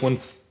think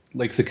once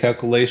the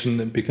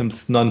calculation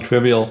becomes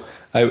non-trivial,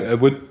 I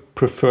would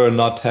prefer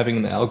not having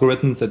an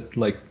algorithm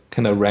that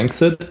kind of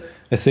ranks it.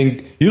 I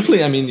think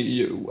usually, I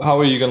mean, how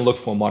are you going to look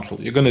for a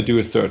module? You're going to do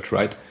a search,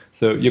 right?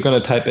 So you're going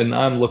to type in,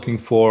 I'm looking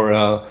for,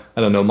 I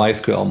don't know,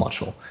 MySQL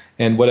module.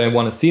 And what I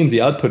want to see in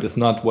the output is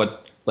not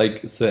what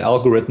the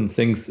algorithm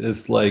thinks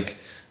is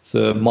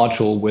the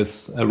module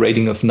with a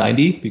rating of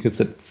 90,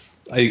 because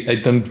I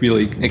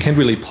can't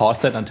really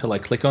pause that until I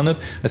click on it.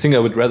 I think I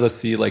would rather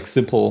see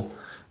simple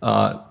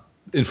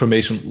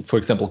information. For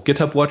example,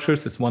 GitHub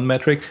watchers is one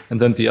metric, and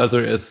then the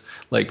other is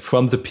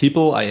from the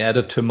people I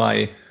added to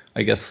my,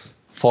 I guess,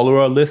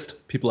 follower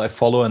list, people I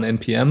follow on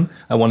NPM,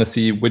 I want to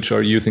see which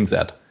are using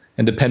that.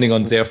 And depending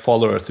on their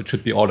followers, it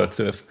should be ordered.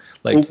 So if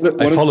I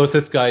follow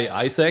this guy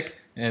Isaac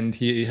and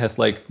he has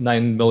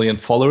 9 million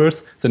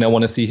followers, so now I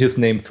want to see his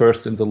name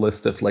first in the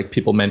list of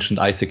people mentioned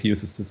Isaac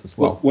uses this as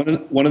well.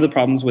 One of the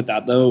problems with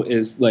that though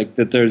is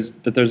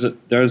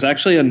there's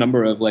actually a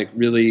number of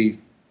really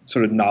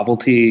sort of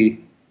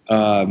novelty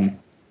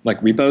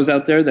repos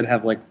out there that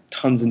have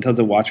tons and tons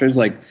of watchers,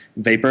 like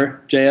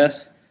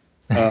Vapor.js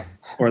or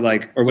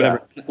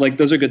whatever. Yeah.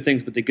 Those are good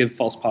things, but they give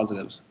false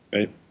positives,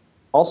 right?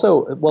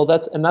 Also, well,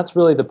 that's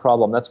really the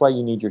problem. That's why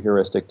you need your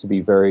heuristic to be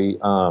very,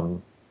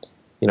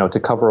 to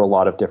cover a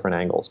lot of different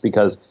angles,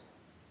 because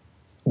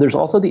there's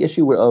also the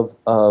issue of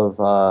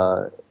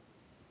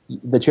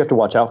that you have to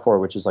watch out for,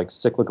 which is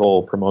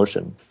cyclical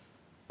promotion,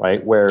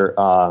 right? Where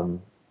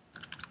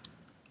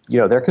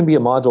there can be a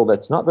module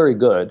that's not very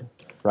good,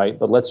 right?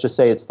 But let's just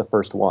say it's the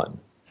first one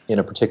in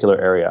a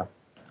particular area,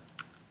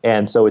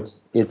 and so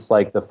it's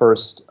the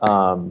first.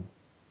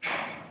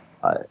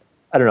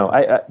 I don't know.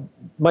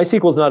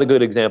 MySQL is not a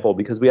good example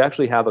because we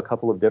actually have a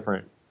couple of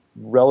different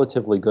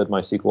relatively good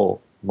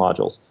MySQL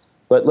modules.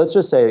 But let's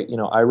just say,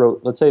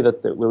 let's say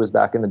that it was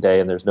back in the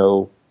day and there's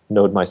no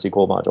Node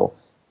MySQL module,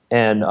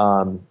 and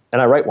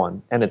I write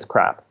one and it's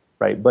crap,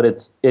 right? But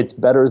it's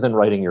better than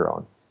writing your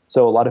own.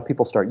 So a lot of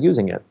people start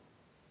using it,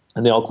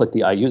 and they all click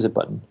the I use it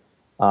button.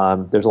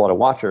 There's a lot of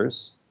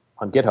watchers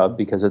on GitHub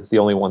because it's the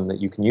only one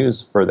that you can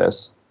use for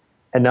this.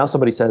 And now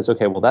somebody says,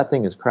 okay, well that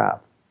thing is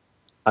crap.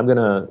 I'm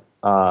gonna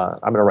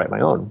write my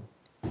own,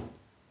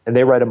 and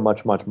they write a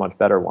much, much, much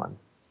better one.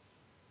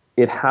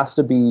 It has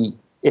to be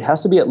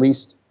at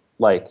least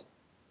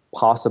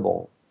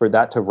possible for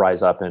that to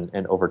rise up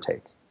and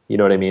overtake. You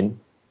know what I mean?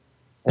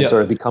 And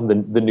sort of become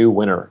the new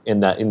winner in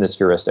this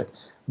heuristic.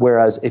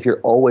 Whereas if you're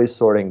always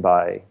sorting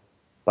by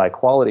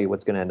quality,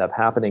 what's going to end up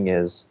happening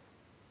is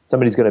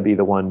somebody's going to be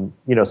the one.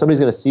 Somebody's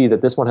going to see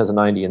that this one has a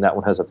 90 and that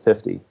one has a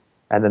 50,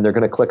 and then they're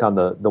going to click on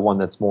the one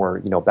that's more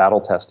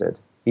battle tested,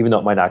 even though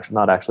it might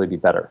not actually be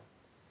better.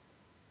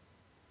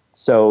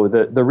 So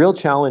the real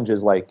challenge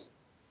is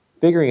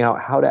figuring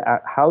out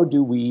how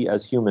do we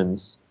as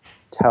humans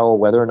tell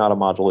whether or not a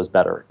module is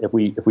better. If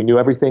we knew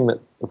everything,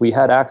 if we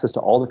had access to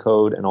all the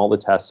code and all the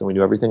tests and we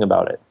knew everything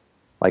about it,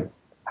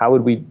 how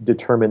would we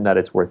determine that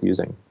it's worth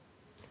using?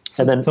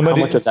 And then how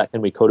much of that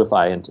can we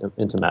codify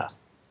into math?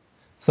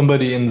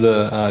 Somebody in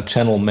the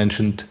channel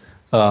mentioned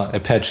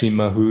Apache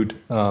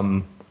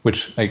Mahout,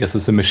 which I guess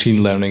is a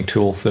machine learning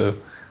tool. So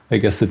I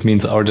guess it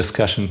means our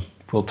discussion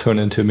will turn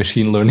into a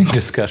machine learning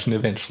discussion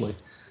eventually.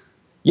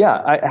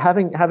 Yeah,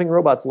 having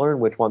robots learn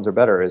which ones are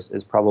better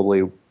is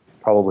probably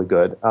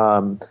good.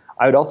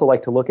 I would also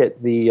like to look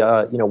at the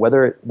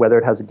whether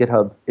it has a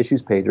GitHub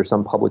issues page or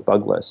some public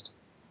bug list,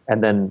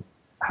 and then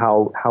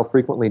how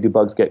frequently do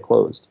bugs get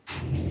closed.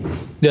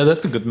 Yeah,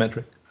 that's a good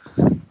metric.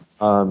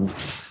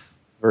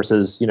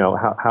 Versus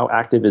how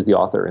active is the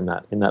author in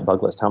that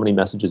bug list? How many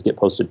messages get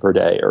posted per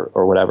day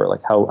or whatever?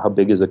 Like how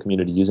big is the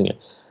community using it?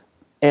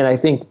 And I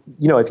think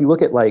if you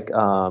look at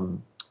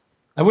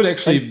I would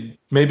actually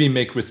maybe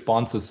make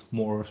responses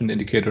more of an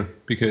indicator,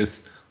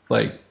 because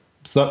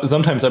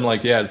sometimes I'm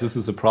like, yeah, this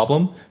is a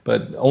problem,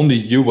 but only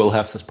you will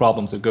have this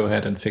problem, so go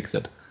ahead and fix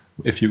it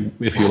if you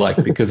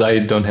like, because I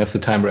don't have the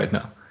time right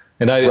now.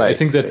 And I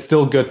think that's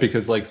still good,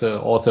 because the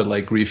author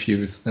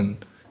reviews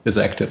and is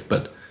active,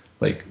 but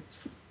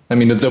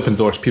it's open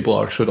source.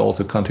 People should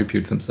also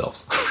contribute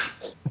themselves.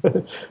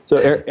 So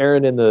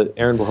Aaron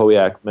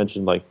Blahowiak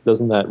mentioned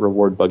doesn't that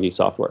reward buggy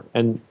software?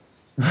 And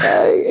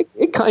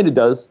it kind of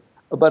does.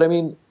 But I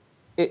mean,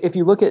 if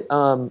you look at,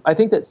 I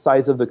think that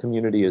size of the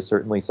community is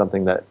certainly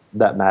something that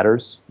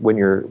matters when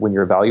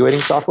you're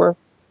evaluating software.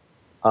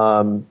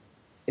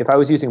 If I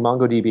was using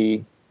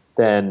MongoDB,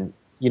 then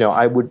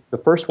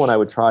the first one I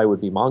would try would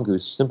be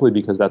Mongoose, simply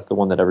because that's the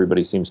one that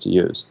everybody seems to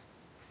use,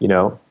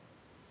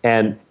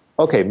 And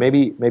okay,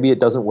 maybe it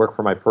doesn't work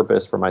for my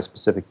purpose, for my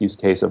specific use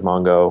case of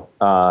Mongo,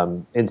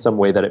 in some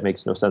way that it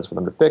makes no sense for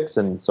them to fix,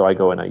 and so I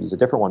go and I use a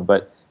different one.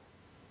 But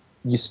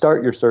you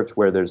start your search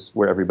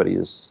where everybody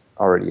is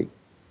already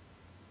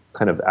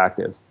kind of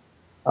active.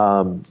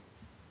 And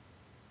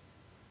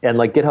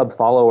GitHub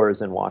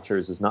followers and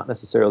watchers is not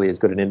necessarily as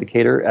good an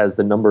indicator as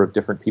the number of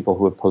different people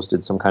who have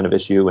posted some kind of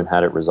issue and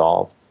had it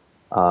resolved.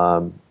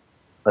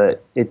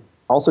 But it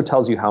also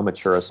tells you how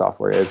mature a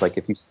software is.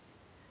 If you,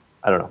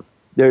 I don't know.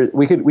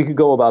 We could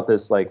go about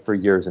this for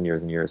years and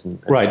years and years. And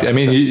right. I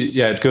mean,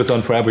 it goes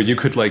on forever. You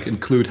could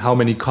include how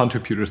many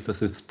contributors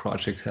does this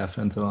project have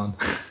and so on.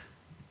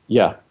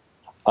 Yeah.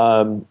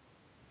 And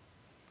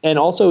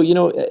also,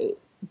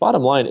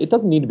 bottom line, it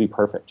doesn't need to be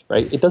perfect,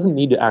 right? It doesn't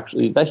need to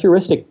actually, that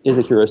heuristic is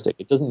a heuristic.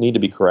 It doesn't need to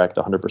be correct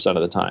 100%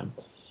 of the time.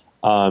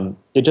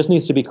 It just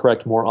needs to be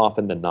correct more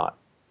often than not.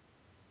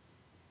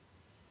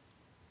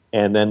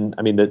 And then,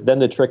 then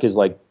the trick is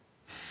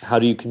how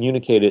do you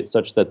communicate it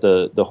such that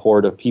the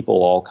horde of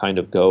people all kind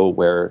of go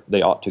where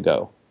they ought to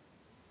go,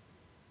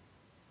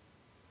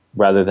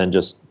 rather than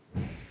just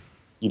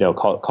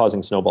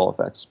causing snowball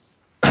effects.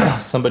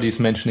 Somebody's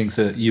mentioning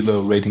the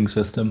ELO rating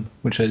system,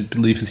 which I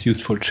believe is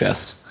used for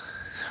chess.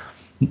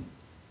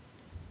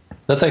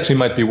 That actually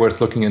might be worth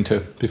looking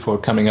into before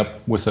coming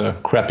up with a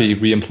crappy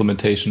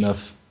re-implementation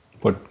of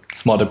what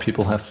smarter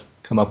people have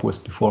come up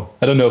with before.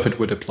 I don't know if it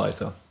would apply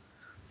though.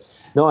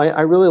 No,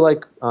 I really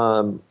like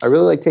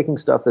taking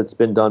stuff that's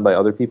been done by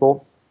other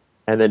people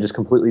and then just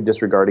completely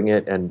disregarding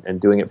it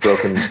and doing it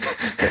broken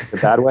the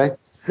bad way.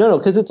 No,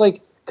 because it's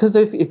because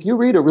if you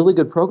read a really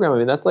good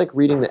program, that's like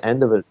reading the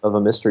end of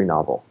a mystery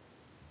novel,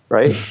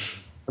 right?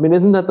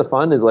 Isn't that the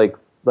fun? Is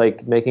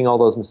making all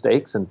those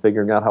mistakes and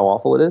figuring out how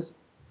awful it is.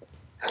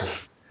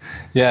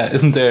 Yeah,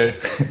 isn't there?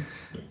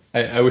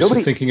 I was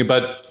just thinking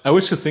about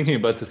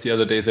this the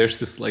other day. There's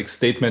this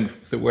statement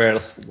where,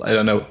 I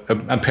don't know,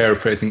 I'm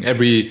paraphrasing.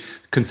 Every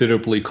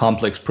considerably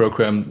complex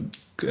program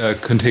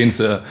contains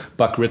a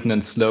bug written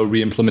in slow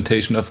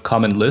re-implementation of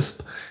Common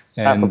Lisp,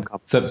 and half of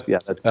Common Lisp. Yeah,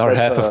 that's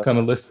half of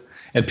Common Lisp.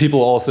 And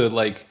people also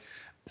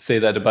say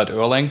that about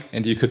Erlang,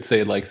 and you could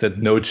say that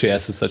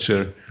Node.js is such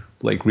a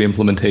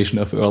re-implementation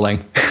of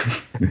Erlang.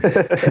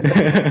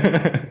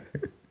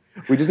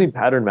 We just need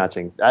pattern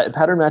matching.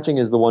 Pattern matching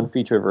is the one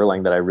feature of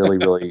Erlang that I really,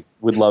 really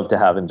would love to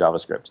have in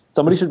JavaScript.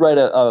 Somebody should write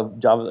a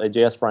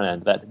JS front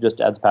end that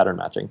just adds pattern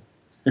matching.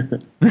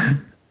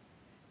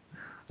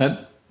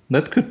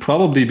 That could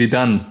probably be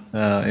done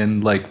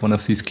in one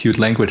of these cute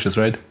languages,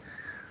 right?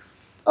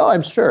 Oh,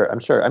 I'm sure.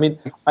 You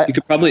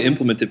could probably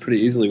implement it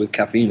pretty easily with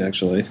Caffeine,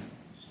 actually.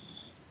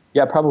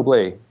 Yeah,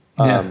 probably.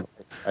 Yeah.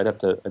 I'd have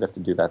to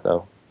do that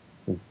though.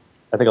 I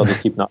think I'll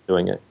just keep not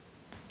doing it.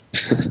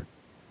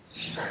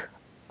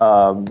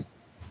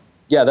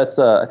 Yeah, that's.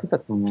 I think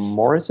that's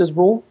Morris's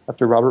rule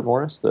after Robert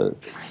Morris, the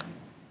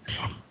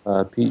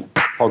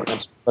Paul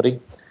Graham's buddy.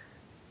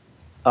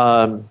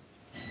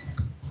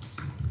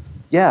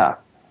 Yeah.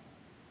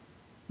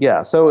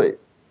 So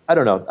I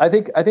don't know. I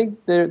think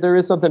there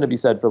is something to be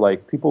said for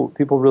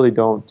people really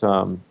don't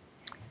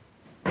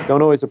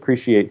always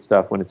appreciate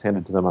stuff when it's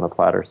handed to them on a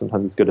platter.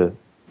 Sometimes it's good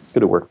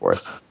to work for it.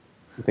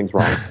 Things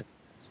wrong.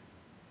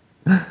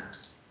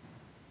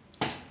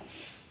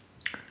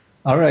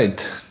 All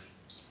right.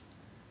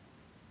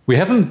 We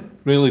haven't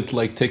really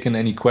taken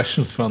any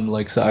questions from the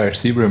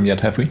IRC room yet,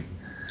 have we?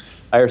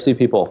 IRC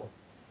people,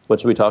 what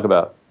should we talk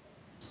about?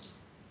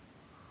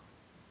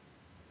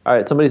 All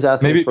right, somebody's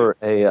asking for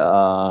a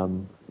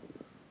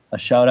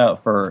shout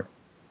out for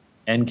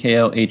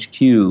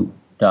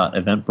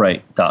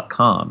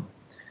nkohq.eventbrite.com.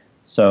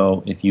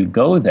 So if you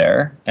go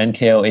there,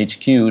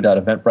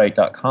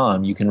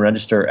 nkohq.eventbrite.com, you can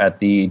register at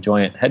the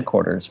Joyent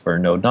headquarters for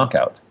Node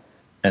Knockout.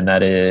 And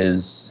that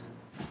is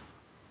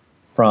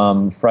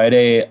from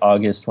Friday,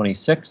 August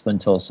 26th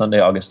until Sunday,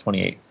 August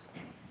 28th.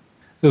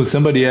 So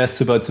somebody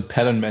asked about the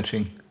pattern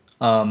matching.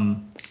 I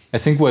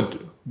think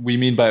what we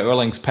mean by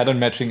Erlang's pattern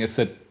matching is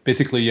that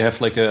basically you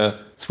have like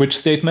a switch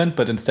statement,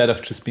 but instead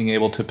of just being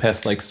able to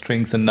pass like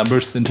strings and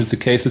numbers into the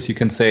cases, you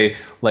can say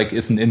like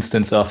is an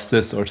instance of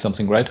this or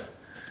something, right?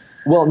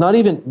 Well, not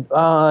even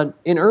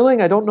in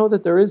Erlang. I don't know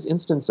that there is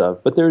instance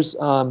of, but there's.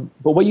 But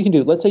what you can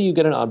do, let's say you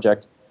get an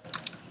object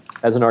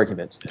as an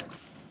argument,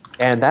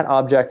 and that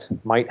object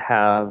might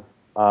have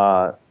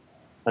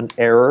an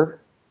error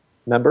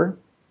member,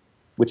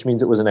 which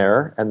means it was an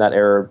error, and that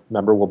error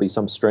member will be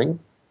some string.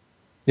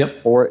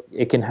 Yep. Or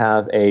it can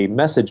have a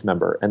message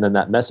member, and then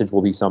that message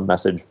will be some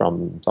message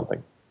from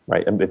something,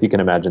 right? And if you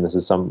can imagine, this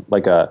is some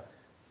like a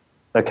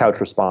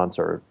couch response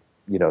or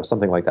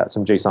something like that,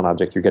 some JSON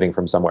object you're getting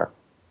from somewhere.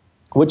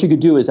 What you could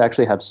do is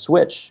actually have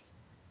switch,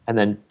 and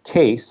then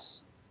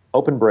case,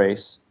 open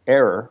brace,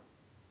 error,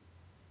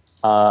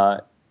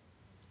 and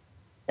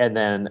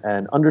then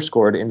an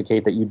underscore to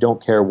indicate that you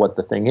don't care what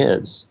the thing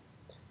is.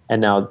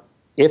 And now,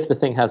 if the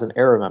thing has an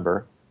error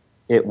member,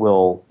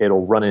 it'll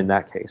run in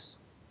that case.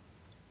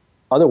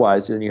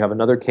 Otherwise, then you have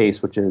another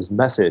case which is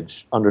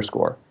message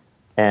underscore,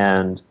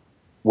 and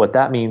what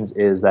that means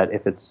is that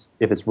if it's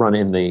run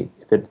if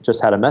it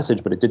just had a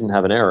message but it didn't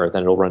have an error,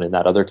 then it'll run in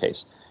that other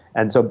case.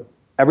 And so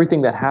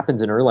everything that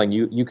happens in Erlang,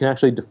 you can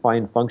actually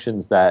define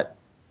functions that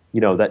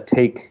that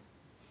take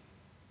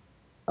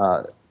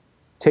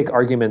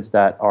arguments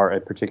that are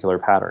a particular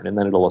pattern, and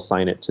then it'll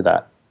assign it to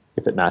that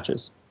if it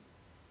matches.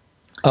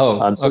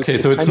 Oh, okay.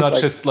 So it's not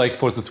just like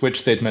for the switch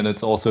statement;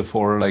 it's also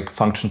for like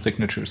function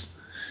signatures.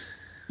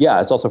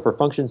 Yeah, it's also for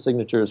function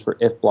signatures, for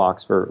if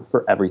blocks,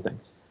 for everything.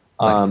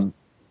 Nice.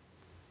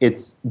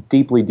 It's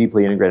deeply,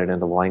 deeply integrated into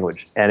the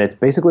language, and it's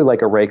basically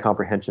like array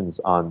comprehensions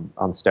on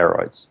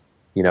steroids.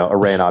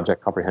 Array and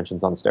object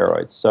comprehensions on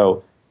steroids.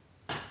 So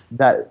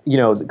that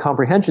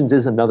comprehensions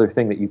is another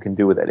thing that you can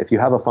do with it. If you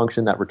have a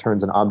function that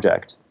returns an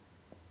object,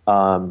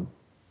 it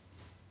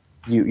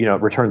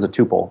returns a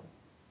tuple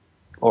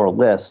or a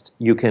list,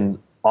 you can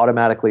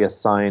automatically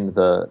assign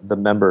the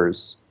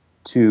members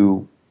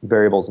to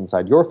variables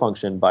inside your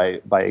function by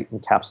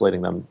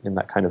encapsulating them in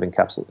that kind of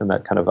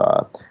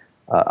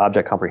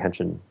object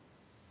comprehension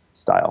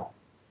style.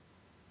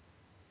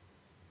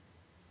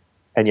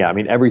 And yeah, I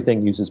mean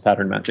everything uses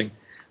pattern matching.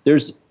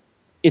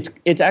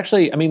 It's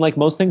actually, I mean, like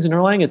most things in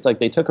Erlang, it's like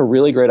they took a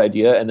really great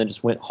idea and then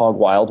just went hog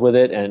wild with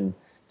it and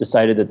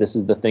decided that this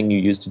is the thing you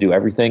use to do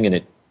everything, and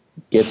it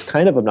gets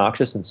kind of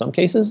obnoxious in some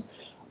cases.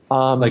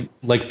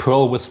 Like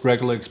Perl with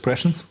regular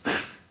expressions.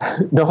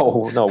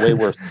 No, way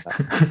worse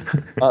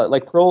than that.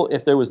 Like Perl,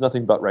 if there was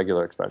nothing but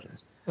regular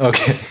expressions.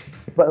 Okay.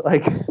 But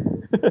like,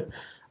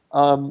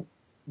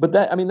 but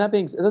that, I mean, that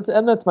being,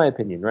 that's my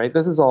opinion, right?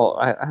 This is all,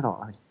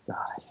 God,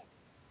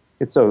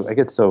 I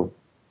get so,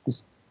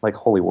 these like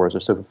holy wars are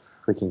so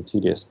freaking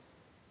tedious.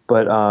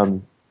 But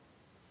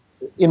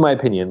in my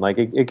opinion, like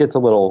it gets a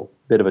little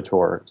bit of a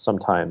chore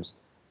sometimes.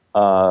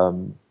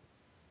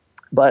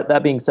 But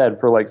that being said,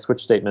 for like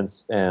switch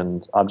statements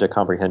and object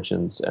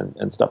comprehensions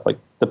and stuff, like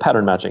the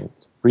pattern matching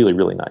is really,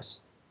 really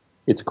nice.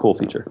 It's a cool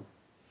feature.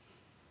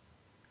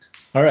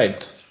 All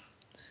right.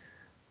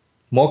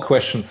 More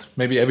questions.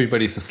 Maybe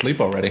everybody's asleep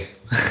already.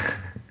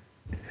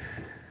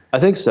 I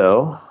think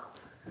so.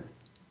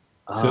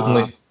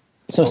 Certainly.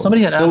 So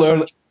somebody had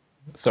asked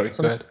Sorry,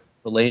 go ahead.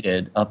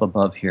 Related up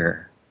above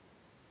here.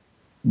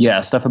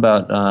 Yeah, stuff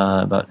about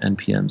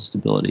NPM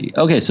stability.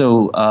 Okay,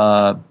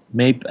 so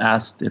Mape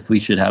asked if we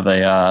should have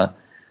a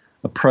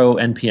pro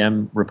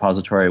NPM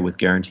repository with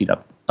guaranteed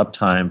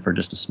uptime for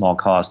just a small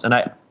cost, and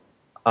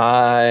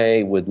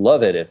I would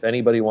love it if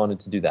anybody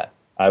wanted to do that.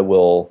 I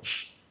will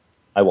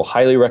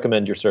highly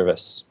recommend your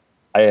service.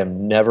 I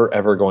am never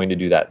ever going to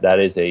do that. That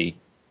is a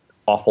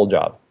awful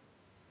job.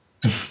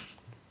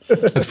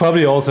 It's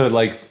probably also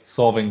like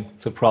solving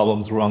the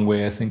problems the wrong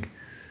way, I think.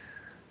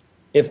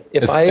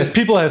 As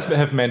people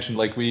have mentioned,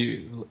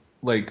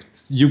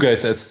 you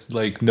guys as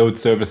like Node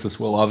services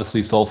will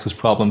obviously solve this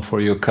problem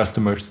for your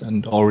customers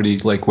and already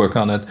like work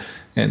on it.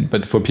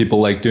 But for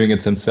people like doing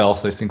it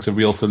themselves, I think the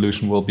real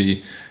solution will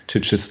be to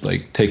just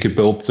like take a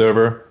build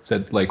server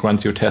that like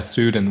runs your test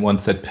suite, and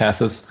once that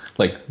passes,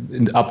 like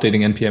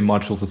updating NPM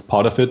modules is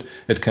part of it.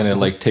 It kind of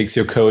like takes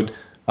your code,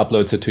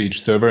 uploads it to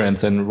each server, and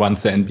then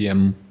runs the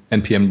NPM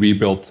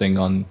rebuild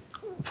thing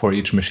for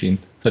each machine.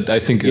 That I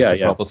think is the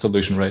proper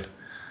solution, right?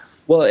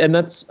 Well, and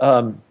that's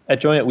at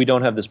Joyent we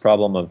don't have this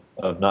problem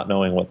of not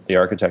knowing what the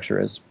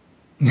architecture is.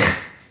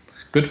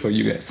 Good for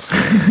you guys.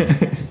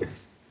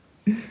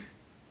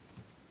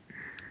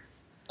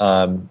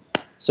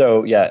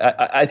 So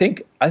yeah, I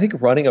think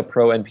running a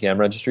pro NPM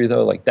registry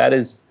though, like that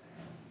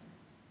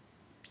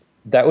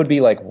would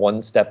be like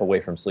one step away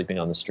from sleeping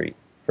on the street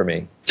for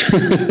me.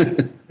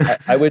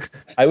 I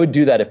would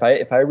do that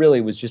if I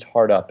really was just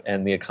hard up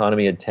and the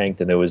economy had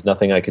tanked and there was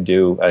nothing I could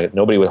do.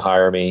 Nobody would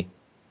hire me.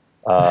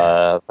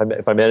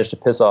 If I manage to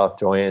piss off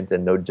Joyent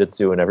and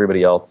Nodejitsu and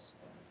everybody else,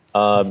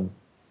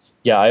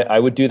 yeah, I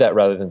would do that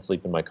rather than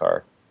sleep in my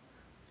car.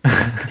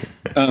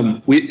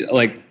 We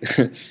like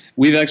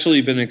we've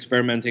actually been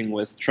experimenting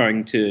with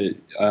trying to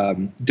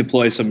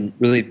deploy some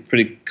really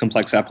pretty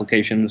complex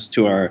applications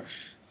to our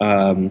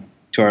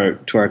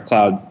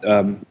cloud.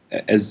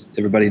 As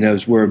everybody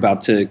knows, we're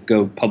about to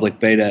go public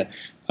beta,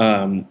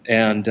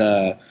 and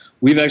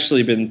we've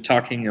actually been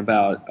talking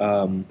about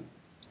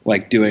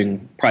like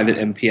doing private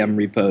npm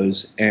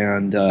repos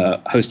and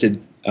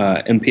hosted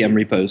npm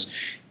repos,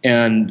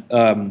 and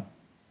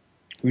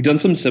we've done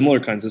some similar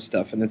kinds of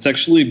stuff, and it's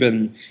actually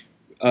been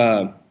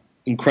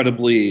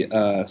incredibly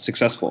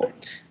successful.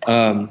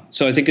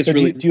 So I think it's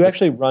really. Do you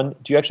actually run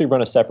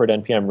a separate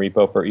npm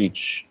repo for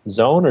each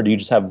zone, or do you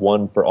just have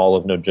one for all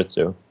of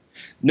Nodejitsu?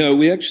 No,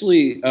 we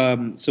actually.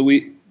 So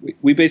we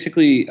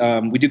basically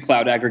we do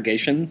cloud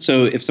aggregation.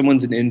 So if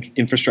someone's an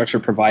infrastructure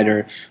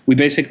provider, we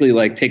basically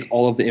like take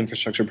all of the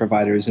infrastructure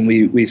providers and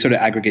we sort of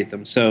aggregate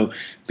them. So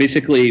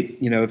basically,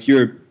 if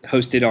you're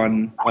hosted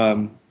on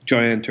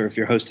Joyent, or if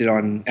you're hosted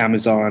on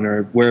Amazon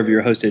or wherever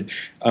you're hosted,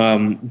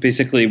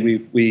 basically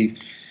we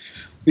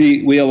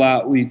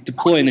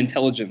deploy an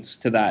intelligence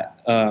to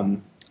that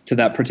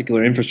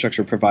particular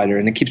infrastructure provider,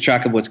 and it keeps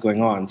track of what's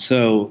going on.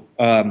 So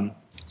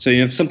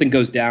if something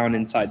goes down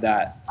inside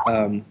that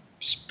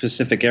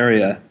specific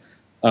area,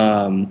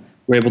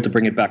 we're able to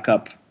bring it back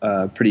up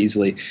pretty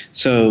easily.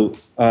 So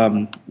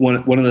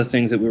one of the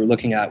things that we were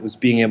looking at was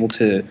being able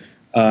to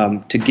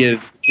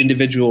give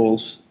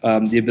individuals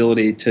the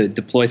ability to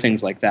deploy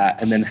things like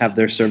that, and then have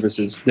their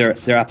services,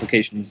 their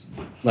applications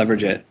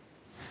leverage it.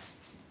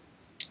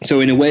 So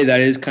in a way,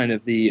 that is kind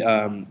of the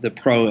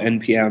pro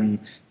npm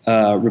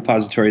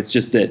repository. It's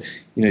just that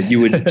you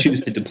would choose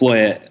to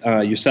deploy it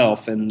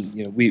yourself, and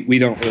we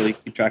don't really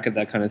keep track of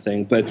that kind of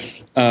thing. But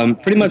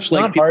pretty much it's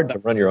like not hard to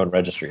run your own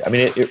registry. I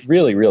mean, it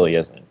really, really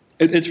isn't.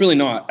 It's really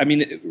not. I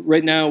mean,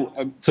 right now.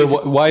 So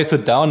why is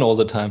it down all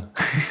the time?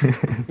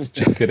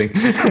 Just kidding.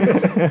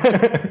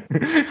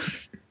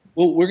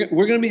 Well, we're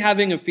going to be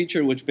having a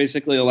feature which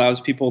basically allows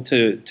people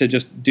to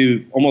just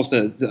do almost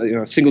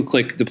a single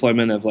click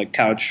deployment of like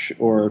Couch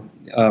or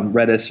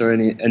Redis or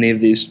any of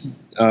these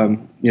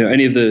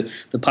any of the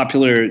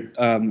popular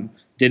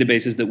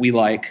databases that we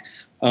like,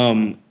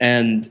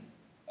 and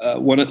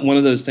one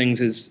of those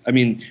things is, I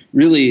mean,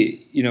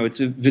 really,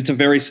 it's a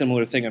very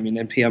similar thing. I mean,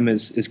 npm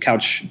is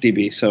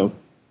CouchDB, so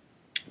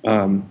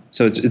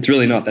it's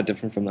really not that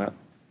different from that.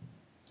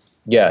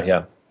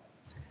 Yeah.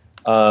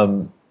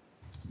 I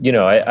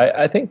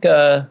think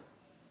I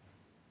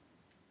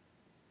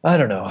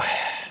don't know.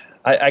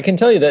 I can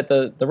tell you that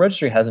the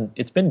registry hasn't.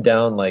 It's been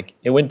down. Like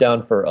it went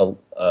down for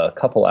a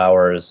couple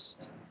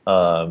hours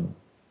a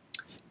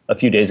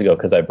few days ago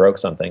because I broke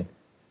something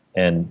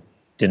and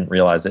didn't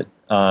realize it.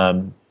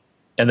 And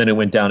then it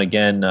went down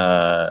again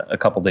a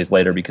couple days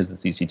later because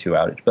of the EC2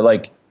 outage. But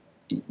like,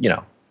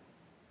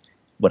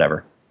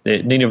 whatever.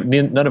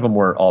 None of them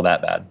were all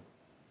that bad.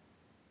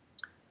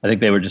 I think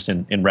they were just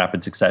in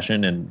rapid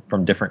succession and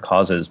from different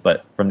causes.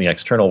 But from the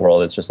external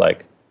world, it's just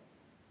like,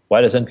 why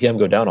does NPM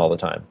go down all the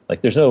time?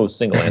 Like, there's no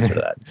single answer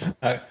to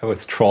that. I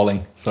was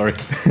trolling. Sorry.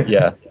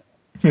 Yeah.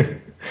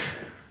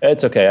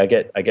 It's okay. I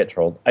get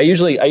trolled. I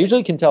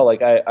usually can tell.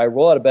 Like, I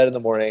roll out of bed in the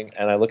morning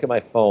and I look at my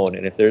phone,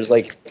 and if there's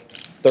like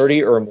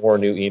 30 or more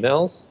new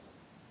emails,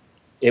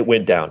 it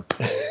went down.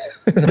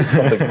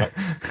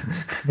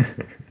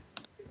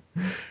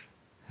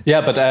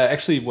 Yeah, but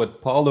actually,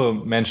 what Paulo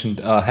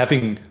mentioned,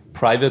 having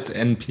private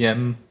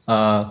npm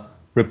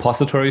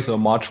repositories or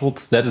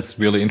modules, that is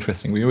really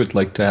interesting. We would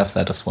like to have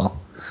that as well.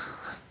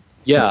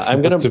 Yeah,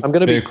 I'm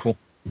gonna be cool.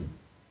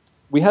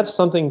 We have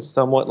something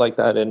somewhat like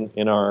that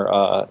in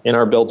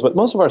our builds, but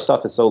most of our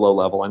stuff is so low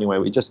level anyway.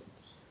 We just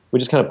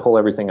kind of pull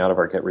everything out of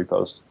our Git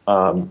repos.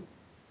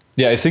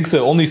 Yeah, I think the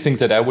only things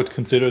that I would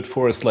consider it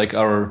for is like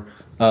our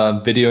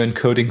video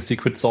encoding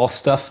secret sauce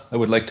stuff. I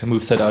would like to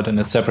move that out in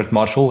a separate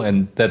module,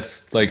 and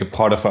that's like a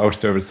part of our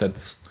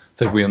service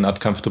that we are not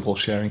comfortable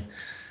sharing.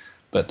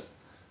 But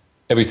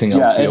everything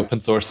else we open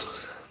source.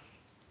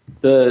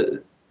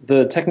 The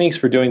techniques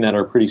for doing that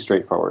are pretty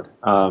straightforward.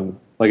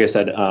 Like I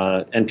said,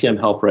 npm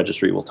help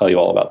registry will tell you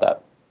all about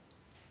that.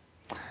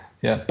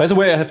 Yeah. By the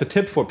way, I have a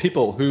tip for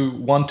people who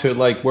want to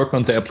like work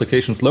on their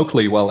applications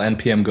locally while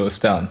npm goes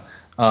down.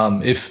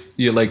 If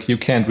you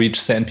can't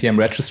reach the npm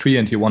registry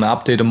and you want to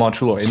update a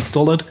module or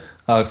install it,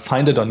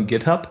 find it on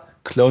GitHub,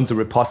 clone the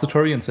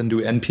repository, and then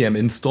do npm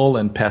install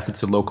and pass it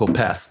to local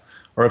path.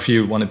 Or if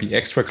you want to be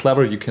extra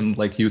clever, you can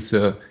like use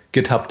the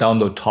GitHub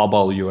download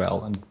tarball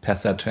URL and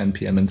pass that to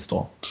npm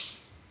install.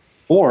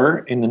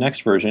 Or in the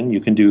next version,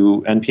 you can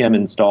do npm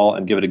install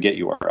and give it a git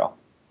URL.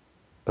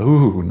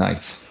 Oh,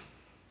 nice.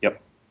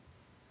 Yep.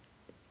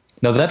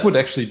 Now that would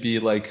actually be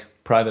like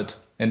private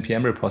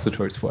npm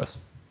repositories for us.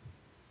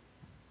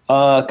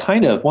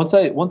 Kind of. Once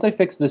I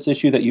fix this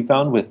issue that you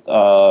found with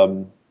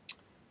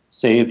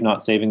save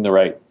not saving the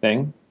right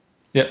thing.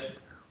 Yep.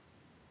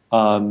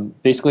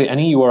 Basically,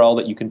 any URL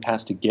that you can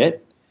pass to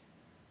Git,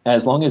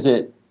 as long as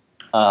it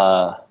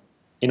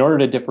in order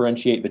to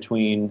differentiate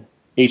between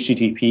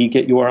HTTP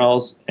GET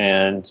URLs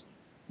and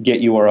GET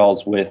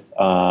URLs with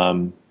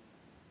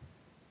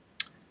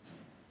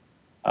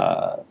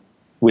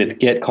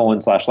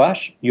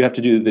get:// you have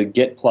to do the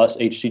get plus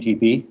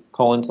HTTP :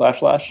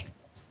 //.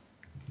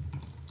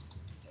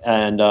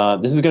 And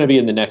this is going to be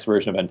in the next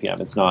version of NPM.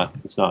 It's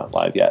not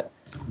live yet.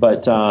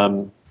 But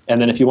and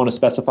then if you want to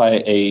specify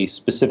a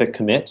specific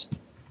commit,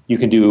 you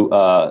can do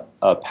a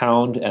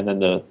pound and then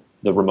the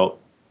remote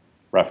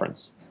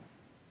reference.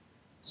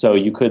 So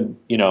you could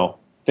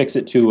fix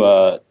it to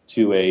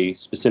a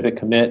specific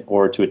commit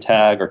or to a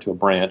tag or to a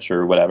branch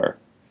or whatever.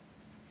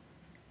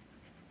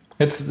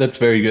 That's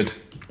very good,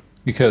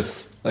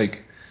 because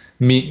like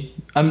me,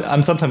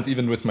 I'm sometimes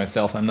even with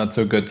myself, I'm not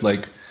so good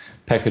like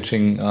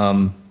packaging.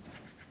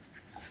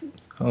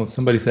 Oh,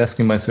 somebody's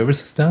asking my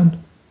service is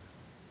down.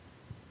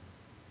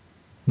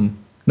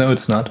 No,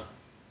 it's not.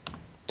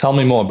 Tell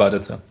me more about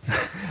it, though.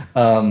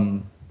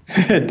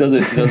 Does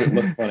it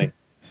look funny?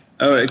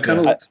 Oh, it kind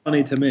of looks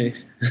funny to me.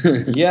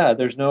 Yeah,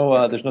 there's no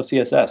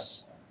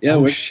CSS. Yeah,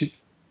 oh, shoot.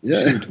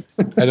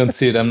 I don't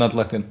see it. I'm not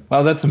logged in.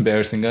 Well, that's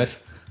embarrassing, guys.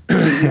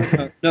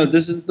 No,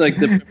 this is like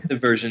the primitive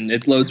version.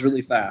 It loads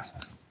really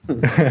fast.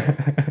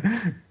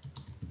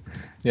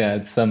 Yeah,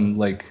 it's some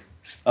like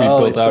we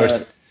built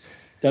ours.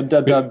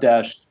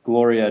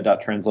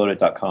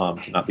 www-gloria.transloadit.com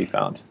cannot be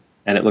found,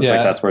 and it looks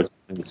like that's where it's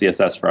getting the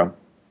CSS from.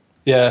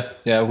 Yeah.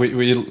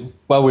 We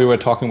while we were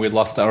talking, we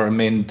lost our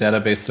main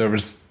database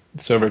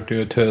server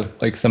due to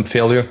like some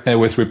failure, and it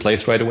was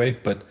replaced right away.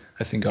 But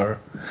I think our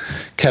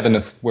Kevin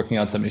is working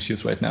out some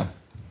issues right now.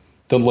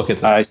 Don't look at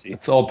it. I see.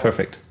 It's all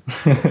perfect.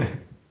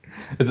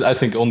 I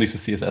think only the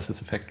CSS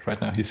is affected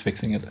right now. He's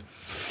fixing it.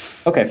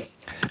 Okay.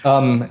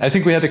 I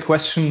think we had a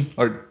question,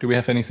 or do we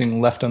have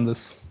anything left on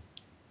this?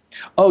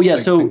 Oh yeah.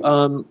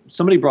 So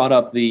somebody brought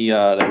up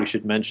that we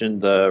should mention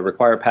the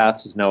require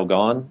paths is now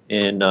gone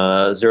in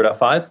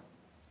 0.5.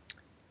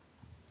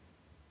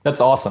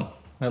 That's awesome.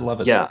 I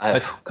love it. Yeah.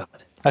 God.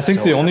 I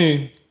think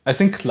I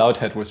think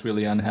Cloudhead was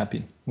really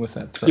unhappy with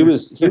that. So. He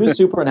was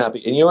super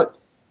unhappy, and you know what?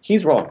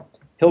 He's wrong.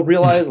 He'll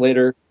realize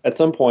later at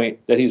some point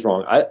that he's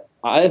wrong.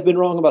 I have been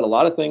wrong about a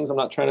lot of things. I'm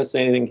not trying to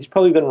say anything. He's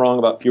probably been wrong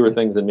about fewer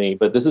things than me,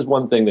 but this is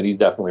one thing that he's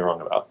definitely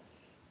wrong about.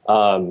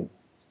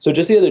 So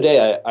just the other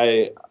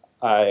day,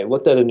 I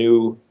looked at a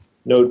new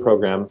Node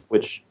program,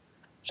 which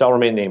shall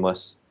remain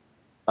nameless.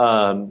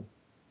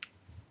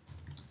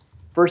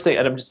 First thing,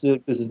 and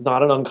this is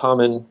not an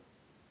uncommon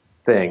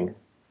thing,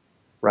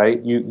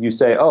 right? You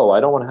say, oh,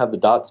 I don't want to have the ./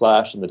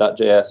 and the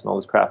 .js and all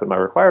this crap in my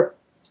require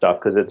stuff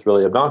because it's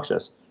really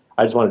obnoxious.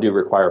 I just want to do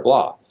require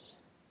blah.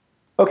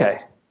 Okay,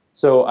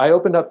 so I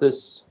opened up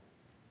this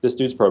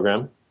dude's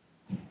program.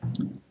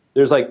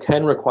 There's like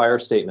 10 require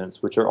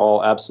statements, which are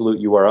all absolute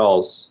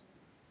URLs.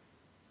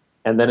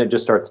 And then it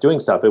just starts doing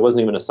stuff. It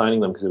wasn't even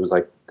assigning them because it was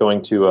like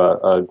going to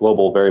a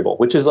global variable,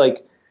 which is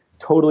like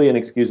totally an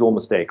excusable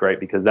mistake, right?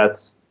 Because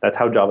that's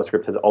how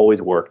JavaScript has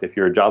always worked. If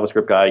you're a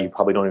JavaScript guy, you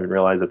probably don't even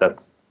realize that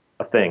that's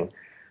a thing.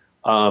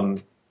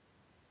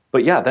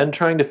 But yeah, then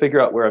trying to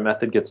figure out where a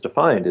method gets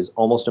defined is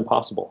almost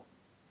impossible.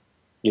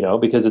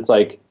 Because it's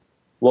like,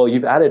 well,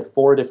 you've added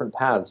 4 different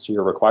paths to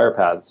your require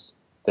paths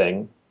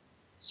thing.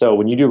 So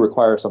when you do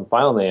require some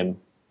file name,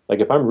 like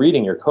if I'm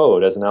reading your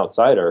code as an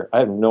outsider, I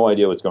have no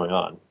idea what's going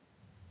on.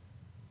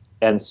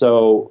 And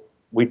so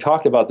we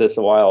talked about this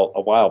a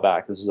while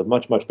back. This is a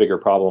much, much bigger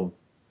problem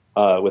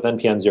with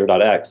NPM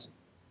 0.x.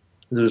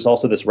 There's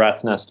also this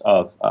rat's nest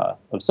of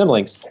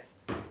symlinks.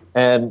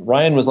 And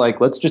Ryan was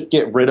like, let's just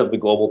get rid of the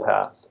global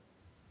path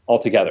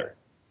altogether.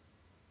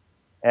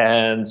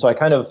 And so I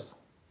kind of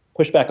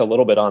pushed back a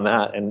little bit on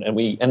that, and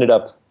we ended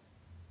up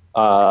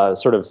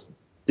sort of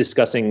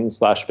discussing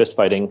 / fist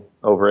fighting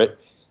over it.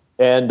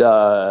 And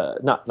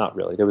not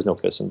really, there was no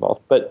fists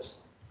involved, but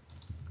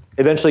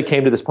eventually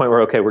came to this point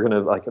where, okay, we're going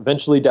to like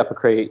eventually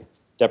deprecate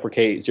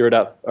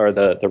 0. Or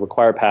the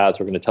require paths.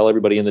 We're going to tell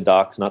everybody in the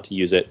docs not to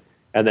use it,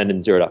 and then in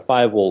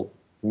 0.5 we'll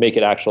make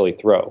it actually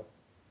throw.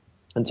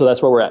 And so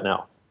that's where we're at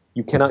now.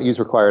 You cannot use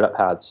require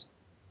paths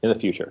in the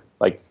future.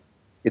 Like,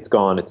 it's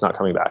gone. It's not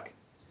coming back.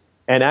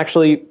 And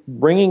actually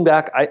bringing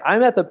back,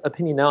 I'm at the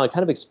opinion now, I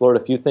kind of explored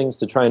a few things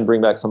to try and bring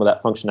back some of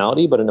that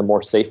functionality, but in a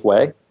more safe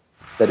way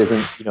that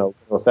isn't, going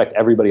to affect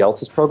everybody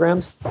else's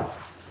programs.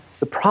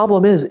 The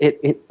problem is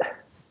it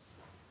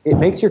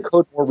makes your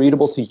code more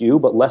readable to you,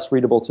 but less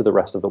readable to the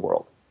rest of the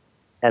world.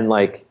 And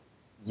like,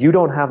 you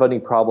don't have any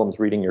problems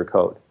reading your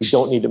code. You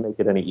don't need to make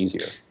it any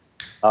easier.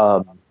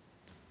 The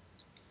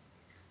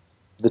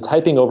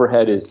typing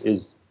overhead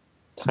is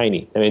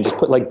tiny. I mean, just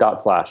put like / in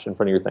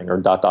front of your thing,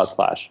 or ..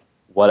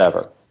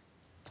 whatever.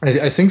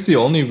 I think the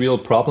only real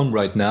problem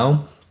right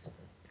now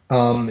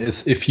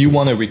is if you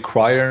want to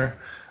require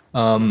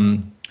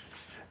some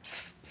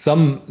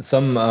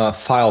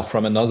file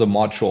from another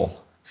module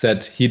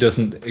that he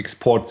doesn't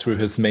export through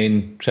his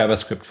main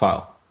JavaScript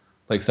file,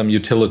 like some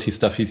utility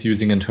stuff he's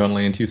using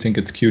internally, and you think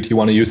it's cute, you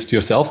want to use it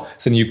yourself,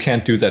 then you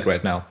can't do that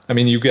right now. I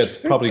mean, you guys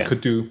probably could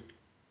do.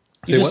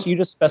 You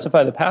just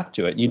specify the path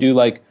to it. You do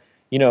like,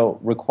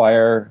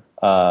 require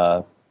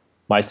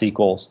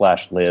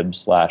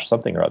MySQL/lib/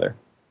 something or other.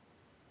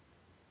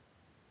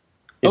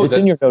 If Oh, it's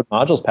in your node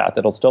modules path,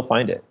 it'll still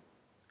find it.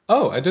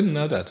 Oh, I didn't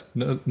know that.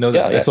 Know Yeah,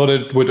 that. I yeah. thought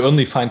it would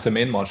only find the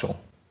main module.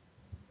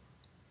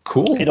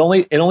 Cool. It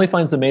only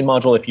finds the main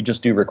module if you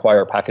just do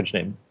require package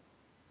name.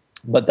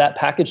 But that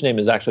package name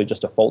is actually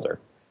just a folder.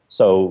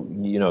 So,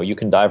 you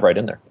can dive right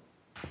in there.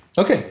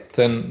 Okay,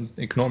 then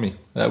ignore me.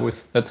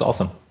 That's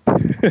awesome.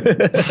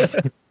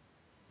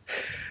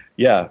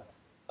 Yeah.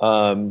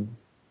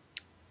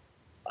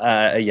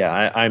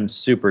 I'm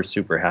super,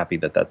 super happy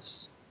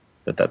that's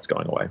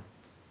going away.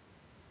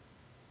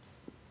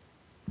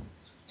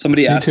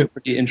 Somebody Me asked too. a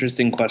pretty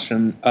interesting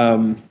question.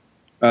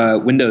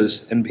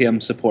 Windows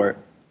NPM support.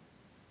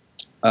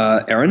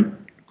 Aaron?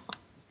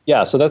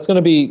 Yeah, so that's going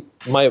to be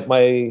my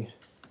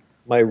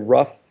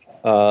rough,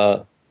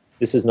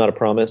 this is not a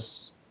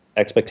promise,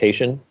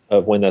 expectation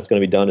of when that's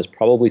going to be done is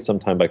probably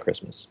sometime by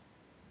Christmas.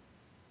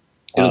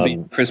 It'll be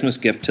a Christmas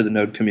gift to the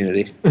Node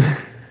community.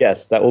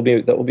 Yes, that will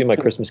be my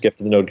Christmas gift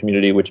to the Node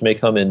community, which may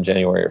come in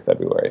January or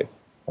February.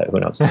 Who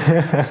knows?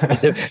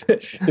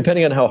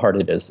 Depending on how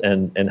hard it is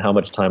and how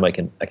much time I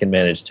can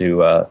manage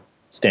to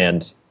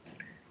stand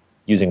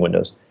using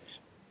Windows.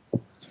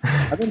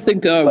 I don't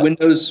think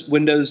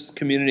Windows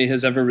community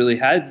has ever really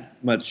had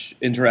much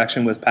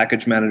interaction with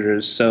package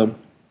managers. So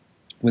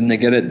when they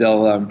get it,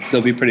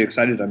 they'll be pretty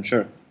excited, I'm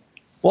sure.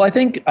 Well, I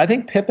think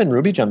pip and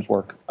Ruby gems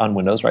work on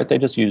Windows, right? They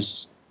just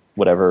use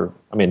whatever.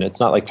 I mean, it's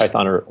not like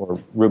Python or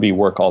Ruby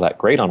work all that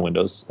great on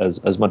Windows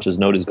as much as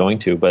Node is going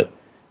to,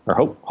 or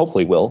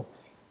hopefully will.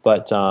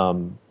 But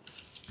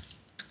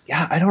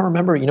yeah, I don't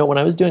remember. When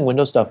I was doing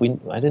Windows stuff,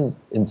 I didn't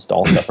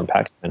install stuff from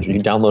Package Manager. You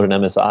download an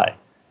MSI,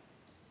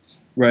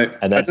 right?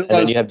 And then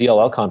you have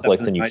DLL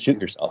conflicts, and you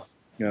shoot yourself.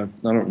 Yeah, I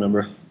don't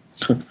remember.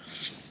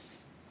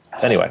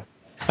 Anyway,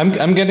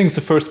 I'm getting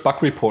the first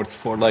bug reports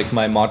for like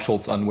my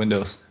modules on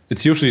Windows.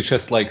 It's usually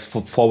just like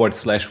for /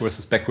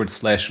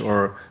 versus /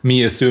 or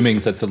me assuming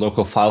that the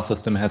local file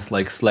system has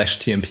like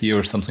 /tmp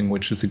or something,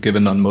 which is a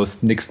given on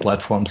most Nix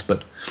platforms.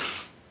 But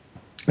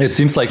it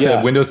seems like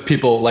the Windows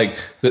people, like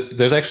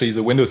there's actually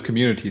the Windows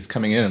communities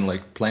coming in and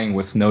like playing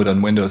with Node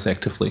on Windows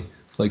actively.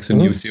 It's like the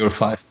new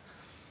 0.5.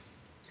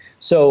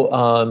 So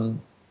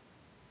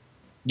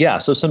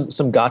so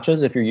some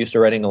gotchas if you're used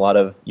to writing a lot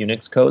of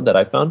Unix code that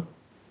I found.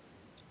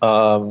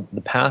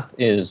 The path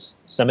is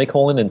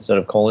semicolon instead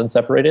of colon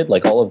separated.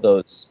 Like all of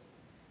those,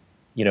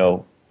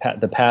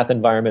 the path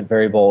environment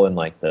variable and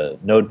like the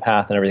node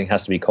path and everything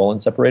has to be colon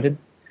separated.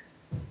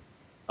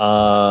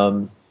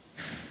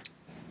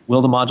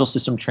 Will the module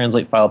system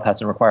translate file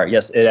paths and require?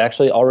 Yes, it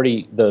actually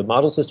the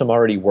module system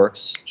already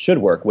should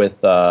work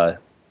with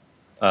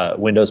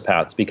Windows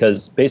paths,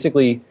 because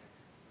basically,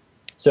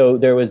 so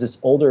there was this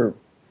older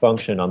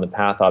function on the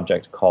path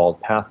object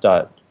called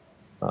path.join,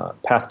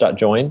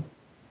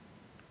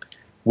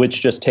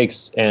 which just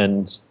takes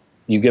and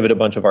you give it a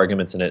bunch of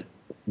arguments and it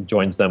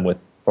joins them with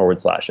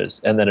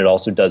 /. And then it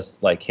also does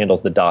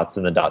handles the dots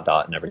and the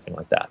dot and everything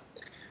like that.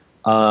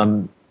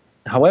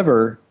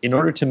 However, in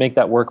order to make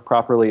that work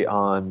properly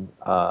on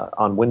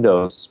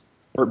Windows,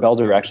 Bert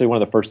Belder, actually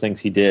one of the first things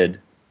he did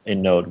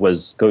in Node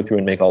was go through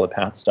and make all the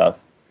path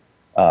stuff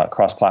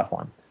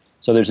cross-platform.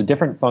 So there's a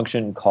different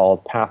function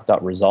called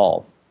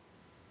path.resolve.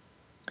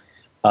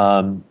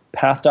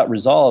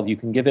 Path.resolve, you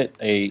can give it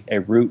a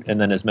root and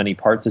then as many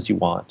parts as you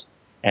want,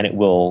 and it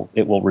will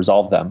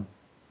resolve them.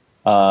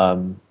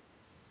 And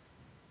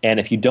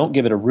if you don't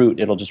give it a root,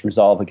 it'll just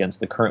resolve against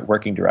the current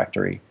working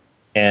directory.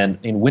 And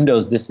in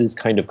Windows, this is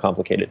kind of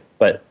complicated.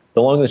 But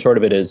the long and the short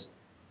of it is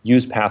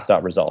use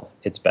path.resolve.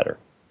 It's better.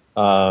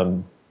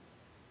 And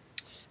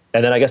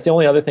then I guess the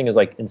only other thing is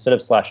instead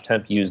of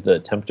 /temp, use the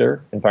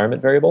tempter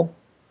environment variable.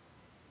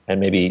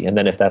 And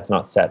then if that's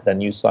not set, then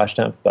use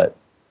 /temp. But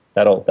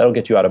that'll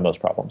get you out of most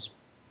problems.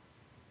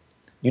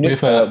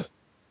 Go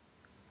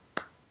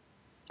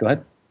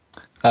ahead.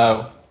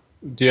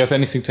 Do you have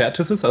anything to add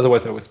to this?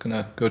 Otherwise, I was going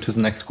to go to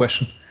the next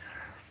question.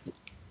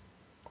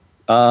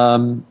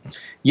 So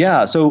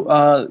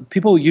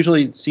people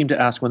usually seem to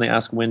ask when they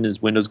ask when is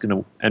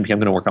NPM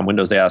going to work on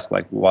Windows, they ask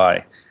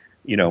why?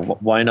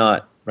 Why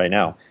not right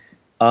now?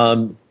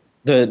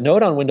 The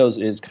Node on Windows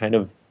is kind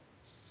of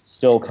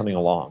still coming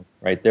along,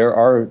 right? There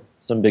are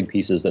some big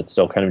pieces that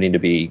still kind of need to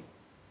be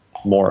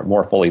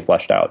more fully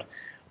fleshed out.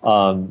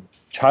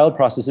 Child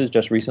processes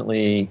just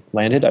recently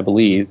landed, I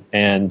believe,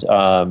 and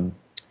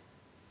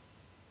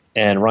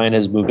Ryan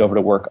has moved over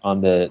to work on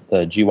the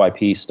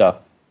GYP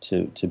stuff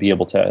to be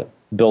able to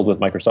build with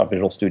Microsoft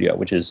Visual Studio,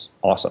 which is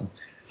awesome.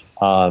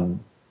 But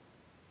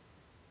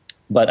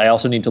I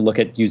also need to look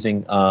at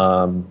using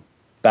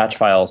batch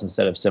files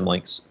instead of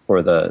symlinks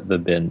for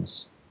the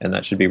bins, and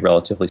that should be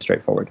relatively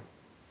straightforward.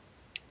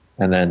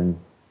 And then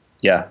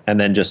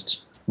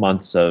just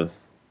months of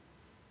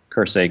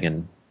cursing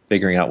and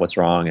figuring out what's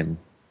wrong and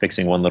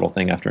fixing one little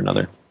thing after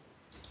another.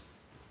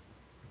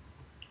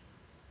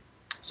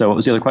 So what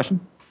was the other question?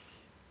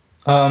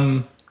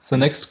 The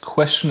next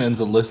question in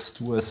the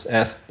list was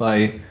asked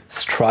by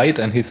Stride,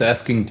 and he's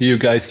asking, do you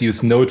guys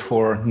use Node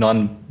for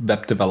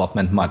non-web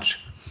development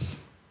much?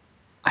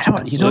 I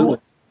don't, you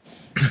know,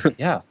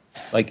 yeah,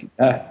 like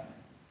I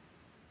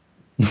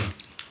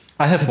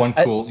have one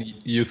cool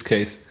use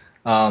case.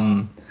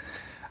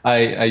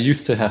 I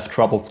used to have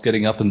troubles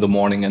getting up in the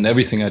morning, and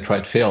everything I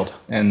tried failed.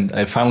 And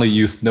I finally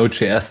used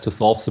Node.js to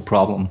solve the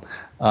problem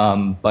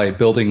by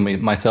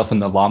building myself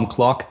an alarm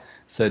clock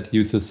that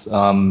uses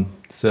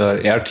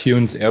the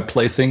AirTunes air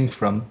placing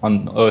from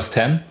on OS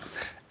 10.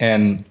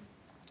 And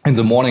in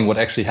the morning, what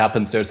actually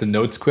happens, there's a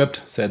Node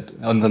script that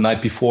on the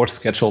night before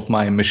scheduled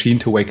my machine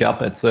to wake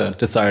up at the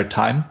desired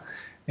time.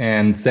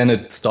 And then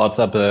it starts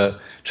up a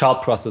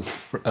child process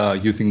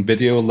using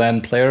Video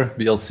LAN player,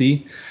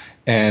 VLC,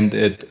 and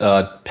it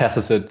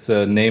passes it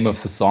the name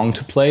of the song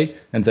to play,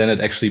 and then it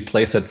actually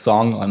plays that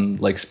song on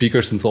like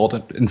speakers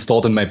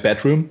installed in my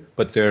bedroom,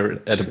 but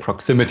they're at a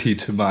proximity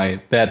to my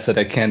bed that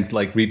I can't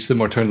like reach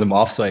them or turn them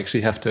off, so I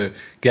actually have to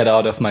get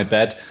out of my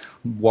bed,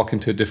 walk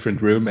into a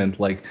different room, and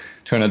like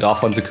turn it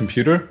off on the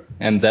computer.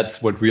 And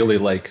that's what really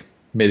like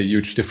made a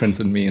huge difference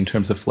in me in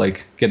terms of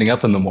like getting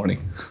up in the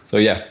morning. So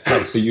yeah,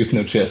 we use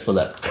Node.js for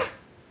that.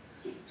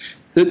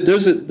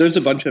 There's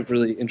a bunch of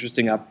really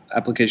interesting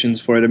applications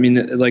for it. I mean,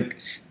 like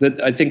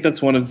I think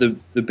that's one of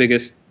the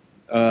biggest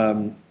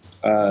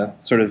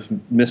sort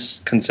of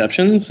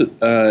misconceptions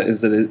is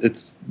that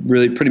it's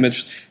really pretty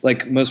much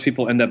like most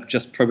people end up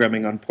just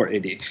programming on port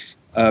 80,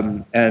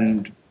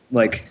 and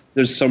like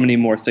there's so many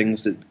more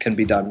things that can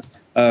be done.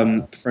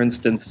 For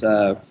instance,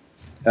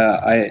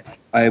 I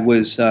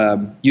was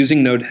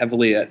using Node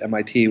heavily at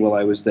MIT while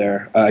I was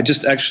there. I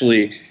just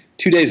actually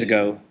 2 days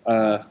ago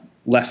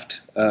left,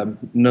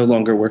 no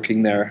longer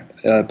working there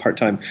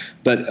part-time.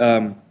 But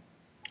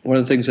one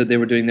of the things that they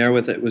were doing there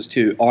with it was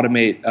to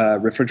automate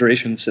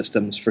refrigeration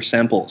systems for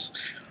samples,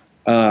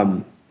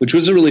 which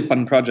was a really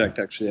fun project,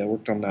 actually. I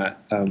worked on that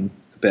a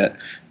bit.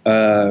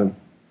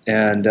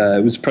 And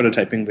it was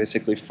prototyping,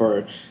 basically,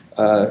 for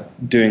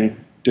doing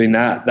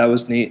that. That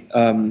was neat.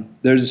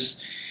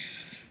 There's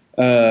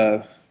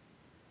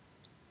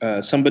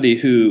somebody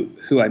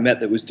who I met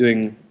that was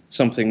doing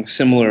something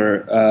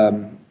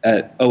similar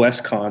at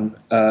OSCon,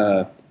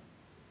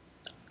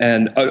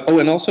 and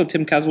also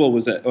Tim Caswell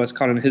was at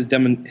OSCon, and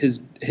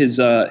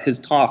his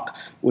talk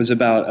was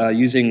about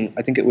using,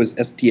 I think it was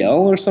STL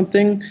or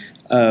something,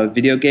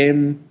 video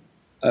game.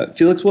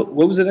 Felix, what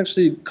was it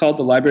actually called?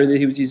 The library that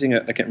he was using? I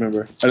can't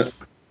remember. I don't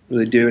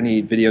really do any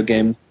video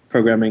game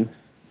programming.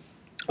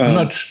 I'm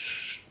not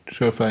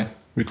sure if I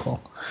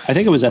recall. I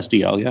think it was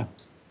SDL, yeah.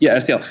 Yeah,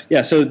 STL.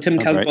 Yeah, so Tim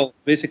Caswell,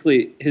 right.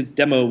 basically his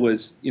demo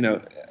was,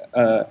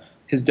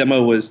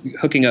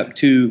 hooking up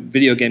two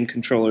video game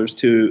controllers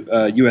to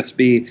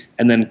USB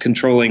and then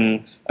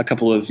controlling a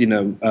couple of,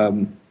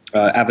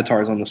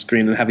 avatars on the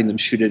screen and having them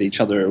shoot at each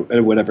other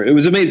or whatever. It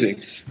was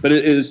amazing, but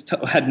it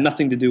had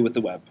nothing to do with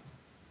the web.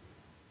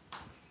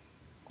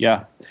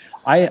 Yeah.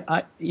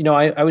 I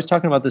was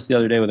talking about this the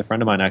other day with a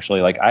friend of mine, actually.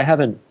 Like, I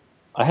haven't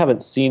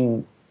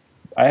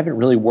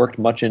really worked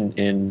much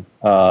in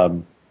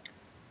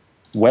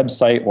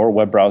website or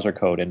web browser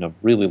code in a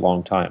really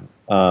long time.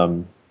 I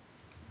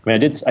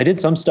mean, I did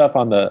some stuff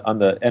on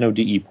the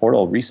NODE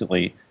portal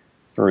recently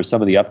for some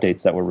of the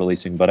updates that we're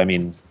releasing, but I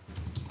mean,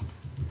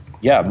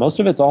 yeah, most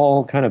of it's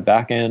all kind of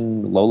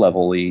back-end,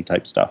 low-level-y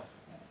type stuff.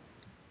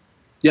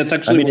 Yeah, it's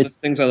actually one of the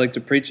things I like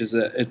to preach is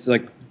that it's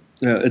like,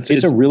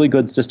 it's a really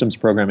good systems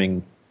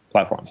programming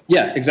platform.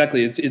 Yeah,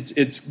 exactly.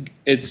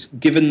 It's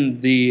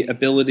given the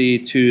ability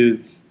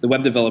to the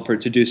web developer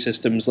to do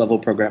systems level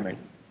programming.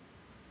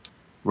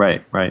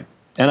 Right.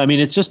 And I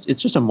mean, it's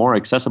just a more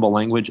accessible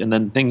language, and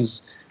then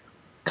things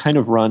kind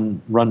of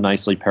run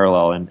nicely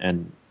parallel,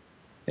 and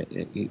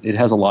it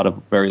has a lot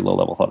of very low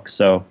level hooks.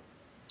 So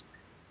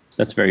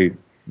that's very,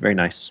 very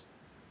nice.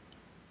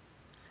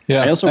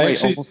 Yeah, I also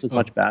write almost as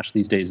much Bash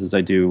these days as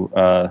I do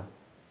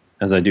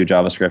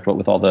JavaScript, but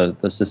with all the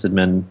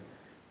sysadmin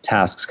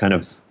tasks kind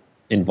of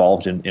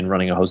involved in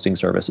running a hosting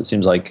service, it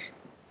seems like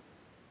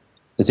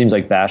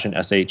Bash and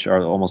SH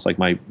are almost like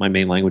my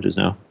main languages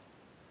now,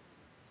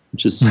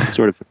 which is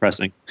sort of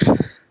depressing.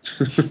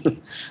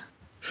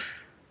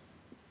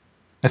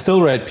 I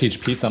still write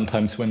PHP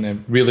sometimes when I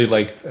really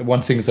like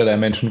one thing that I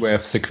mentioned where I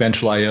have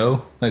sequential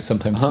I/O. I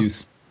sometimes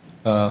use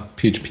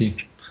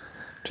PHP.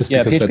 Just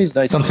because that's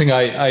nice. Something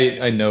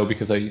I know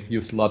because I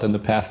used a lot in the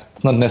past.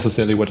 It's not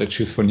necessarily what I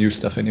choose for new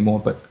stuff anymore,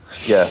 but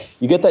yeah,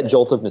 you get that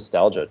jolt of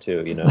nostalgia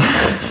too.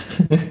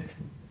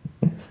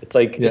 It's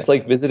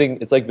like visiting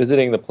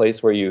the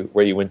place where you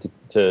went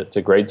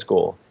to grade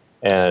school,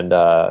 and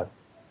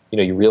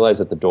you realize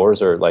that the doors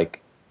are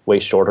like way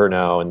shorter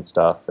now and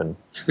stuff. And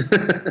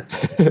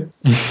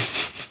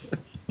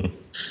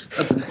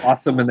that's an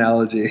awesome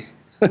analogy.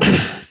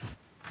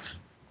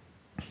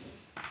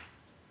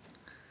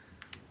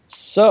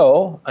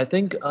 So I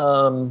think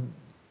we're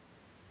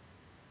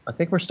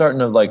starting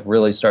to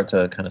really start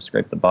to kind of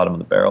scrape the bottom of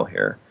the barrel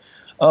here.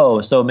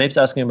 Oh, so Mape's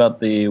asking about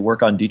the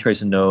work on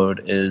dtrace and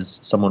Node. Is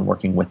someone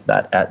working with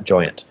that at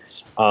Joyent?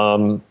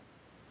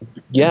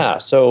 Yeah,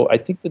 so I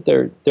think that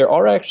there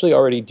are actually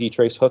already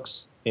dtrace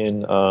hooks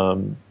in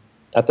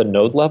at the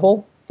node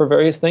level for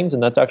various things,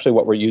 and that's actually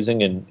what we're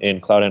using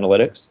in Cloud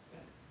Analytics.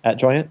 at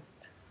Joyent.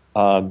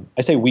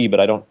 I say we, but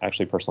I don't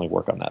actually personally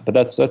work on that. But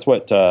that's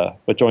what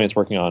Joyent's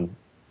working on.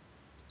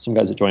 Some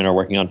guys at Joyent are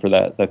working on for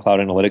the cloud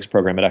analytics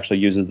program. It actually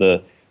uses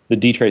the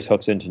dtrace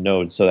hooks into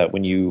Node, so that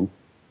when you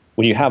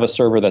have a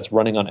server that's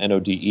running on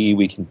NODE,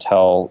 we can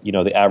tell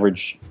the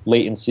average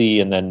latency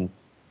and then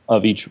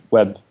of each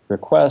web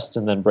request,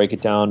 and then break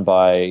it down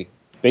by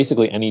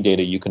basically any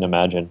data you can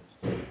imagine.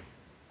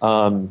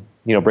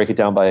 Break it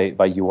down by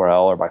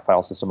URL or by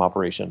file system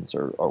operations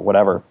or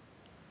whatever,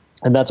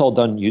 and that's all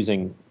done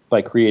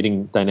by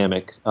creating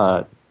dynamic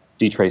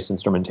dtrace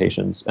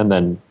instrumentations and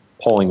then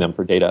polling them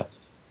for data.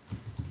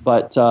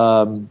 But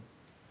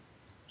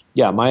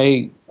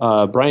my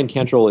Brian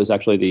Cantrell is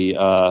actually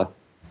the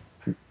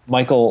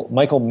Michael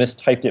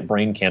mistyped it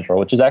Brain Cantrell,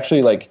 which is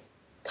actually like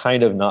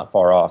kind of not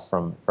far off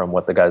from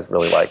what the guy's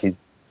really like.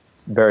 He's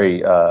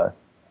very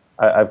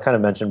I've kind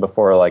of mentioned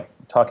before, like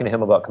talking to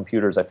him about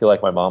computers, I feel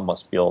like my mom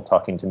must feel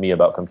talking to me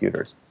about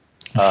computers.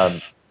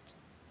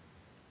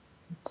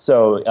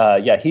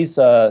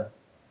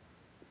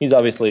 He's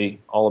obviously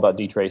all about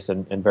dtrace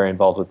and very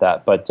involved with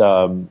that. But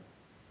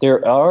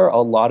there are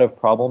a lot of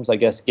problems, I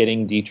guess,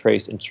 getting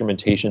dtrace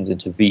instrumentations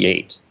into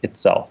V8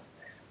 itself.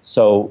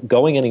 So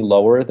going any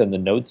lower than the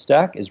node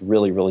stack is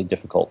really, really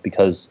difficult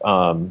because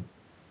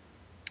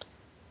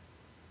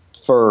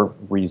for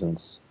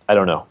reasons. I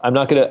don't know.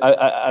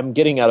 I'm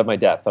getting out of my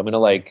depth. I'm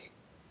gonna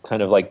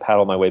kind of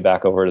paddle my way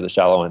back over to the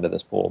shallow end of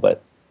this pool.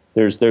 But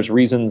there's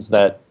reasons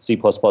that C++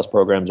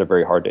 programs are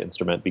very hard to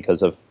instrument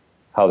because of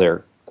how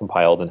they're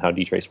compiled and how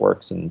dtrace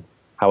works and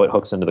how it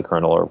hooks into the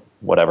kernel or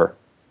whatever.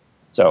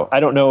 So I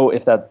don't know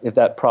if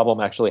that problem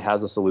actually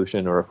has a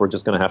solution, or if we're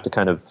just going to have to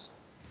kind of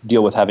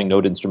deal with having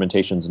node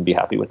instrumentations and be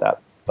happy with that.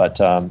 But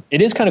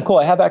it is kind of cool.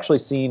 I have actually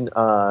seen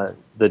the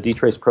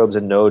dtrace probes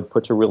in Node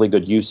put to really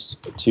good use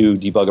to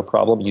debug a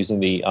problem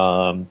using the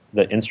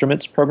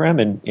instruments program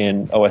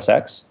in OS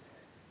X,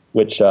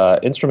 which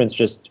instruments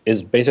just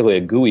is basically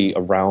a GUI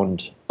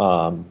around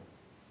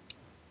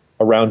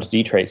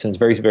dtrace, and it's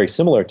very, very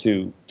similar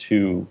to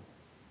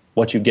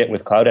what you get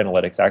with cloud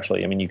analytics.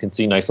 Actually, I mean, you can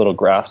see nice little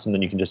graphs, and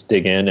then you can just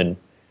dig in and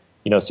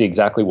see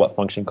exactly what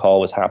function call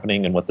was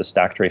happening and what the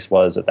stack trace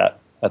was at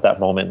that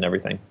moment and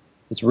everything.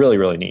 It's really,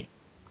 really neat.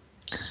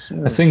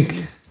 I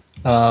think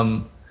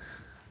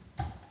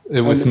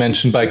it was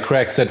mentioned by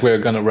Craig that we're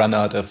going to run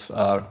out of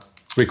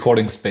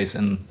recording space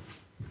in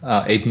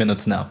 8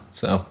 minutes now.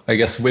 So I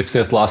guess if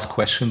there's last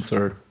questions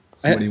or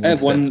somebody I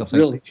have one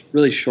something.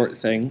 really short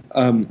thing.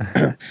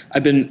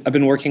 I've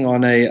been working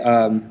on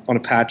a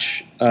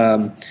patch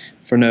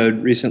for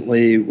Node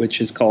recently,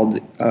 which is called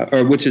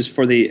which is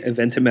for the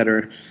event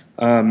emitter.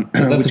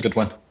 That's a good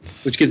one.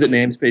 Which gives it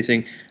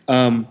namespacing.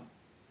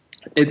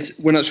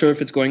 We're not sure if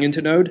it's going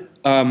into Node,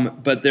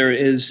 but there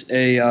is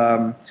a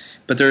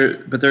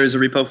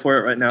repo for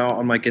it right now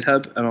on my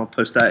GitHub, and I'll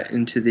post that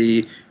into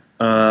the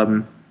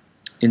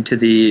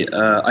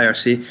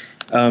IRC.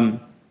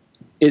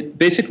 It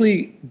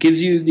basically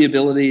gives you the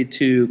ability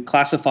to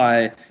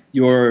classify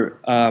your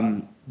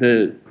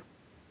the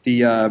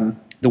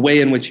way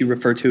in which you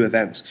refer to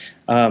events,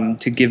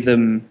 to give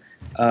them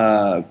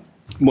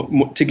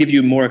to give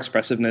you more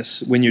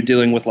expressiveness when you're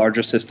dealing with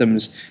larger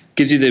systems.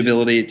 Gives you the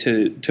ability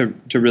to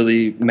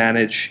really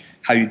manage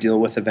how you deal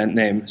with event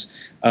names.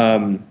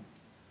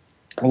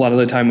 A lot of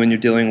the time when you're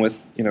dealing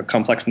with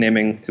complex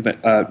naming,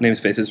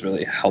 namespaces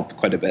really help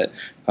quite a bit.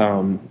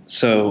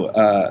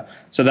 So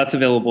that's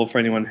available for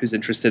anyone who's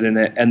interested in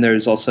it. And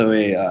there's also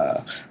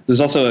a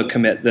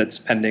commit that's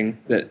pending,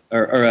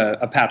 or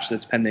a patch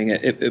that's pending.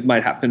 It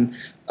might happen.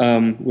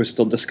 We're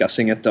still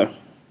discussing it though.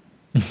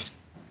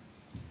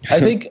 I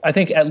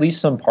think at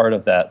least some part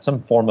of that,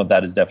 some form of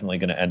that, is definitely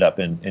going to end up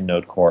in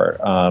Node Core,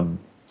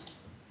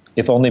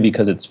 if only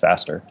because it's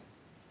faster.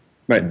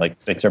 Right, and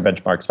makes our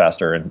benchmarks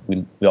faster, and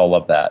we all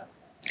love that.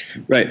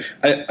 Right.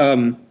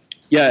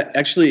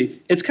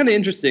 Actually, it's kind of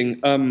interesting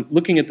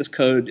looking at this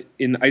code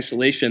in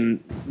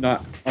isolation,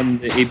 not on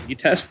the A/B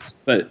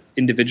tests, but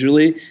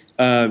individually,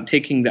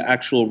 taking the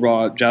actual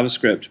raw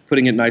JavaScript,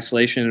 putting it in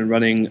isolation, and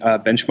running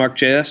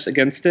benchmark.js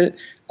against it.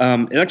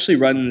 It actually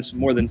runs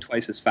more than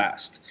twice as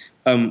fast,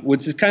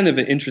 which is kind of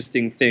an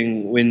interesting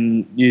thing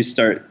when you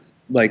start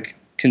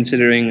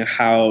considering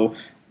how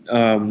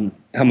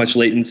much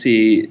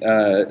latency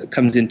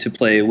comes into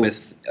play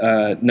with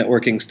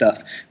networking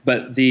stuff,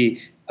 but the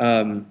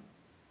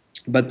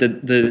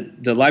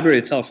library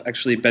itself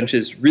actually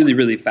benches really,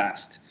 really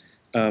fast,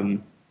 so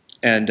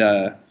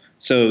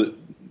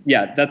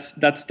yeah,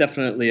 that's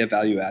definitely a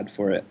value add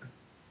for it.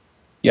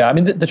 Yeah, I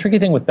mean the tricky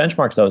thing with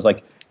benchmarks though is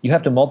you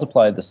have to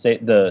multiply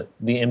the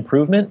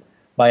improvement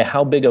by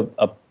how big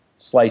a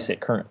slice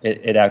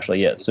it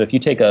actually is. So if you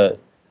take a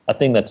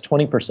thing that's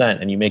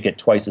 20% and you make it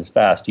twice as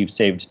fast, you've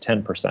saved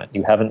 10%.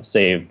 You haven't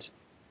saved,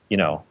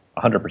 100%.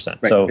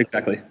 Right, so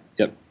exactly.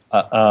 Yep.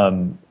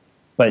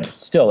 But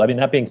still, I mean,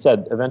 that being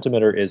said, Event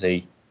Emitter is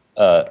a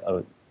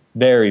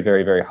very,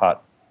 very, very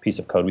hot piece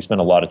of code. We spend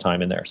a lot of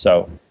time in there.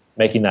 So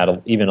making that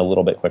even a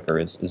little bit quicker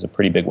is a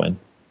pretty big win.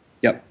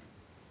 Yep.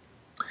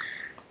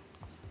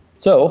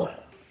 So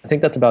I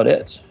think that's about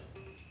it.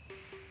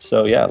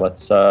 So yeah,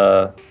 let's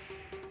call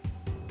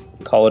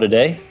it a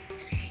day.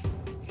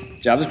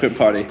 JavaScript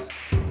party.